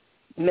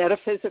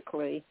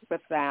metaphysically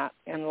with that,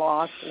 and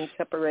loss and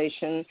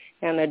separation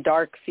and a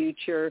dark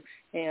future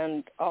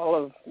and all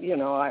of,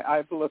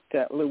 I've looked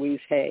at Louise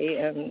Hay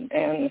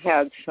and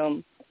had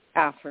some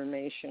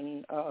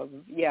affirmation of,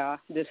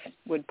 this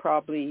would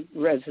probably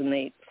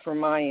resonate for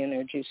my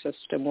energy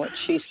system, what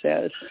she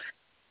says.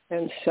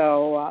 And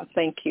so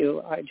thank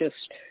you. I just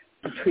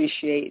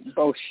appreciate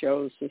both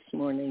shows this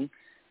morning.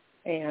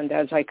 And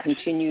as I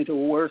continue to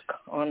work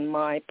on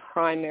my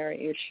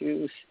primary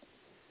issues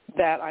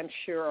that I'm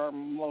sure are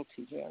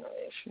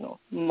multi-generational.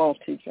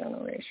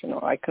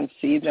 I can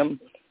see them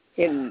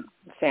in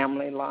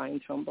family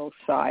lines on both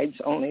sides,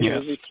 only they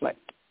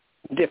reflect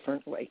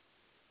differently.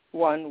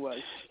 One was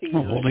fear,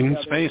 holding the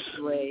other space.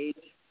 Was rage.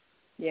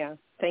 Yeah,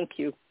 thank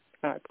you.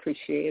 I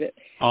appreciate it.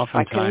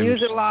 Oftentimes, I can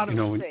use a lot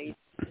of space.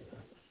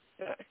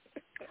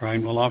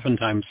 Right. Well,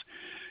 oftentimes,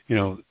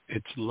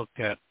 it's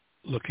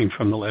looking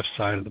from the left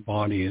side of the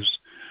body is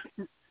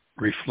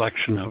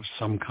reflection of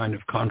some kind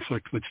of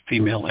conflict with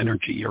female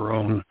energy, your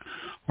own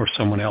or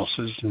someone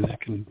else's, and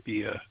that can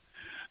be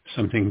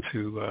something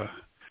to,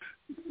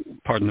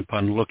 pardon the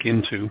pun, look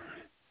into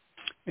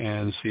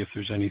and see if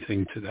there's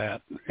anything to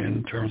that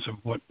in terms of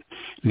what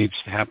needs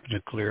to happen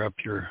to clear up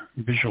your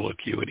visual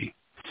acuity.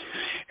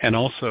 And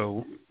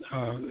also,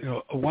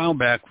 a while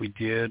back we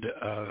did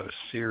a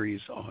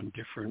series on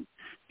different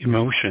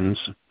emotions,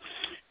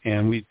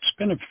 and we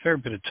spent a fair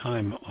bit of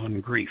time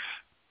on grief.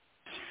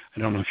 I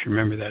don't know if you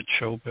remember that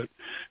show, but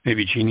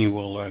maybe Jeannie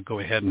will go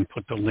ahead and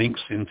put the links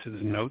into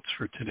the notes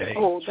for today.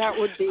 Oh, that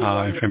would be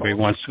wonderful. If anybody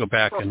wants to go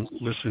back and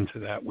listen to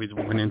that, we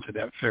went into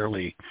that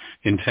fairly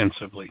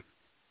intensively.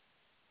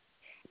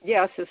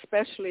 Yes,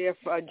 especially if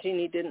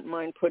Jeannie didn't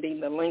mind putting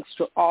the links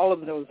to all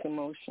of those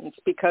emotions,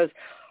 because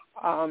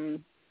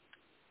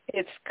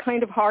it's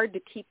kind of hard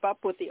to keep up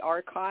with the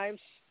archives.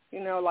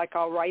 Like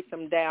I'll write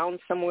them down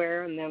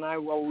somewhere, and then I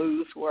will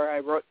lose where I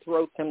wrote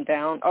them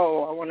down.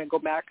 Oh, I want to go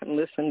back and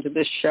listen to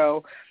this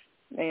show.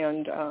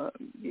 And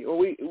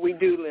we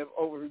do live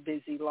over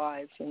busy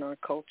lives in our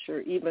culture,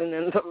 even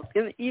in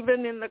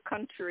the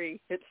country.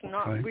 It's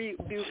not right. We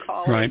do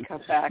call right.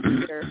 it back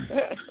here.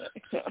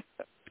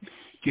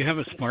 Do you have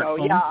a smartphone?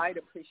 So, yeah, I'd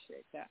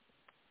appreciate that.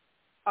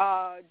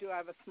 Do I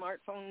have a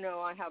smartphone? No,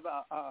 I have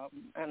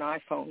an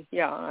iPhone.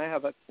 Yeah, I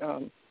have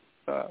an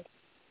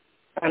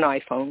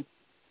iPhone.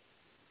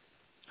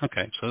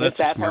 Okay, so that's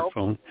a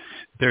smartphone. Help?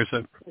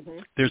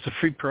 There's a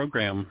free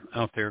program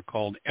out there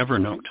called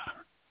Evernote,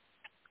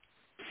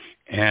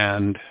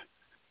 and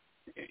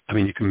I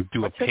mean you can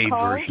do a paid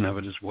version of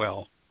it as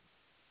well.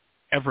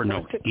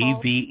 Evernote,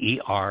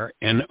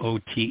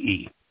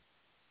 Evernote.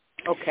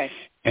 Okay.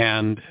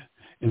 And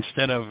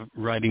instead of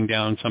writing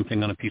down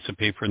something on a piece of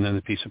paper and then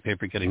the piece of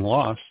paper getting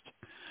lost,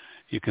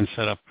 you can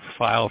set up a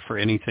file for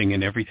anything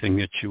and everything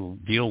that you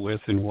deal with,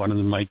 and one of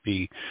them might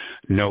be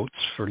notes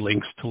for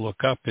links to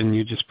look up, and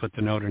you just put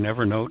the note in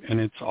Evernote, and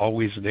it's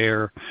always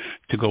there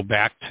to go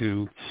back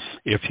to.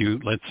 If you,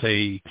 let's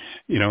say,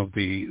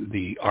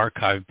 the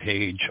archive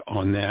page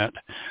on that,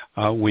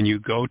 when you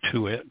go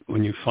to it,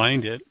 when you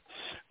find it,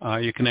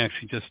 you can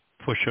actually just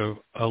push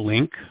a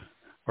link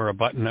or a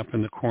button up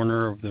in the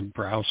corner of the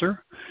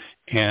browser,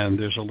 and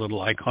there's a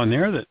little icon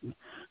there that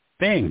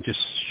bang, just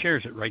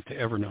shares it right to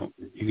Evernote.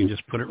 You can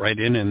just put it right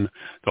in, and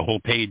the whole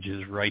page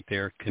is right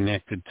there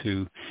connected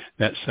to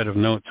that set of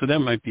notes. So that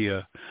might be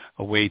a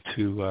way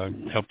to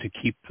help to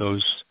keep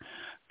those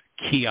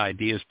key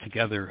ideas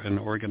together and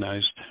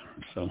organized.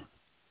 So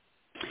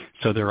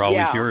they're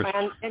always yours.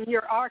 And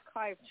your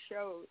archive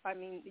shows,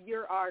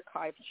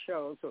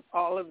 with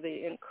all of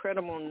the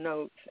incredible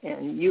notes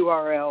and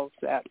URLs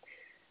that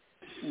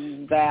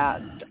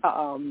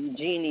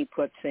Jeannie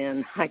puts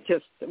in. I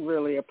just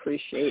really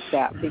appreciate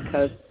that,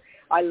 because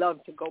I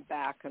love to go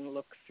back and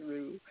look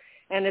through.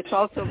 And it's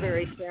also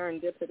very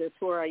serendipitous.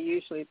 Where I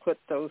usually put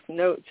those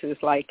notes is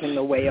like in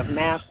the Way of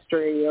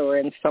Mastery, or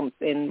in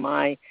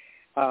my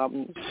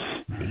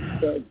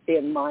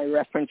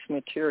reference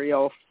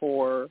material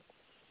for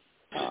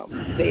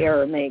the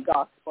Aramaic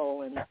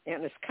Gospel, and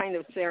it's kind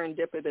of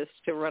serendipitous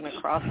to run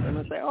across them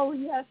and say, oh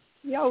yes,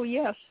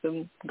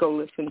 and go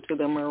listen to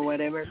them or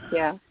whatever.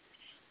 Yeah.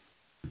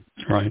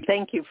 Right.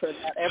 Thank you for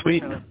that,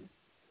 Evernote.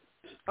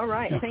 All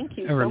right. Yeah. Thank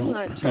you so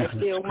much. I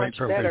feel much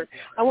better.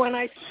 When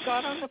I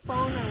got on the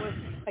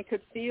phone, I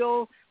could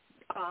feel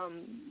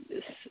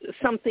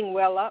something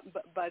well up,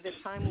 but by the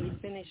time we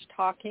finished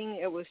talking,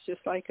 it was just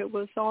like it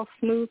was all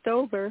smoothed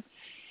over.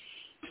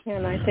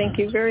 And I thank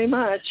you very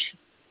much.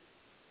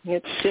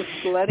 It's just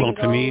letting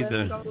go, let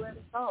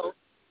it go.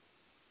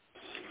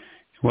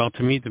 Well,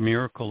 to me, the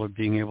miracle of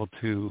being able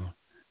to,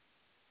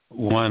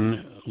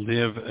 one,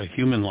 live a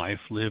human life,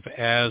 live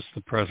as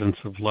the presence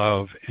of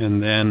love,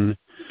 and then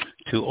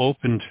to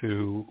open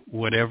to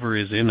whatever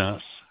is in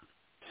us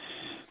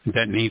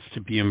that needs to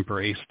be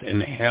embraced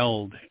and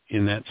held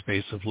in that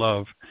space of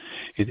love.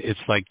 It's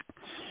like,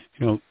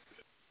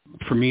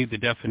 for me, the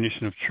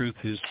definition of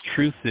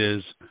truth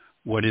is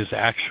what is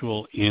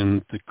actual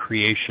in the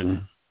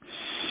creation.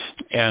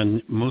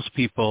 And most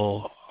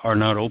people are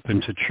not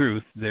open to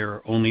truth.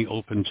 They're only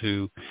open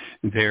to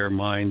their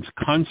mind's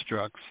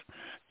constructs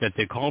that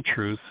they call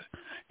truth.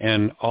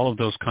 And all of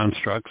those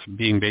constructs,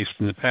 being based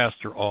in the past,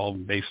 are all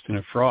based in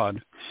a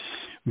fraud.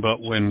 But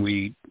when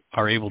we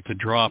are able to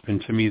drop, and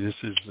to me this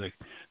is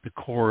the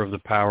core of the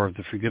power of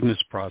the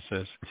forgiveness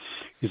process,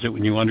 is that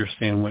when you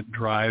understand what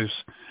drives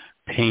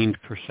pained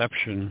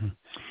perception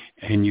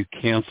and you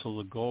cancel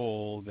the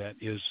goal that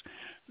is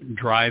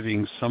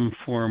driving some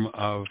form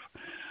of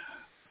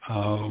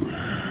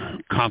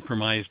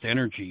compromised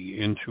energy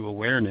into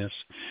awareness,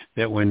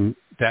 that when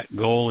that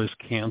goal is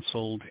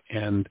canceled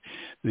and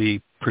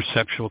the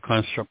perceptual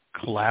construct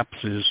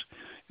collapses,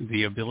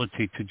 the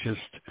ability to just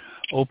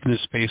open a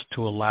space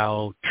to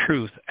allow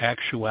truth,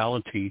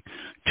 actuality,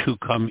 to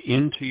come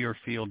into your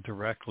field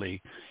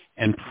directly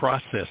and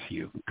process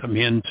you, come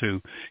into,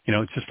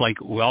 it's just like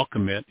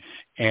welcome it,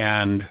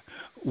 and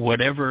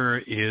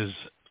whatever is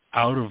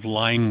out of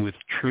line with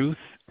truth,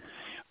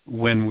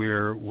 when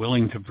we're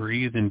willing to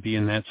breathe and be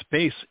in that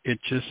space, it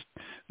just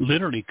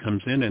literally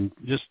comes in and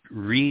just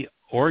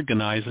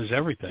reorganizes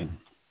everything.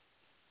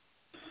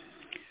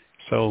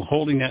 So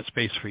holding that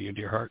space for you,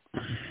 dear heart.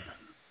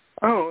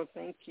 Oh,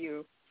 thank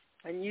you.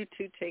 And you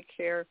too, take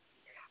care.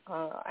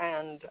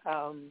 And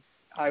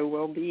I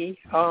will be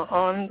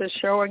on the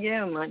show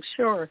again, I'm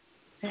sure.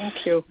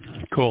 Thank you.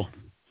 Cool.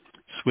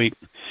 Sweet.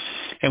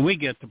 And we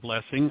get the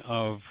blessing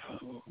of,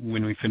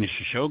 when we finish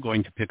the show,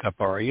 going to pick up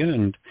Aria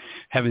and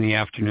having the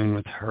afternoon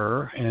with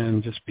her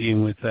and just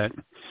being with that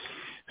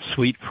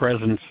sweet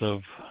presence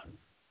of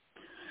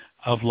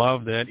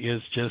love that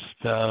is just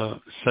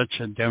such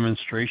a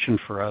demonstration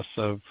for us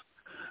of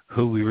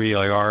who we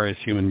really are as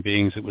human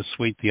beings. It was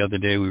sweet the other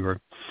day.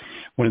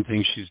 One of the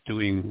things she's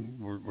doing,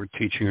 we're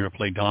teaching her to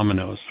play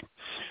dominoes.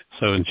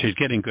 And she's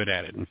getting good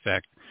at it. In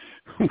fact,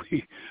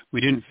 we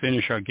didn't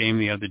finish our game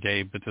the other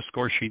day, but the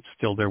score sheet's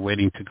still there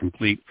waiting to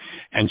complete.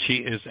 And she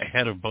is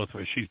ahead of both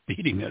of us. She's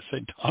beating us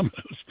at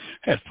dominoes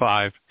at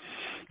 5.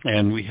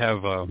 And we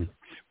have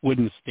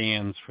wooden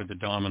stands for the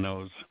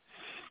dominoes.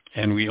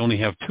 And we only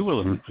have 2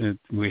 of them.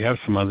 We have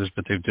some others,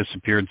 but they've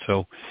disappeared.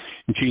 So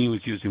Jeannie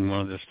was using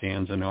one of the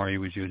stands, and Aria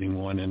was using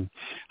one, and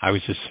I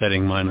was just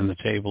setting mine on the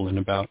table. And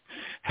about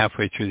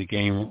halfway through the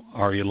game,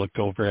 Aria looked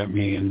over at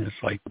me and was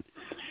like,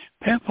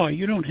 "Papa,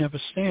 you don't have a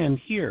stand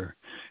here."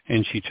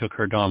 And she took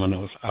her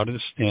dominoes out of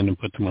the stand and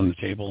put them on the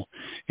table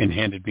and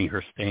handed me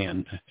her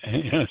stand.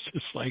 And it's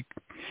just like,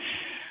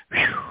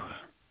 whew.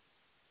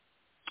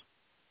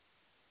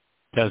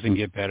 Doesn't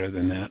get better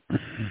than that.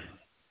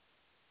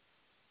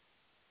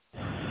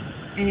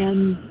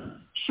 And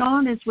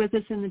Sean is with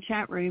us in the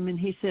chat room, and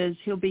he says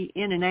he'll be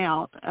in and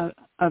out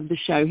of the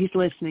show. He's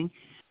listening.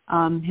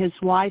 His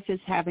wife is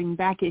having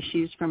back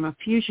issues from a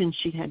fusion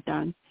she had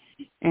done,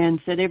 and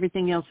said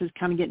everything else is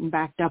kind of getting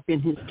backed up in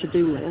his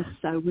to-do list.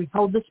 So we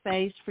hold the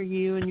space for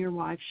you and your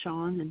wife,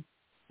 Sean, and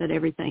that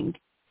everything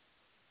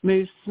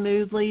moves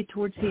smoothly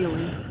towards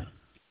healing.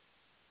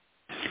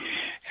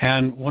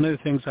 And one of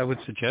the things I would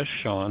suggest,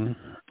 Sean,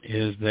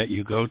 is that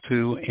you go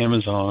to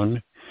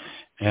Amazon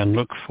and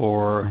look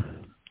for,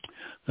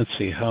 let's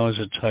see, how is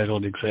it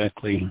titled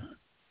exactly?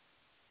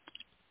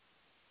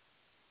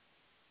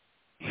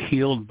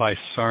 Healed by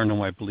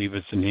Sarno, I believe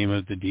is the name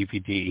of the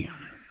DVD.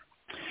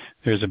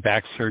 There's a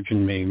back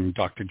surgeon named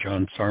Dr.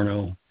 John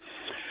Sarno.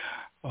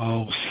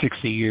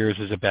 60 years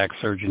as a back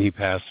surgeon. He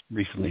passed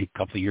recently, a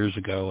couple of years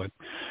ago,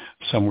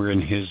 somewhere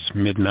in his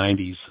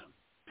mid-90s.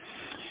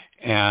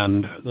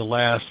 And the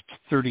last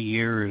 30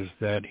 years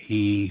that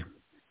he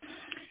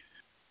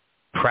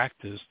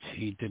practiced,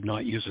 he did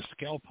not use a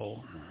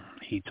scalpel.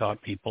 He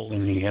taught people,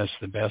 and he has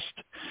the best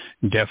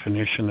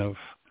definition of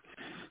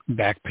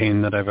back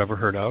pain that I've ever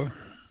heard of.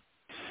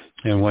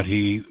 And what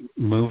he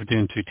moved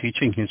into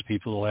teaching his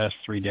people the last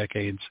 3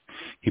 decades,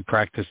 he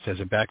practiced as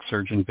a back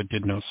surgeon but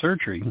did no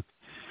surgery,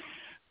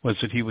 was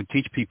that he would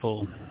teach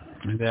people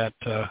that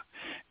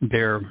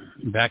their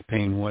back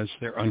pain was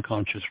their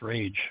unconscious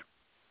rage.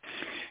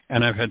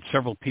 And I've had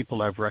several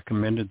people I've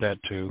recommended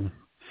that to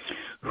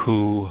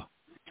who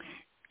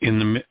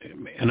and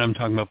I'm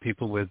talking about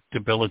people with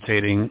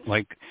debilitating,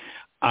 like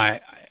I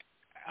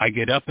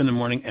get up in the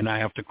morning and I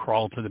have to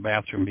crawl to the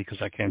bathroom because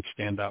I can't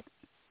stand up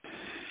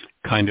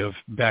kind of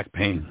back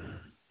pain.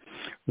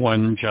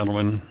 One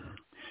gentleman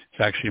is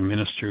actually a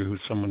minister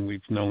who's someone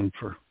we've known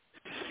for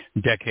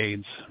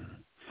decades,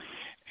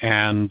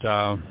 and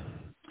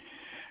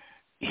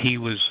he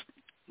was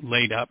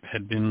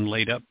had been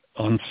laid up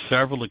on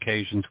several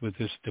occasions with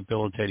this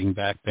debilitating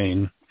back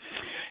pain.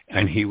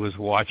 And he was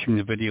watching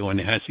the video, and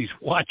as he's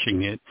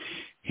watching it,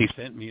 he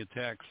sent me a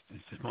text. He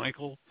said,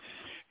 "Michael,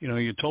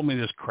 you told me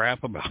this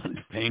crap about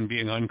pain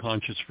being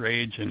unconscious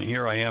rage, and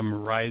here I am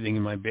writhing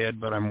in my bed,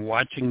 but I'm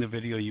watching the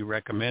video you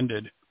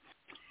recommended."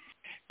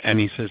 And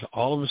he says,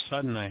 all of a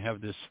sudden I have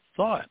this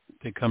thought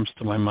that comes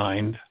to my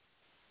mind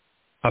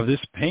of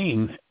this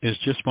pain is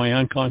just my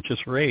unconscious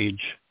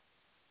rage.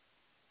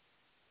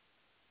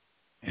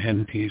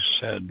 And he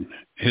said,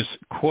 his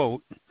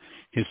quote,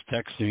 his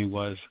text to me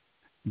was,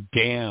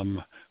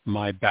 "Damn,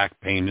 my back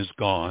pain is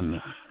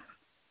gone."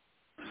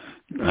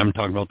 I'm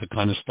talking about the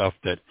kind of stuff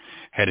that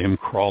had him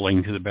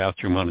crawling to the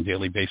bathroom on a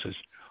daily basis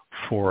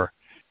for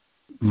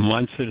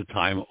months at a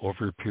time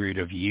over a period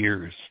of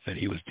years that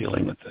he was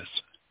dealing with this.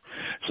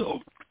 So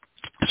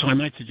I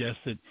might suggest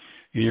that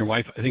your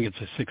wife, I think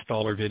it's a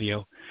 $6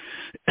 video,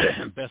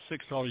 best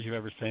 $6 you've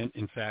ever sent.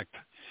 In fact,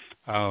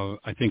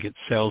 I think it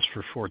sells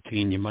for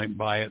 $14. You might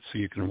buy it so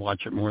you can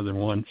watch it more than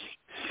once.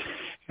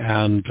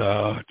 And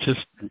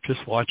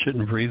just watch it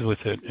and breathe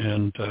with it.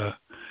 And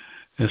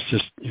it's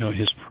just,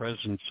 his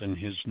presence and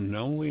his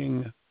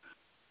knowing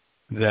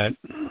that,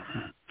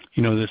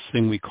 this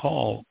thing we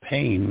call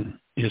pain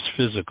is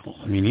physical.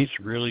 I mean, he's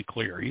really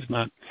clear. He's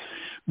not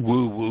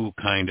woo-woo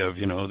kind of,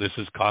 this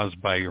is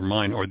caused by your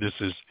mind, or this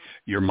is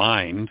your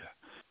mind,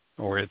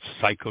 or it's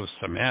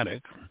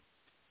psychosomatic.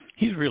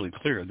 He's really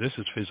clear. This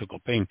is physical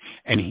pain.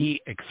 And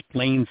he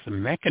explains the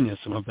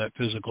mechanism of that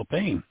physical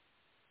pain.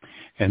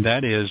 And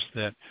that is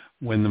that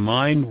when the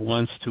mind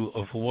wants to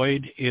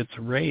avoid its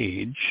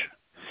rage,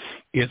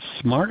 it's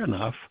smart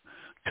enough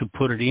to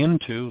put it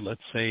into,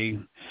 let's say,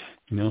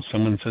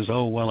 someone says,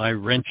 "Oh, well, I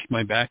wrenched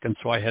my back and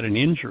so I had an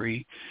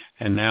injury,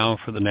 and now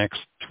for the next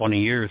 20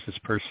 years this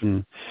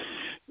person,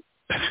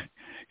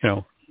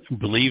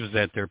 believes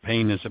that their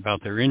pain is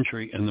about their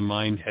injury, and the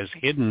mind has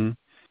hidden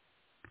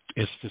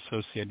its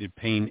dissociated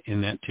pain in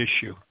that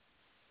tissue."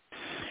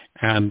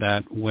 And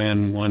that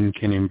when one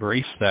can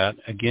embrace that,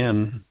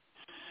 again,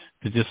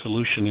 the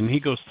dissolution, and he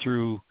goes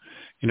through,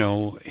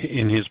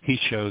 he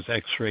shows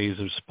x-rays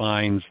of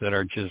spines that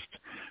are just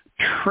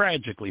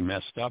tragically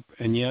messed up,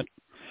 and yet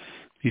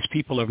these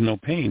people have no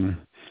pain,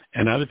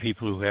 and other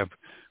people who have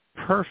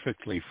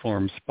perfectly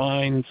formed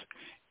spines,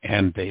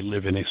 and they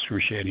live in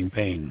excruciating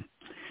pain.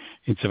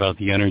 It's about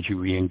the energy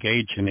we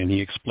engage in, and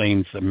he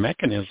explains the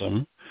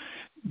mechanism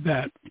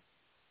that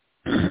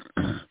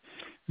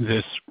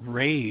this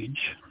rage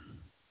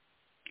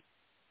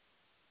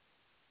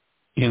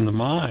in the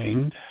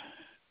mind,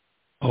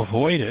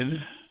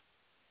 avoided,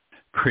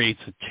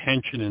 creates a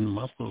tension in the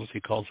muscles.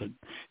 He calls it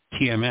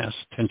TMS,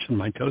 tension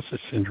mitosis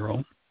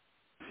syndrome,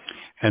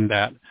 and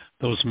that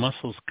those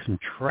muscles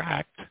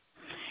contract,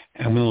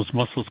 and when those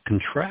muscles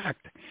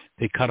contract,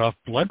 they cut off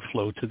blood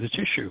flow to the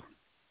tissue.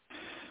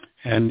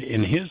 And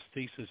in his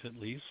thesis, at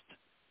least,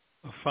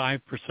 a 5%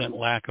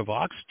 lack of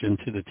oxygen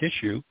to the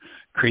tissue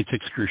creates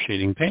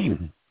excruciating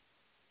pain.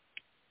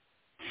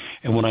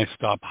 And when I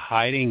stop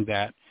hiding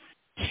that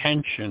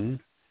tension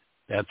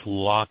that's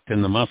locked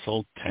in the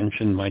muscle,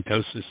 tension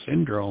mitosis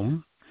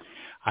syndrome,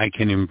 I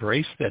can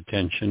embrace that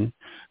tension,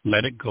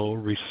 let it go,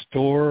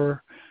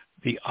 restore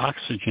the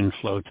oxygen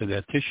flow to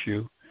that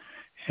tissue,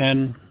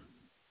 and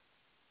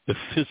the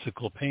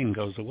physical pain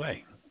goes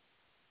away.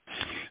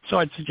 So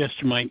I'd suggest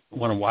you might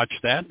want to watch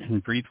that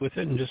and breathe with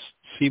it and just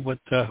see what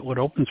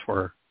opens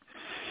for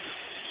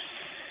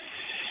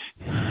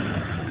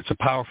her. It's a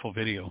powerful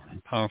video,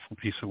 a powerful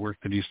piece of work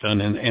that he's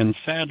done. And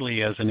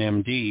sadly, as an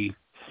MD,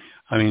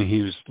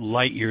 he was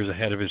light years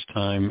ahead of his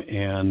time,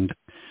 and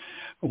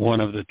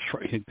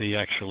they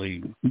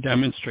actually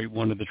demonstrate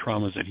one of the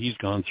traumas that he's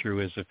gone through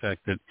is the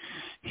fact that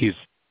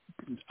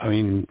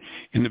in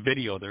the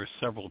video, there are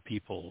several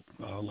people,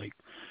 like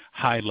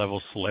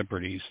high-level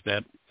celebrities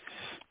that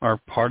are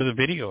part of the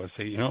video. I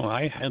say,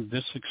 I had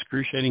this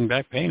excruciating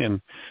back pain,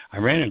 and I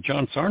ran into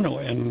John Sarno,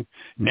 and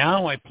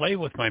now I play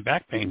with my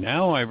back pain.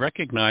 Now I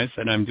recognize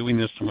that I'm doing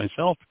this to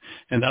myself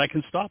and that I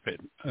can stop it.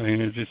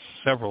 There's just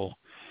several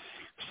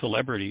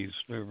celebrities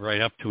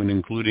right up to and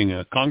including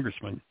a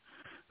congressman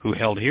who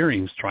held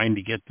hearings trying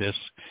to get this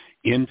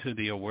into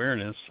the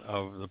awareness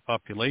of the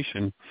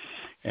population,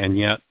 and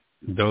yet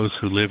those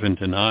who live in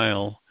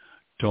denial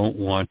don't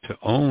want to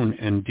own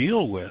and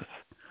deal with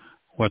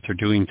what they're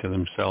doing to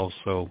themselves.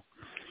 So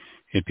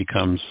it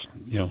becomes,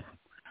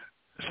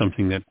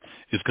 something that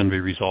is going to be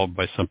resolved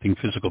by something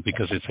physical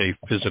because it's a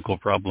physical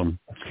problem.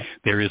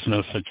 There is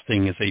no such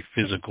thing as a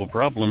physical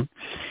problem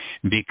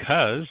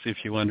because if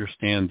you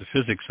understand the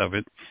physics of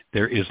it,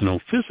 there is no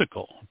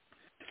physical.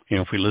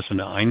 If we listen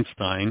to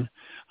Einstein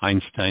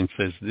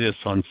says this,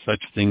 on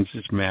such things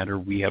as matter,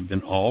 we have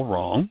been all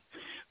wrong.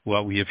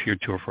 What we have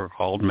heretofore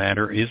called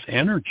matter is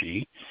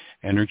energy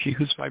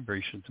whose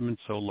vibrations have been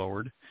so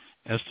lowered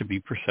as to be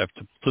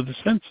perceptible to the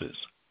senses.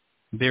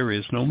 There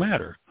is no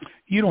matter.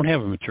 You don't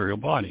have a material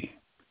body.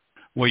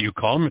 What you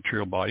call a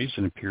material body is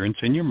an appearance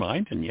in your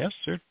mind, and yes,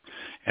 there are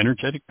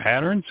energetic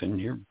patterns,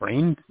 and your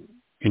brain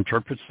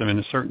interprets them in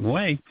a certain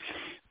way.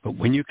 But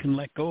when you can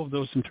let go of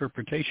those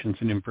interpretations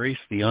and embrace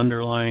the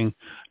underlying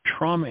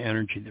trauma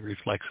energy that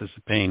reflects as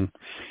the pain,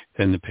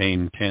 then the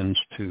pain tends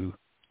to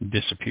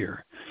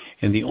disappear.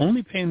 And the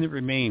only pain that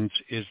remains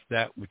is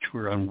that which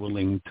we're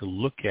unwilling to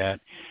look at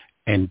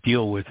and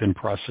deal with and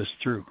process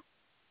through,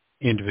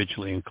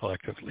 individually and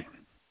collectively.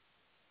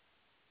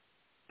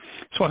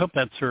 So I hope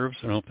that serves,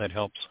 and I hope that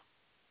helps.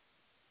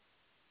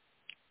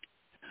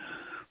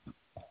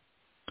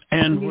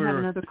 And we have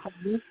another call.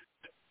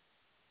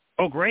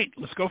 Oh, great.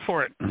 Let's go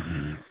for it.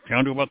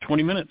 Down to about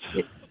 20 minutes.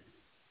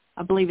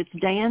 I believe it's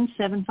Dan,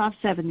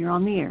 757. You're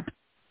on the air.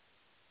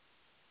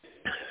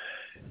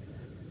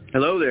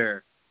 Hello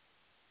there.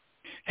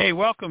 Hey,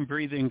 welcome,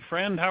 breathing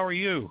friend. How are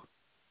you?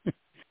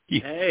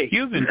 Hey.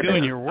 You've been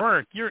doing your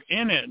work. You're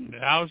in it.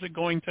 How's it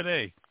going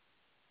today?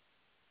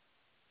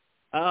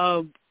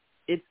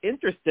 It's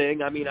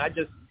interesting.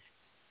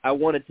 I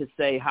wanted to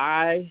say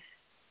hi,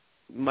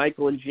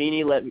 Michael and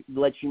Jeannie.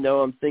 Let you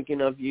know I'm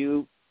thinking of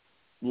you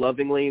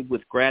lovingly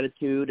with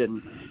gratitude,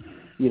 and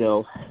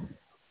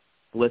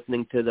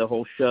listening to the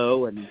whole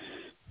show and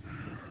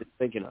just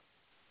thinking of.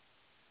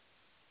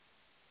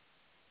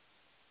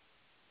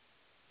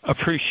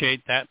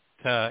 Appreciate that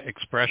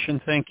expression.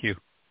 Thank you.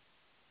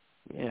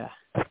 Yeah.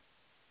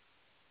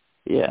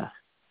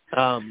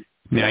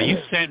 Now, you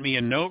sent me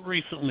a note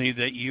recently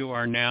that you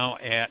are now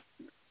at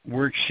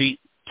worksheet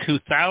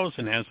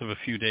 2000 as of a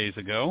few days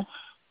ago.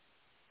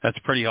 That's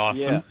pretty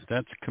awesome. Yeah.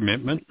 That's a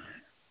commitment.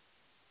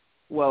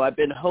 Well, I've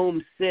been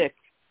homesick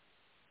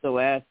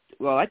I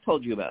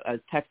told you I was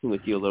texting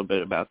with you a little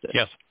bit about this.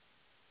 Yes.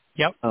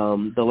 Yep.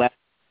 The last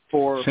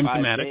 4 or 5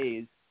 Symptomatic.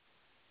 days.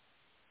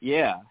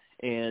 Yeah.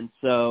 And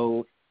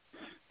so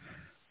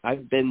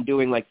I've been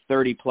doing like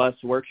 30 plus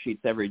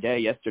worksheets every day.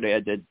 Yesterday I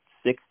did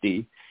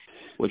 60,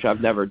 which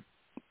I've never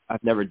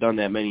done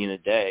that many in a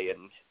day,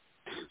 and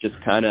just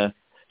kind of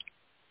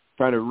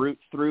trying to root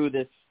through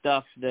this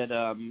stuff that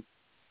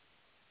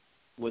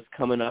was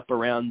coming up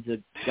around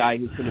the guy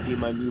who's going to be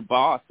my new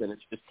boss, and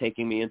it's just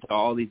taking me into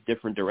all these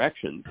different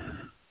directions.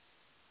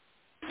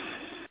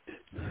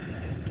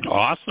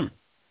 Awesome.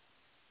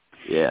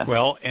 Yeah.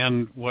 Well,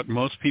 and what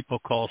most people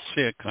call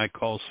sick, I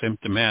call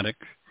symptomatic.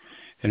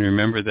 And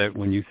remember that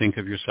when you think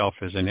of yourself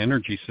as an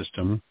energy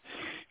system,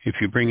 if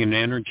you bring an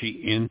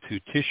energy into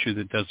tissue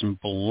that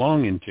doesn't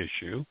belong in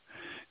tissue,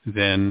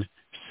 then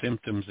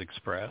symptoms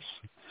express.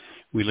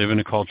 We live in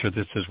a culture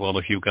that says, well,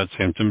 if you've got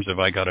symptoms, if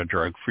I got a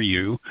drug for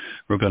you,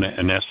 we're going to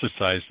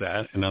anesthetize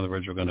that. In other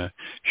words, we're going to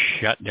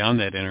shut down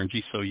that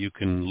energy so you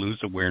can lose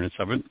awareness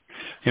of it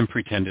and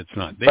pretend it's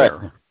not there.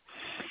 Right.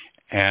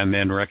 And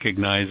then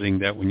recognizing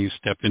that when you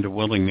step into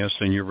willingness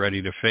and you're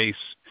ready to face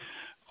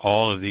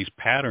all of these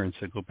patterns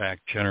that go back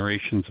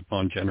generations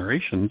upon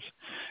generations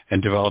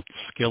and develop the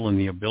skill and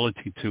the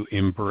ability to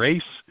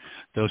embrace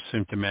those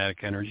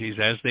symptomatic energies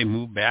as they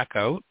move back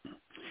out,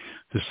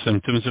 the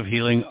symptoms of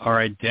healing are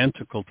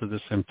identical to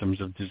the symptoms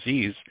of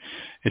disease.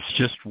 It's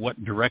just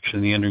what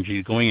direction the energy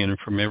is going in. And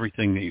from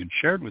everything that you'd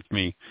shared with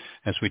me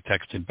as we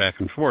texted back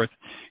and forth,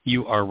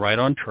 you are right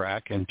on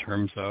track in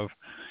terms of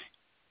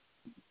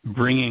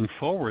bringing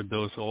forward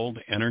those old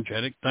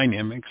energetic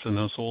dynamics and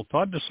those old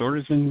thought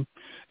disorders and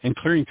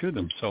clearing through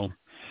them. So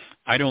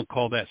I don't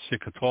call that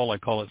sick at all. I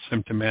call it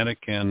symptomatic,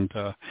 and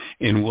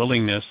in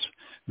willingness,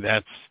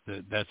 that's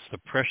the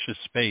precious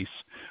space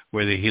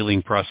where the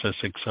healing process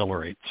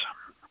accelerates.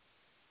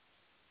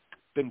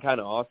 Been kind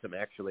of awesome,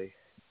 actually.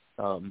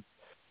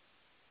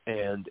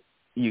 And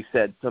you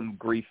said some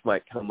grief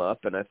might come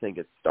up, and I think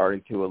it's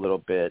starting to a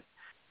little bit.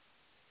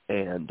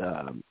 And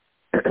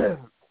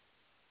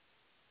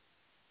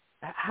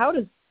how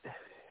does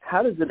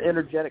an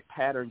energetic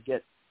pattern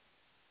get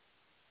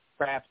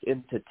trapped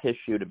into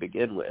tissue to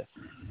begin with?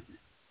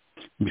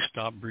 We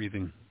stop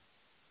breathing.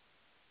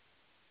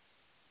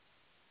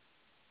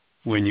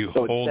 When you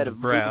so hold instead the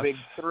of breath, moving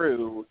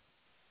through.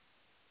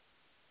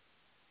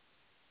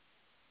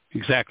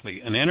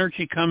 Exactly. An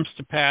energy comes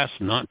to pass,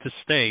 not to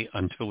stay,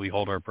 until we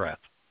hold our breath.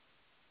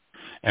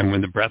 And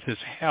when the breath is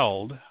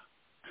held,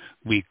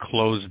 we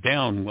close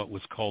down what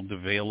was called the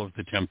veil of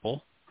the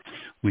temple.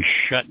 We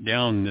shut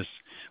down this,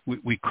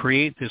 we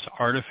create this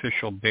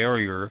artificial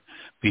barrier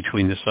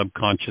between the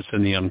subconscious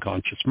and the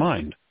unconscious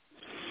mind.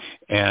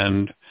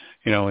 And,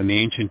 you know, in the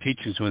ancient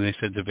teachings, when they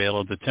said the veil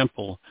of the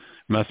temple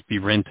must be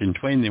rent in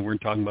twain, they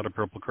weren't talking about a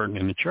purple curtain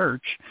in the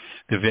church.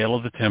 The veil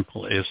of the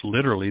temple is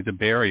literally the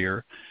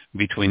barrier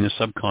between the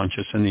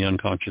subconscious and the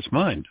unconscious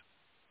mind.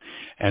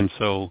 And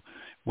so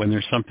when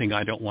there's something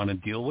I don't want to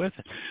deal with,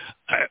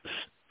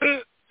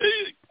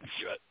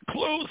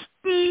 close,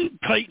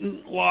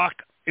 tighten, lock,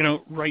 you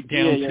know, right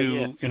down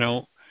to, you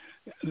know,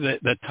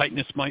 the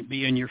tightness might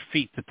be in your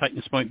feet. The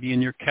tightness might be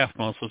in your calf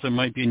muscles. It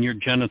might be in your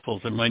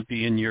genitals. It might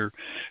be in your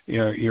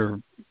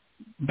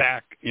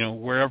back, you know,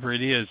 wherever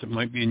it is. It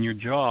might be in your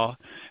jaw.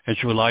 As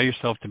you allow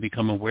yourself to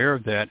become aware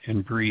of that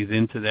and breathe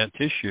into that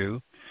tissue,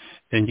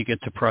 then you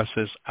get to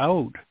process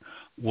out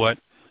what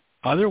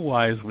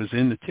otherwise was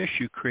in the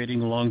tissue, creating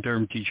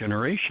long-term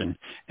degeneration.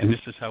 And this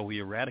is how we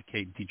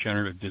eradicate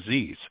degenerative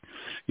disease.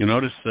 You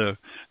notice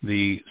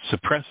the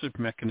suppressive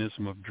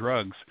mechanism of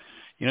drugs.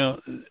 You know,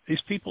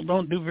 these people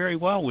don't do very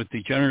well with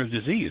degenerative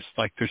disease.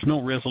 Like, there's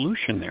no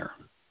resolution there.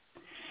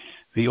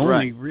 The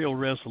only real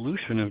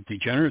resolution of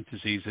degenerative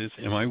disease is,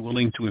 am I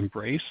willing to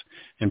embrace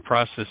and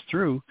process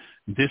through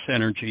this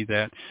energy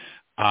that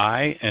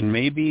I, and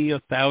maybe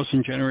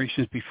 1,000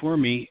 generations before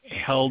me,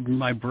 held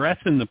my breath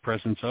in the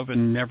presence of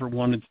and never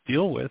wanted to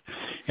deal with?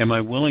 Am I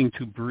willing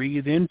to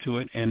breathe into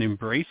it and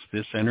embrace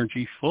this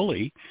energy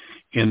fully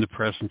in the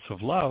presence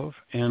of love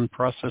and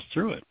process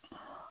through it?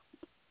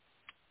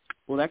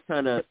 Well, that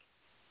kind of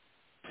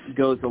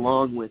goes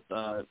along with,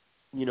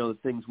 you know, the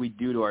things we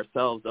do to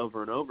ourselves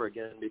over and over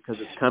again, because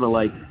it's kind of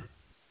like,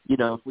 you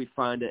know, if we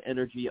find an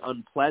energy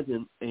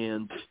unpleasant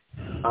and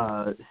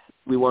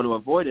we want to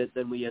avoid it,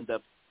 then we end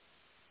up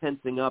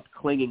tensing up,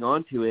 clinging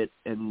onto it,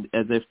 and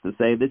as if to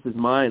say, this is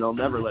mine, I'll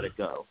never let it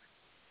go,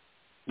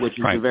 which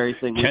is the very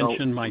thing we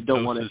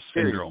don't want to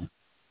experience. Syndrome.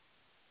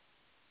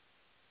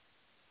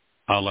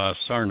 A la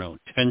Sarno,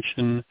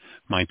 tension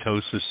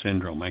mitosis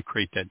syndrome. I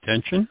create that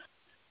tension,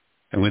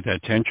 and with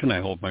that tension,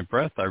 I hold my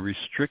breath. I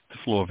restrict the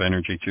flow of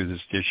energy through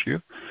this tissue.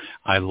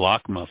 I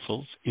lock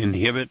muscles,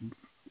 inhibit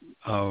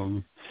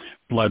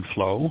blood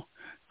flow,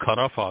 cut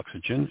off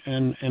oxygen,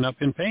 and end up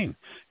in pain.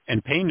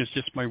 And pain is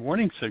just my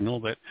warning signal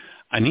that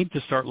I need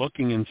to start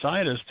looking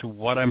inside as to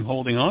what I'm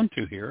holding on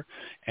to here,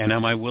 and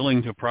am I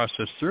willing to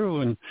process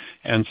through?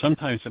 And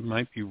sometimes it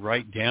might be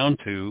right down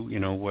to, you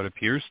know, what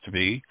appears to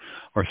be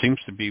or seems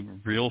to be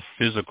real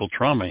physical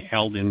trauma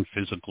held in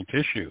physical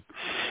tissue.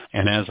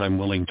 And as I'm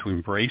willing to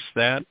embrace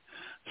that,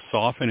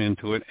 soften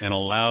into it, and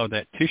allow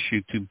that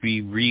tissue to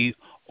be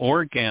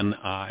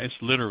reorganized,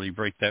 literally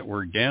break that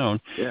word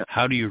down. Yeah.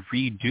 How do you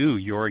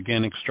redo your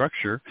organic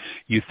structure?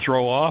 You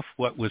throw off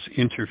what was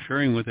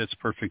interfering with its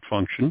perfect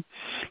function.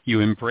 You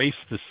embrace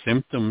the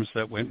symptoms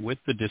that went with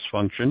the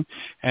dysfunction,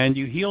 and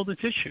you heal the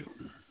tissue.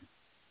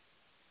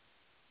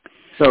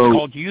 So it's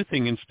called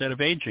youthing instead of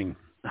aging.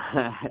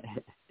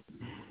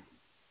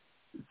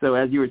 So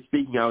as you were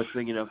speaking, I was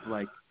thinking of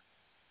like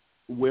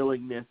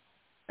willingness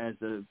as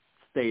a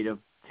state of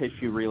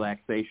tissue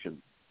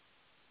relaxation.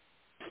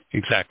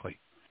 Exactly.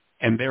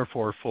 And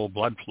therefore full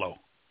blood flow.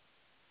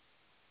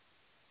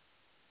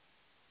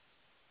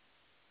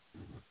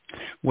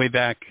 Way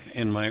back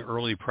in my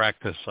early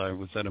practice, I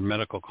was at a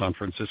medical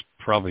conference, this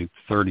probably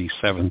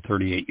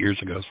 38 years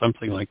ago,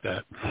 something like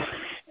that.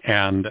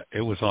 And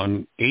it was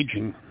on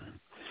aging.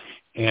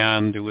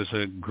 And it was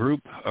a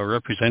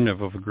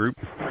representative of a group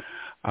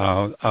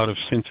out of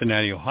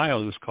Cincinnati,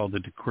 Ohio. It was called the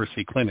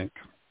DeCourcy Clinic.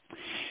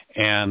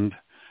 And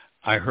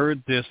I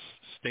heard this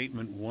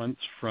statement once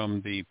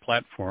from the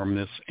platform.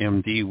 This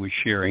MD was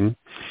sharing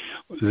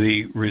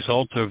the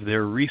result of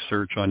their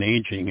research on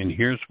aging. And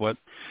here's what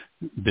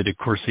the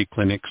DeCourcy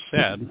Clinic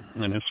said,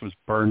 and this was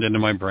burned into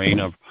my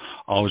brain. I've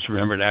always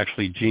remembered.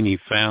 Actually, Jeannie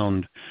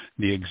found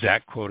the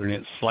exact quote, and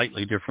it's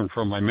slightly different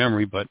from my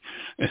memory, but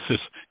this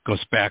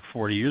goes back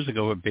 40 years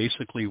ago. But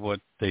basically what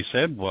they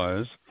said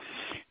was,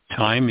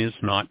 time is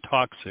not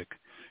toxic.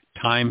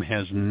 Time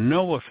has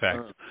no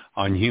effect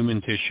on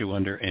human tissue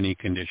under any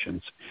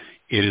conditions.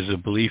 It is a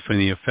belief in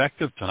the effect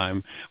of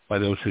time by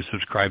those who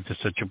subscribe to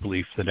such a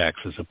belief that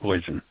acts as a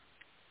poison.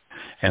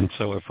 And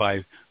so if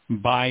I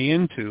buy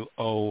into,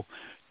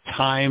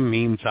 time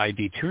means I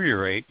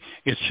deteriorate,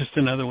 it's just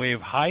another way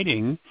of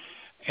hiding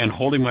and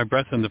holding my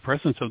breath in the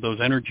presence of those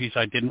energies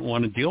I didn't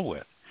want to deal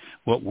with.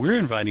 What we're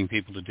inviting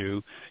people to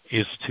do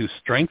is to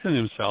strengthen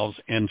themselves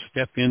and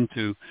step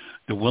into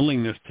the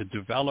willingness to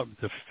develop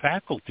the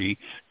faculty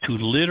to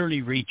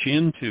literally reach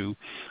into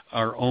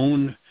our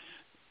own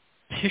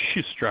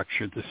tissue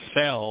structure, the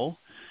cell,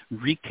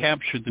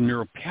 recapture the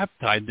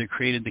neuropeptide that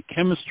created the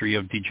chemistry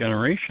of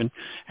degeneration,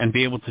 and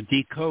be able to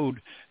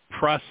decode,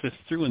 process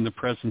through in the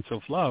presence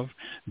of love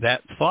that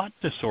thought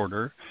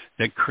disorder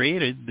that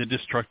created the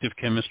destructive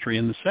chemistry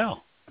in the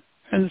cell.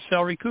 And the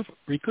cell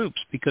recoups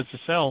because the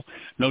cell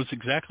knows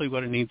exactly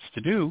what it needs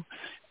to do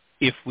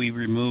if we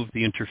remove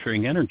the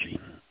interfering energy.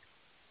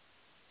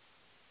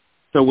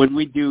 So when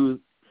we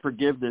do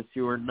forgiveness,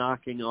 you are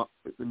knocking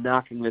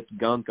this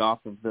gunk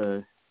off of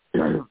the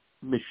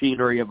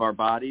machinery of our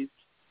bodies?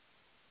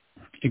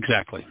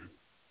 Exactly.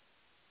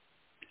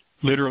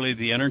 Literally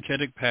the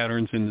energetic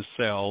patterns in the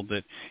cell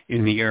that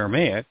in the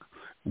Aramaic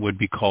would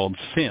be called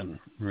sin,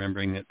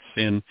 remembering that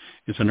sin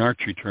is an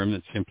archery term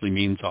that simply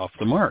means off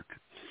the mark.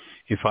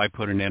 If I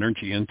put an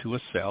energy into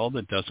a cell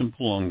that doesn't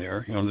belong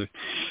there, the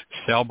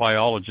cell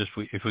biologist,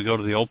 if we go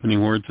to the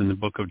opening words in the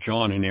book of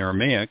John in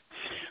Aramaic,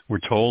 we're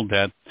told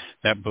that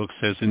book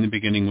says, in the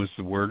beginning was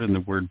the Word, and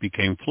the Word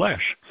became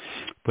flesh.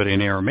 But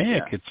in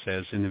Aramaic, it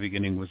says, in the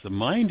beginning was the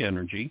mind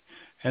energy,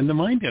 and the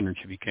mind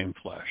energy became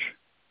flesh.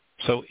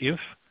 So if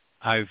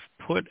I've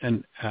put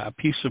a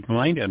piece of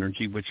mind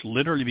energy, which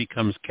literally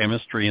becomes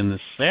chemistry in the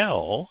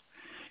cell,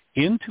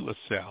 into a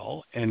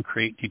cell and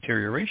create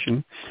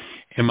deterioration,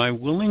 am I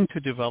willing to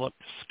develop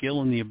the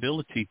skill and the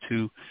ability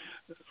to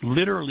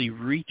literally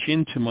reach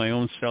into my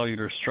own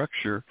cellular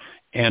structure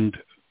and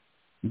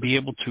be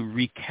able to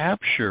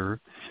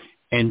recapture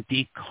and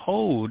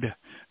decode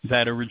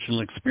that original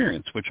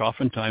experience, which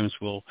oftentimes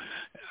will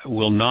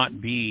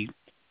not be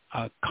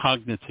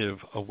cognitive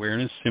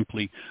awareness,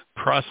 simply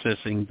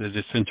processing the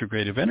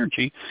disintegrative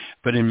energy,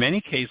 but in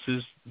many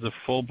cases the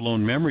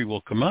full-blown memory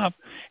will come up,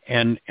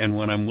 and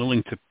when I'm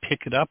willing to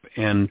pick it up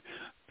and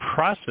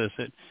process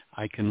it,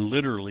 I can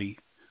literally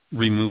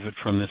remove it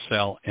from the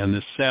cell, and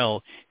the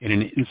cell in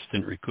an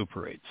instant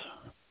recuperates.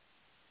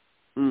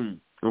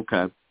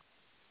 Okay.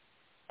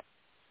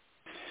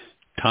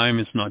 Time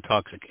is not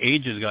toxic.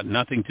 Age has got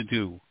nothing to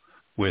do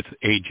with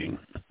aging.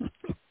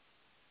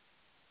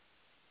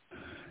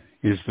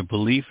 Is the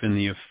belief in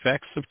the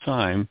effects of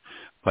time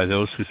by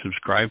those who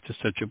subscribe to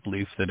such a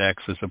belief that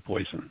acts as a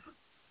poison.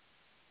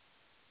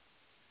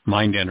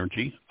 Mind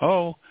energy.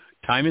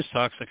 Time is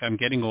toxic. I'm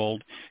getting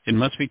old. It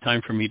must be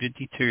time for me to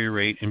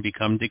deteriorate and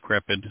become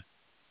decrepit.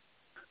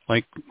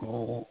 But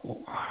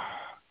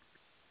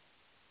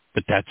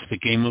that's the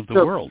game of the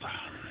world.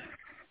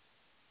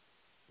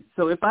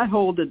 So if I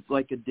hold it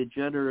like a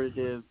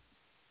degenerative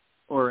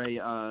or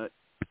a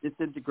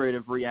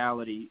disintegrative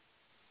reality,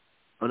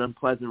 an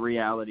unpleasant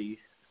reality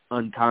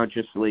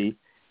unconsciously,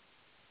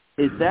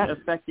 is that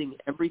affecting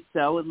every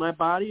cell in my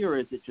body, or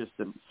is it just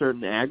a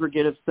certain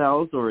aggregate of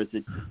cells, or is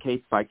it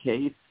case by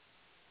case?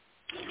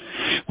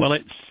 Well,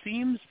 it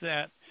seems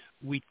that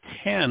we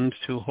tend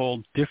to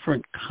hold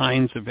different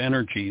kinds of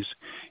energies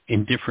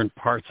in different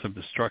parts of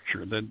the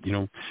structure. That,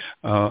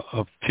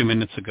 a few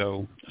minutes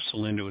ago,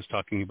 Celinda was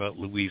talking about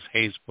Louise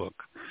Hay's book.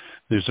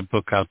 There's a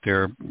book out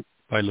there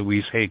by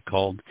Louise Hay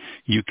called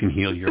You Can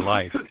Heal Your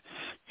Life.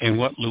 And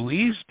what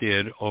Louise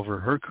did over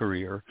her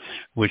career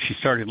was she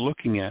started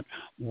looking at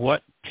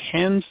what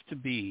tends to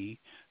be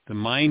the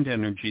mind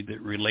energy that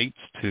relates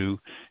to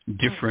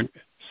different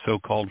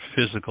so-called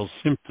physical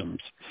symptoms.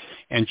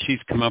 And she's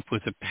come up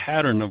with a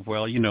pattern of,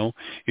 well,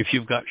 if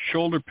you've got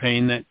shoulder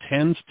pain, that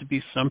tends to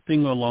be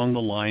something along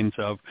the lines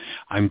of,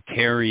 I'm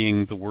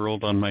carrying the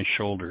world on my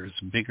shoulders,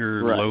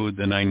 bigger load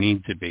than I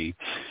need to be.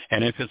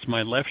 And if it's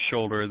my left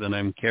shoulder, then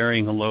I'm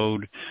carrying a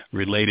load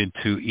related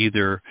to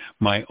either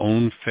my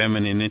own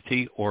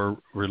femininity or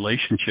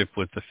relationship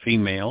with the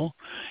female.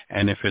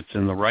 And if it's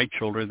in the right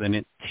shoulder, then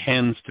it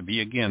tends to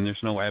be, again, there's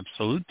no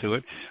absolute to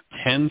it,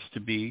 tends to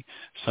be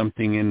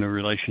something in the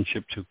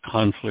relationship to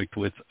conflict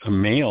with a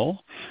male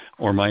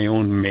or my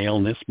own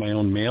maleness, my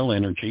own male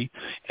energy.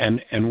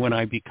 And when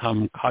I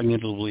become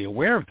cognitively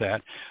aware of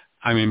that,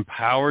 I'm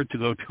empowered to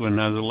go to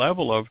another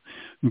level of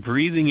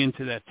breathing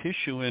into that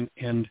tissue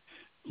and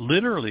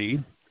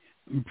literally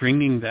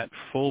bringing that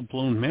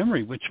full-blown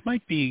memory, which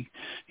might be,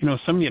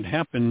 something that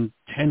happened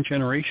 10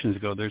 generations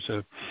ago. There's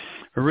a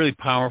really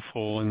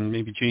powerful, and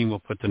maybe Jeanie will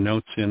put the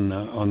notes in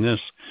on this.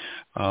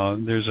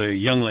 There's a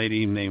young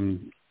lady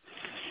named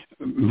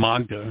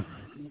Magda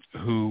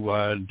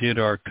who did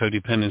our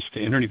codependence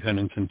to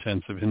interdependence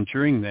intensive, and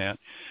during that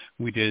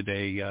we did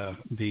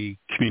the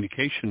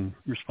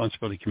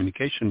responsibility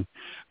communication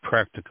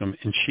practicum,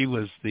 and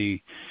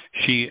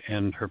she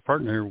and her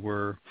partner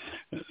were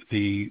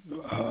the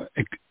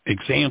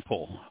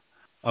example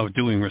of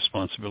doing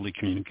responsibility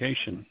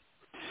communication.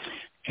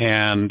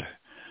 And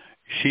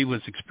she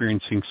was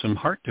experiencing some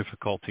heart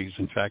difficulties,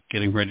 in fact,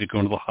 getting ready to go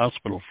into the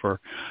hospital for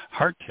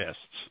heart tests.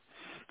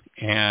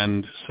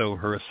 And so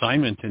her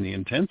assignment in the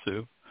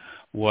intensive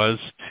was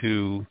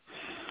to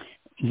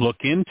look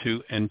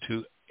into and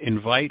to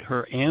invite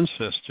her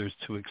ancestors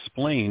to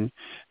explain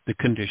the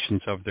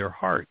conditions of their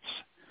hearts.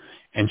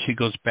 And she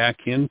goes back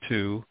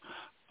into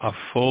a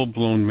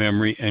full-blown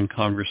memory and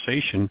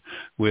conversation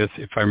with,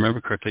 if I remember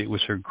correctly, it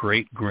was her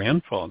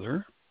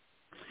great-grandfather,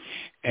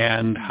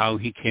 and how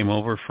he came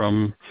over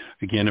from,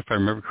 again, if I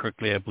remember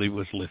correctly, I believe it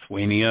was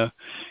Lithuania,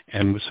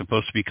 and was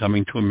supposed to be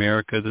coming to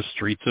America, the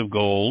streets of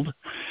gold.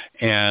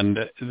 And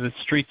the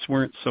streets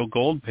weren't so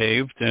gold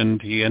paved,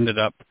 and he ended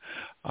up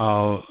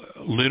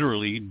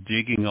literally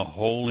digging a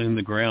hole in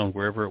the ground,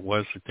 wherever it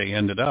was that they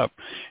ended up,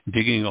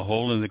 digging a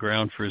hole in the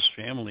ground for his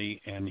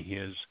family, and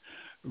his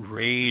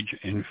rage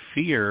and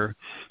fear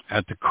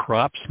at the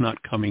crops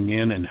not coming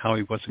in and how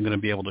he wasn't going to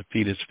be able to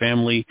feed his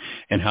family,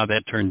 and how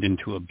that turned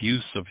into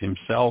abuse of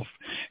himself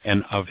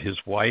and of his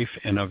wife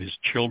and of his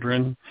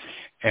children.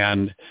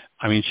 And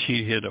I mean,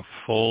 she had a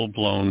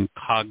full-blown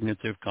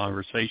cognitive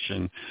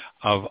conversation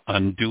of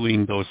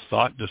undoing those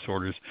thought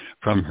disorders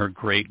from her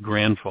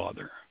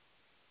great-grandfather.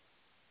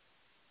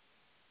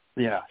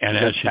 Yeah, and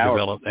as she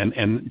developed,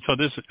 and so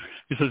this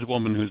is a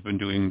woman who's been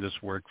doing this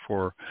work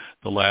for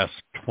the last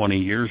 20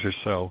 years or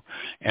so,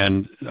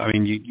 and I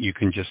mean, you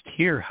can just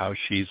hear how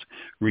she's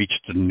reached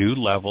a new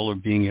level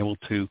of being able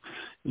to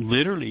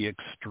literally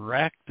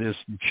extract this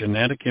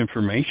genetic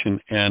information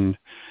and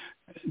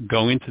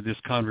go into this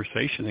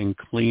conversation and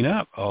clean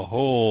up a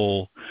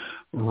whole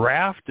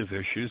raft of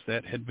issues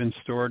that had been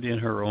stored in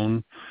her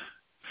own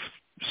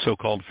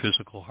so-called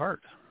physical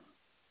heart.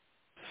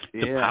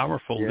 The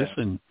powerful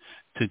listen.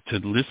 To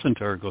listen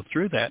to her go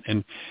through that,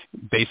 and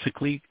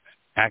basically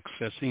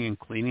accessing and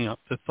cleaning up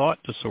the thought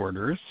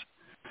disorders,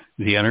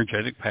 the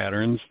energetic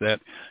patterns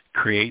that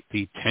create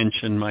the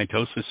tension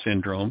mitosis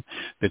syndrome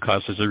that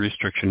causes a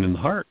restriction in the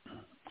heart,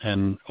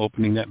 and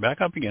opening that back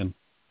up again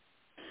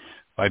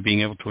by being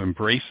able to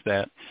embrace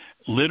that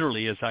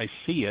literally as I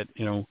see it.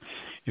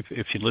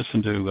 If you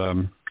listen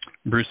to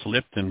Bruce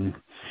Lipton,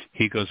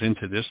 he goes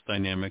into this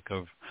dynamic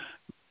of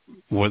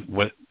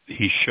what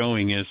he's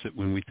showing is that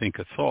when we think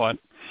of thought,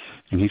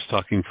 and he's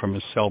talking from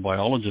a cell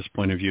biologist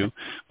point of view,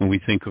 when we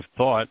think of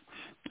thought,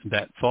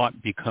 that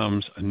thought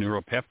becomes a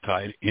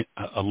neuropeptide,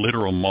 a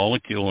literal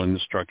molecule in the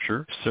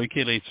structure,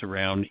 circulates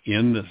around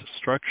in the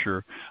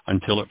structure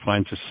until it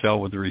finds a cell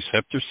with a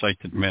receptor site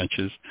that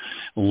matches,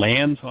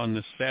 lands on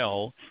the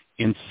cell,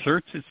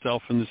 inserts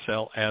itself in the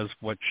cell as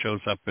what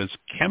shows up as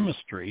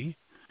chemistry,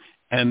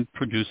 and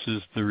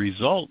produces the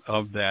result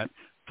of that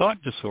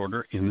thought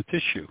disorder in the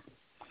tissue.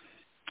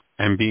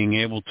 And being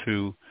able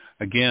to,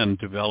 again,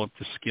 develop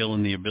the skill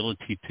and the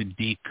ability to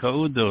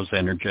decode those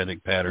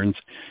energetic patterns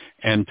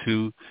and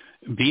to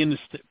be in the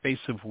space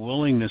of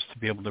willingness to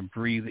be able to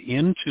breathe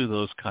into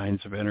those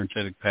kinds of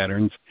energetic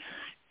patterns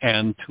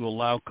and to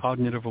allow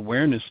cognitive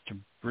awareness to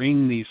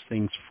bring these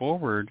things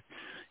forward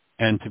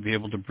and to be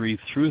able to breathe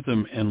through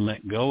them and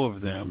let go of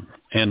them.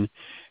 And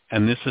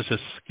this is a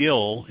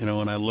skill,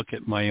 when I look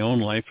at my own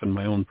life and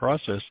my own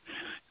process,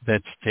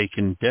 that's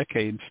taken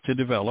decades to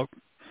develop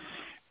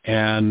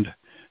and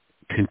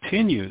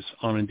continues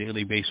on a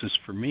daily basis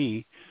for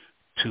me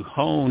to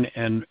hone,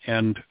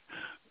 and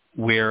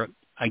where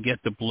I get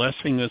the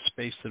blessing of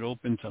space that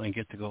opens and I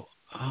get to go,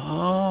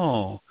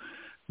 oh,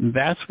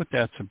 that's what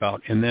that's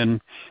about. And then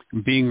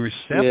being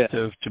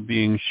receptive to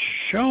being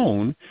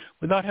shown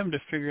without having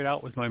to figure it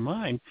out with my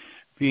mind,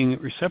 being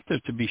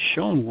receptive to be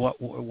shown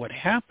what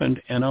happened,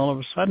 and all of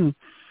a sudden,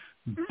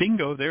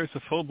 bingo, there's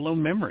a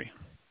full-blown memory.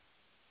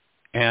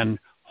 And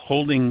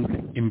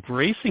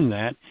embracing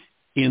that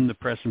in the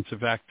presence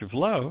of active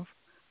love,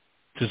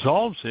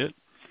 dissolves it,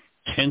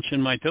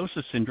 tension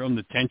mitosis syndrome,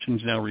 the tension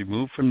is now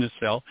removed from the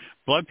cell,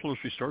 blood flow is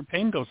restored,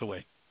 pain goes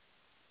away.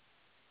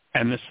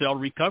 And the cell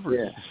recovers.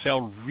 Yeah. The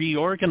cell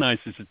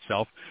reorganizes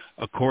itself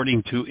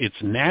according to its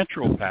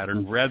natural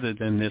pattern rather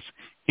than this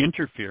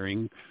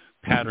interfering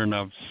pattern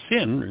of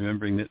sin,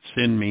 remembering that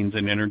sin means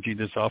an energy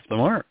that's off the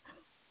mark.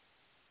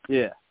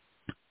 Yeah.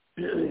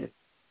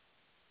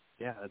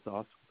 Yeah, that's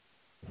awesome.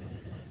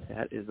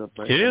 That is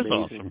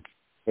awesome.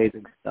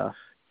 Amazing stuff.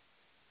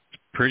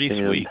 Pretty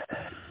sweet.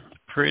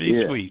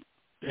 Pretty sweet.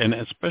 And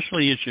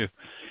especially as you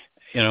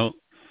know,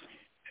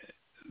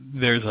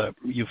 there's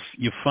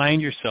you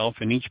find yourself,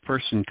 and each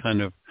person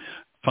kind of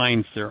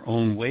finds their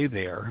own way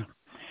there,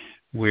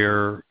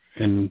 where,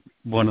 and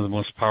one of the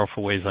most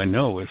powerful ways I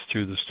know is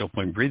through the still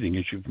point breathing,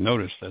 as you've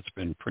noticed. That's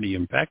been pretty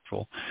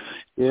impactful.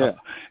 Yeah.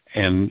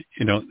 And,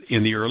 you know,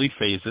 in the early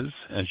phases,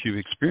 as you've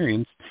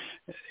experienced,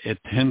 it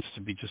tends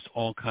to be just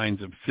all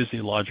kinds of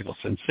physiological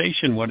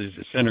sensation. What is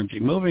this energy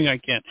moving? I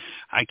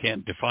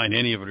can't define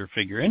any of it or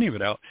figure any of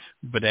it out.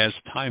 But as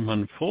time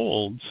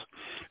unfolds,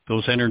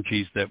 those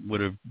energies that would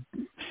have,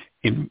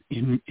 in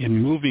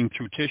moving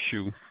through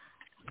tissue,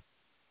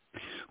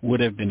 would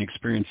have been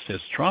experienced as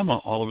trauma,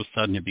 all of a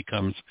sudden it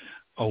becomes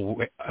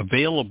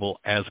available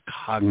as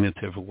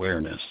cognitive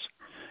awareness,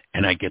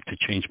 and I get to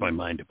change my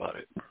mind about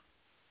it.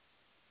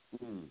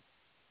 Mm.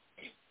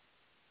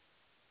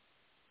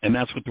 And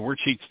that's what the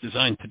worksheet's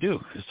designed to do,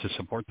 is to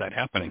support that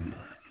happening.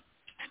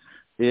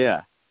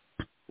 Yeah.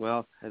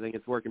 Well, I think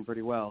it's working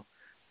pretty well.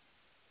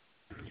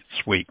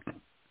 Sweet.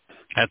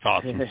 That's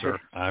awesome, sir.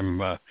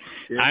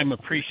 I'm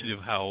appreciative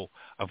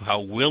of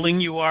how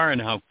willing you are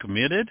and how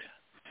committed,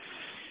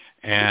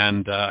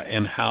 and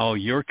how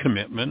your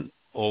commitment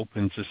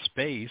opens a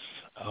space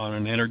on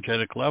an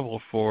energetic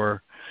level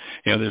for,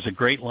 you know, there's a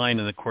great line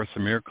in the Course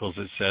in Miracles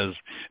that says,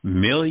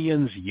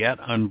 millions yet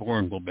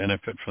unborn will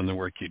benefit from the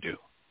work you do.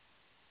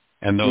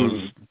 And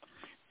those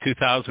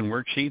 2,000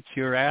 worksheets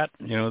you're at,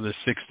 you know, the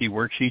 60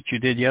 worksheets you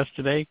did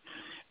yesterday,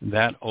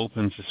 that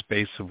opens a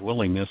space of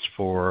willingness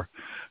for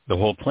the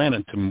whole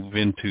planet to move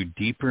into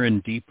deeper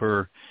and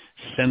deeper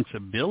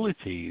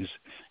sensibilities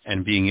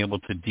and being able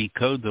to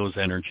decode those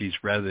energies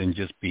rather than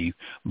just be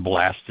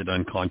blasted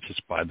unconscious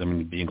by them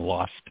and being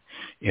lost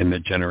in the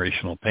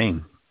generational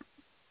pain.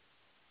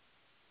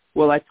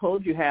 Well, I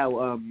told you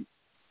how,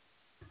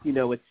 you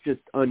know, it's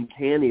just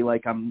uncanny.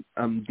 Like I'm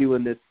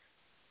doing this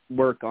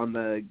work on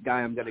the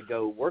guy I'm going to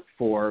go work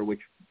for,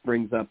 which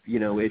brings up, you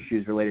know,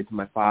 issues related to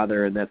my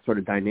father and that sort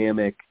of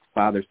dynamic,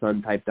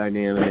 father-son type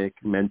dynamic,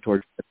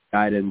 mentorship,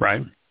 guidance,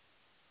 right,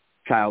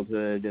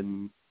 childhood,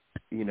 and,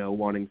 you know,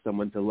 wanting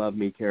someone to love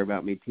me, care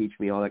about me, teach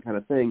me, all that kind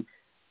of thing.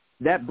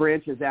 That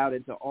branches out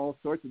into all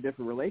sorts of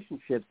different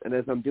relationships. And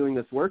as I'm doing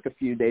this work a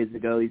few days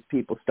ago, these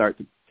people start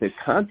to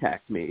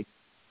contact me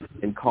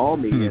and call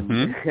me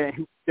and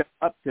show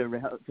up to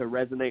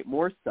resonate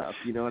more stuff.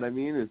 You know what I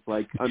mean? It's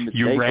like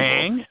unmistakable. You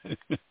rang?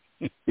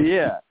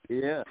 Yeah.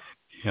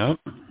 Yep.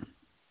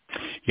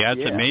 Yeah,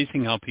 it's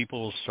amazing how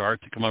people will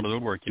start to come out of the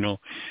woodwork. You know,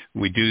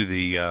 we do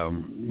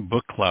the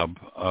book club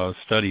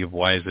study of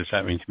Why Is This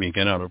Happening to Me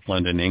Again out of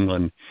London,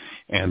 England,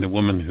 and the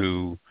woman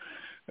who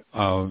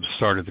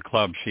started the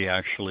club, she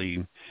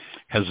actually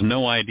has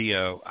no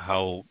idea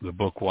how the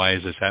book Why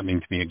Is This Happening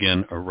to Me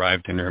Again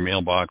arrived in her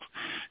mailbox.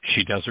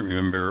 She doesn't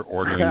remember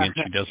ordering it.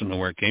 She doesn't know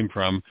where it came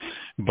from,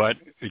 but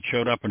it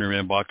showed up in her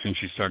mailbox and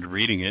she started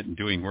reading it and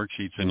doing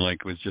worksheets, and like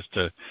it was just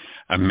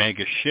a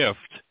mega shift.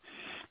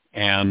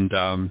 And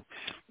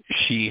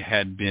she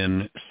had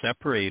been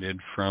separated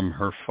from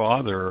her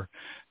father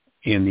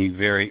in the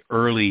very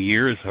early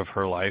years of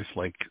her life,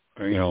 like,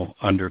 you know,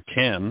 under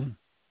 10.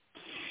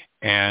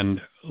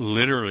 And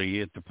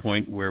literally at the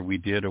point where we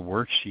did a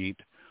worksheet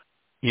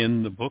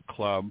in the book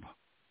club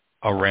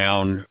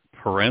around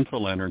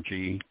parental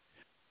energy,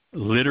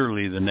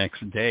 literally the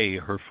next day,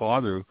 her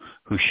father,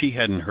 who she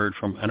hadn't heard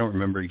from, I don't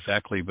remember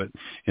exactly, but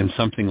in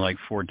something like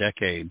 4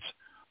 decades,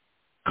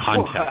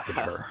 contacted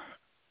her.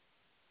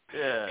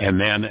 Yeah. And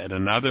then at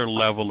another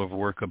level of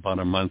work about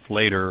a month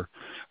later,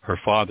 her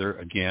father,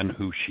 again,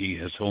 who she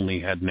has only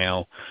had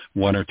now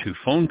 1 or 2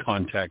 phone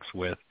contacts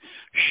with,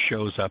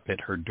 shows up at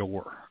her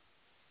door.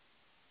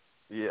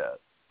 Yeah.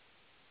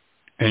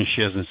 And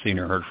she hasn't seen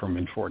or heard from him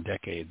in 4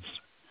 decades.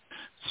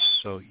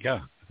 So,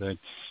 yeah,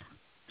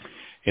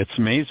 it's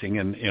amazing.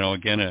 And, you know,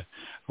 again, a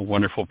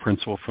wonderful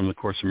principle from the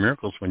Course in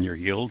Miracles: when you're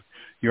healed,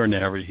 you're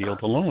never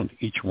healed alone.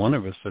 Each one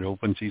of us that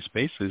opens these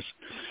spaces,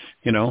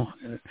 you know,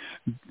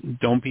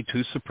 don't be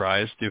too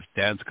surprised if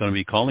Dad's going to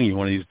be calling you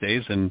one of these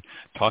days and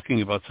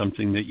talking about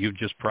something that you've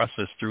just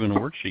processed through in a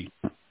worksheet.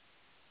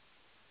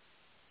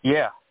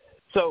 Yeah.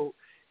 So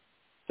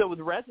with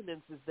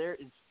resonance, is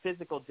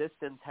physical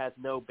distance has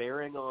no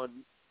bearing on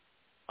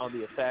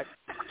the effect?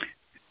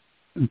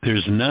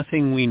 There's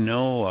nothing we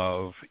know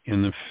of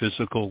in the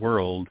physical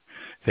world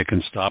that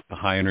can stop the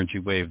high energy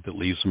wave that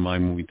leaves the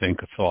mind when we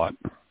think a thought.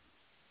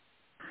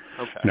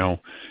 Okay. You know,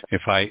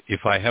 if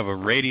I have a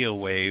radio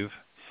wave,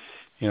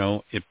 you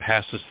know, it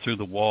passes through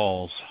the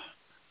walls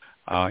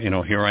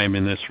Here I am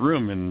in this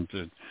room, and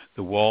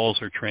the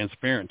walls are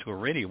transparent to a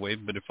radio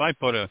wave. But if I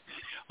put a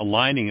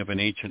lining of an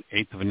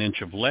eighth of an inch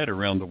of lead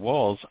around the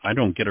walls, I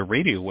don't get a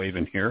radio wave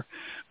in here,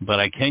 but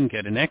I can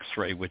get an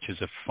X-ray, which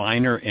is a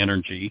finer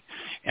energy.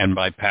 And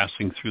by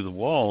passing through the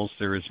walls,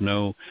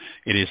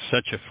 it is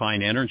such a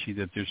fine energy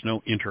that there's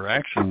no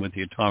interaction with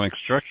the atomic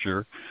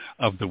structure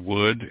of the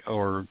wood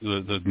or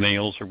the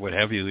nails or what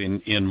have you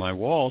in my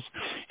walls.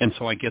 And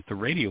so I get the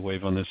radio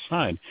wave on this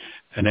side.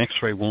 An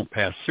X-ray won't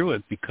pass through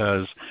it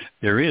because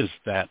there is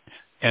that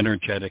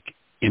energetic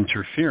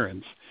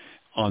interference.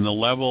 On the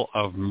level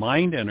of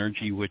mind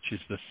energy, which is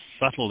the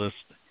subtlest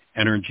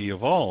energy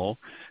of all,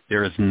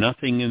 there is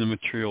nothing in the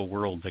material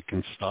world that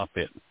can stop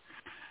it.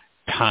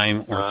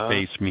 Time or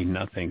space mean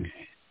nothing.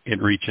 It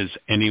reaches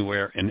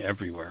anywhere and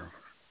everywhere.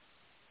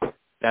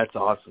 That's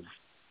awesome.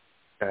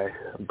 Okay.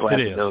 I'm glad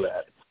to know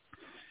that.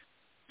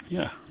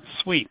 Yeah,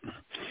 sweet.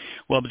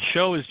 Well, the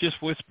show has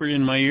just whispered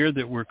in my ear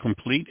that we're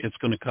complete. It's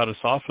going to cut us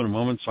off in a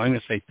moment, so I'm going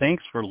to say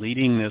thanks for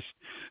leading this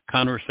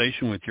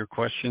conversation with your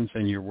questions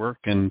and your work,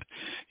 and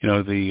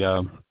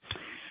the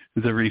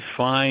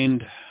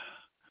refined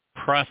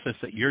process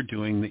that you're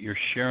doing, that you're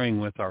sharing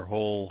with our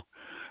whole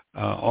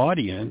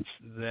audience,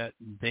 that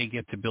they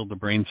get to build the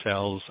brain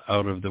cells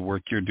out of the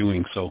work you're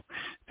doing. So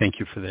thank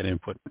you for that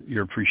input.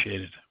 You're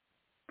appreciated.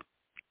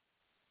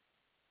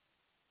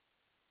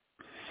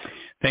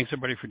 Thanks,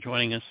 everybody, for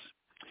joining us.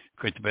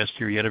 Create the best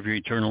year yet of your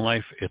eternal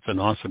life. It's an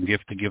awesome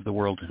gift to give the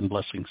world, and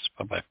blessings.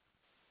 Bye-bye.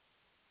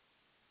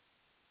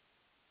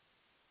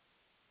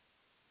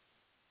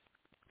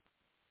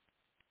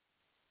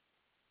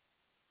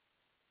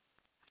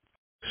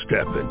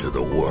 Step into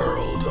the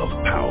world of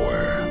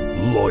power,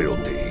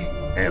 loyalty,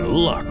 and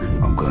luck.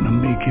 I'm going to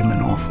make him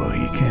an offer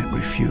he can't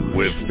refuse.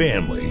 With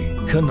family,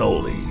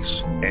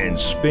 cannolis, and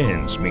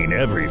spins mean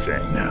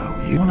everything.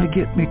 Now, you want to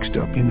get mixed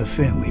up in the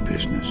family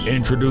business.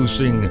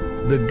 Introducing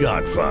The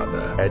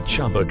Godfather at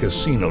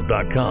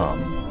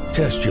ChumbaCasino.com.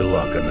 Test your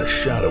luck in the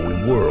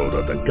shadowy world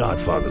of The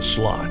Godfather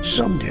slot.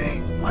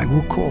 Someday, I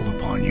will call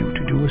upon you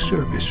to do a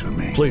service for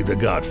me. Play The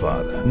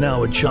Godfather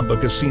now at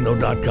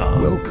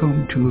ChumbaCasino.com.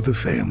 Welcome to the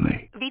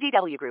family.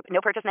 VGW Group. No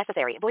purchase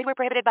necessary. Void where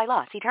prohibited by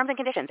law. See terms and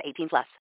conditions. 18+.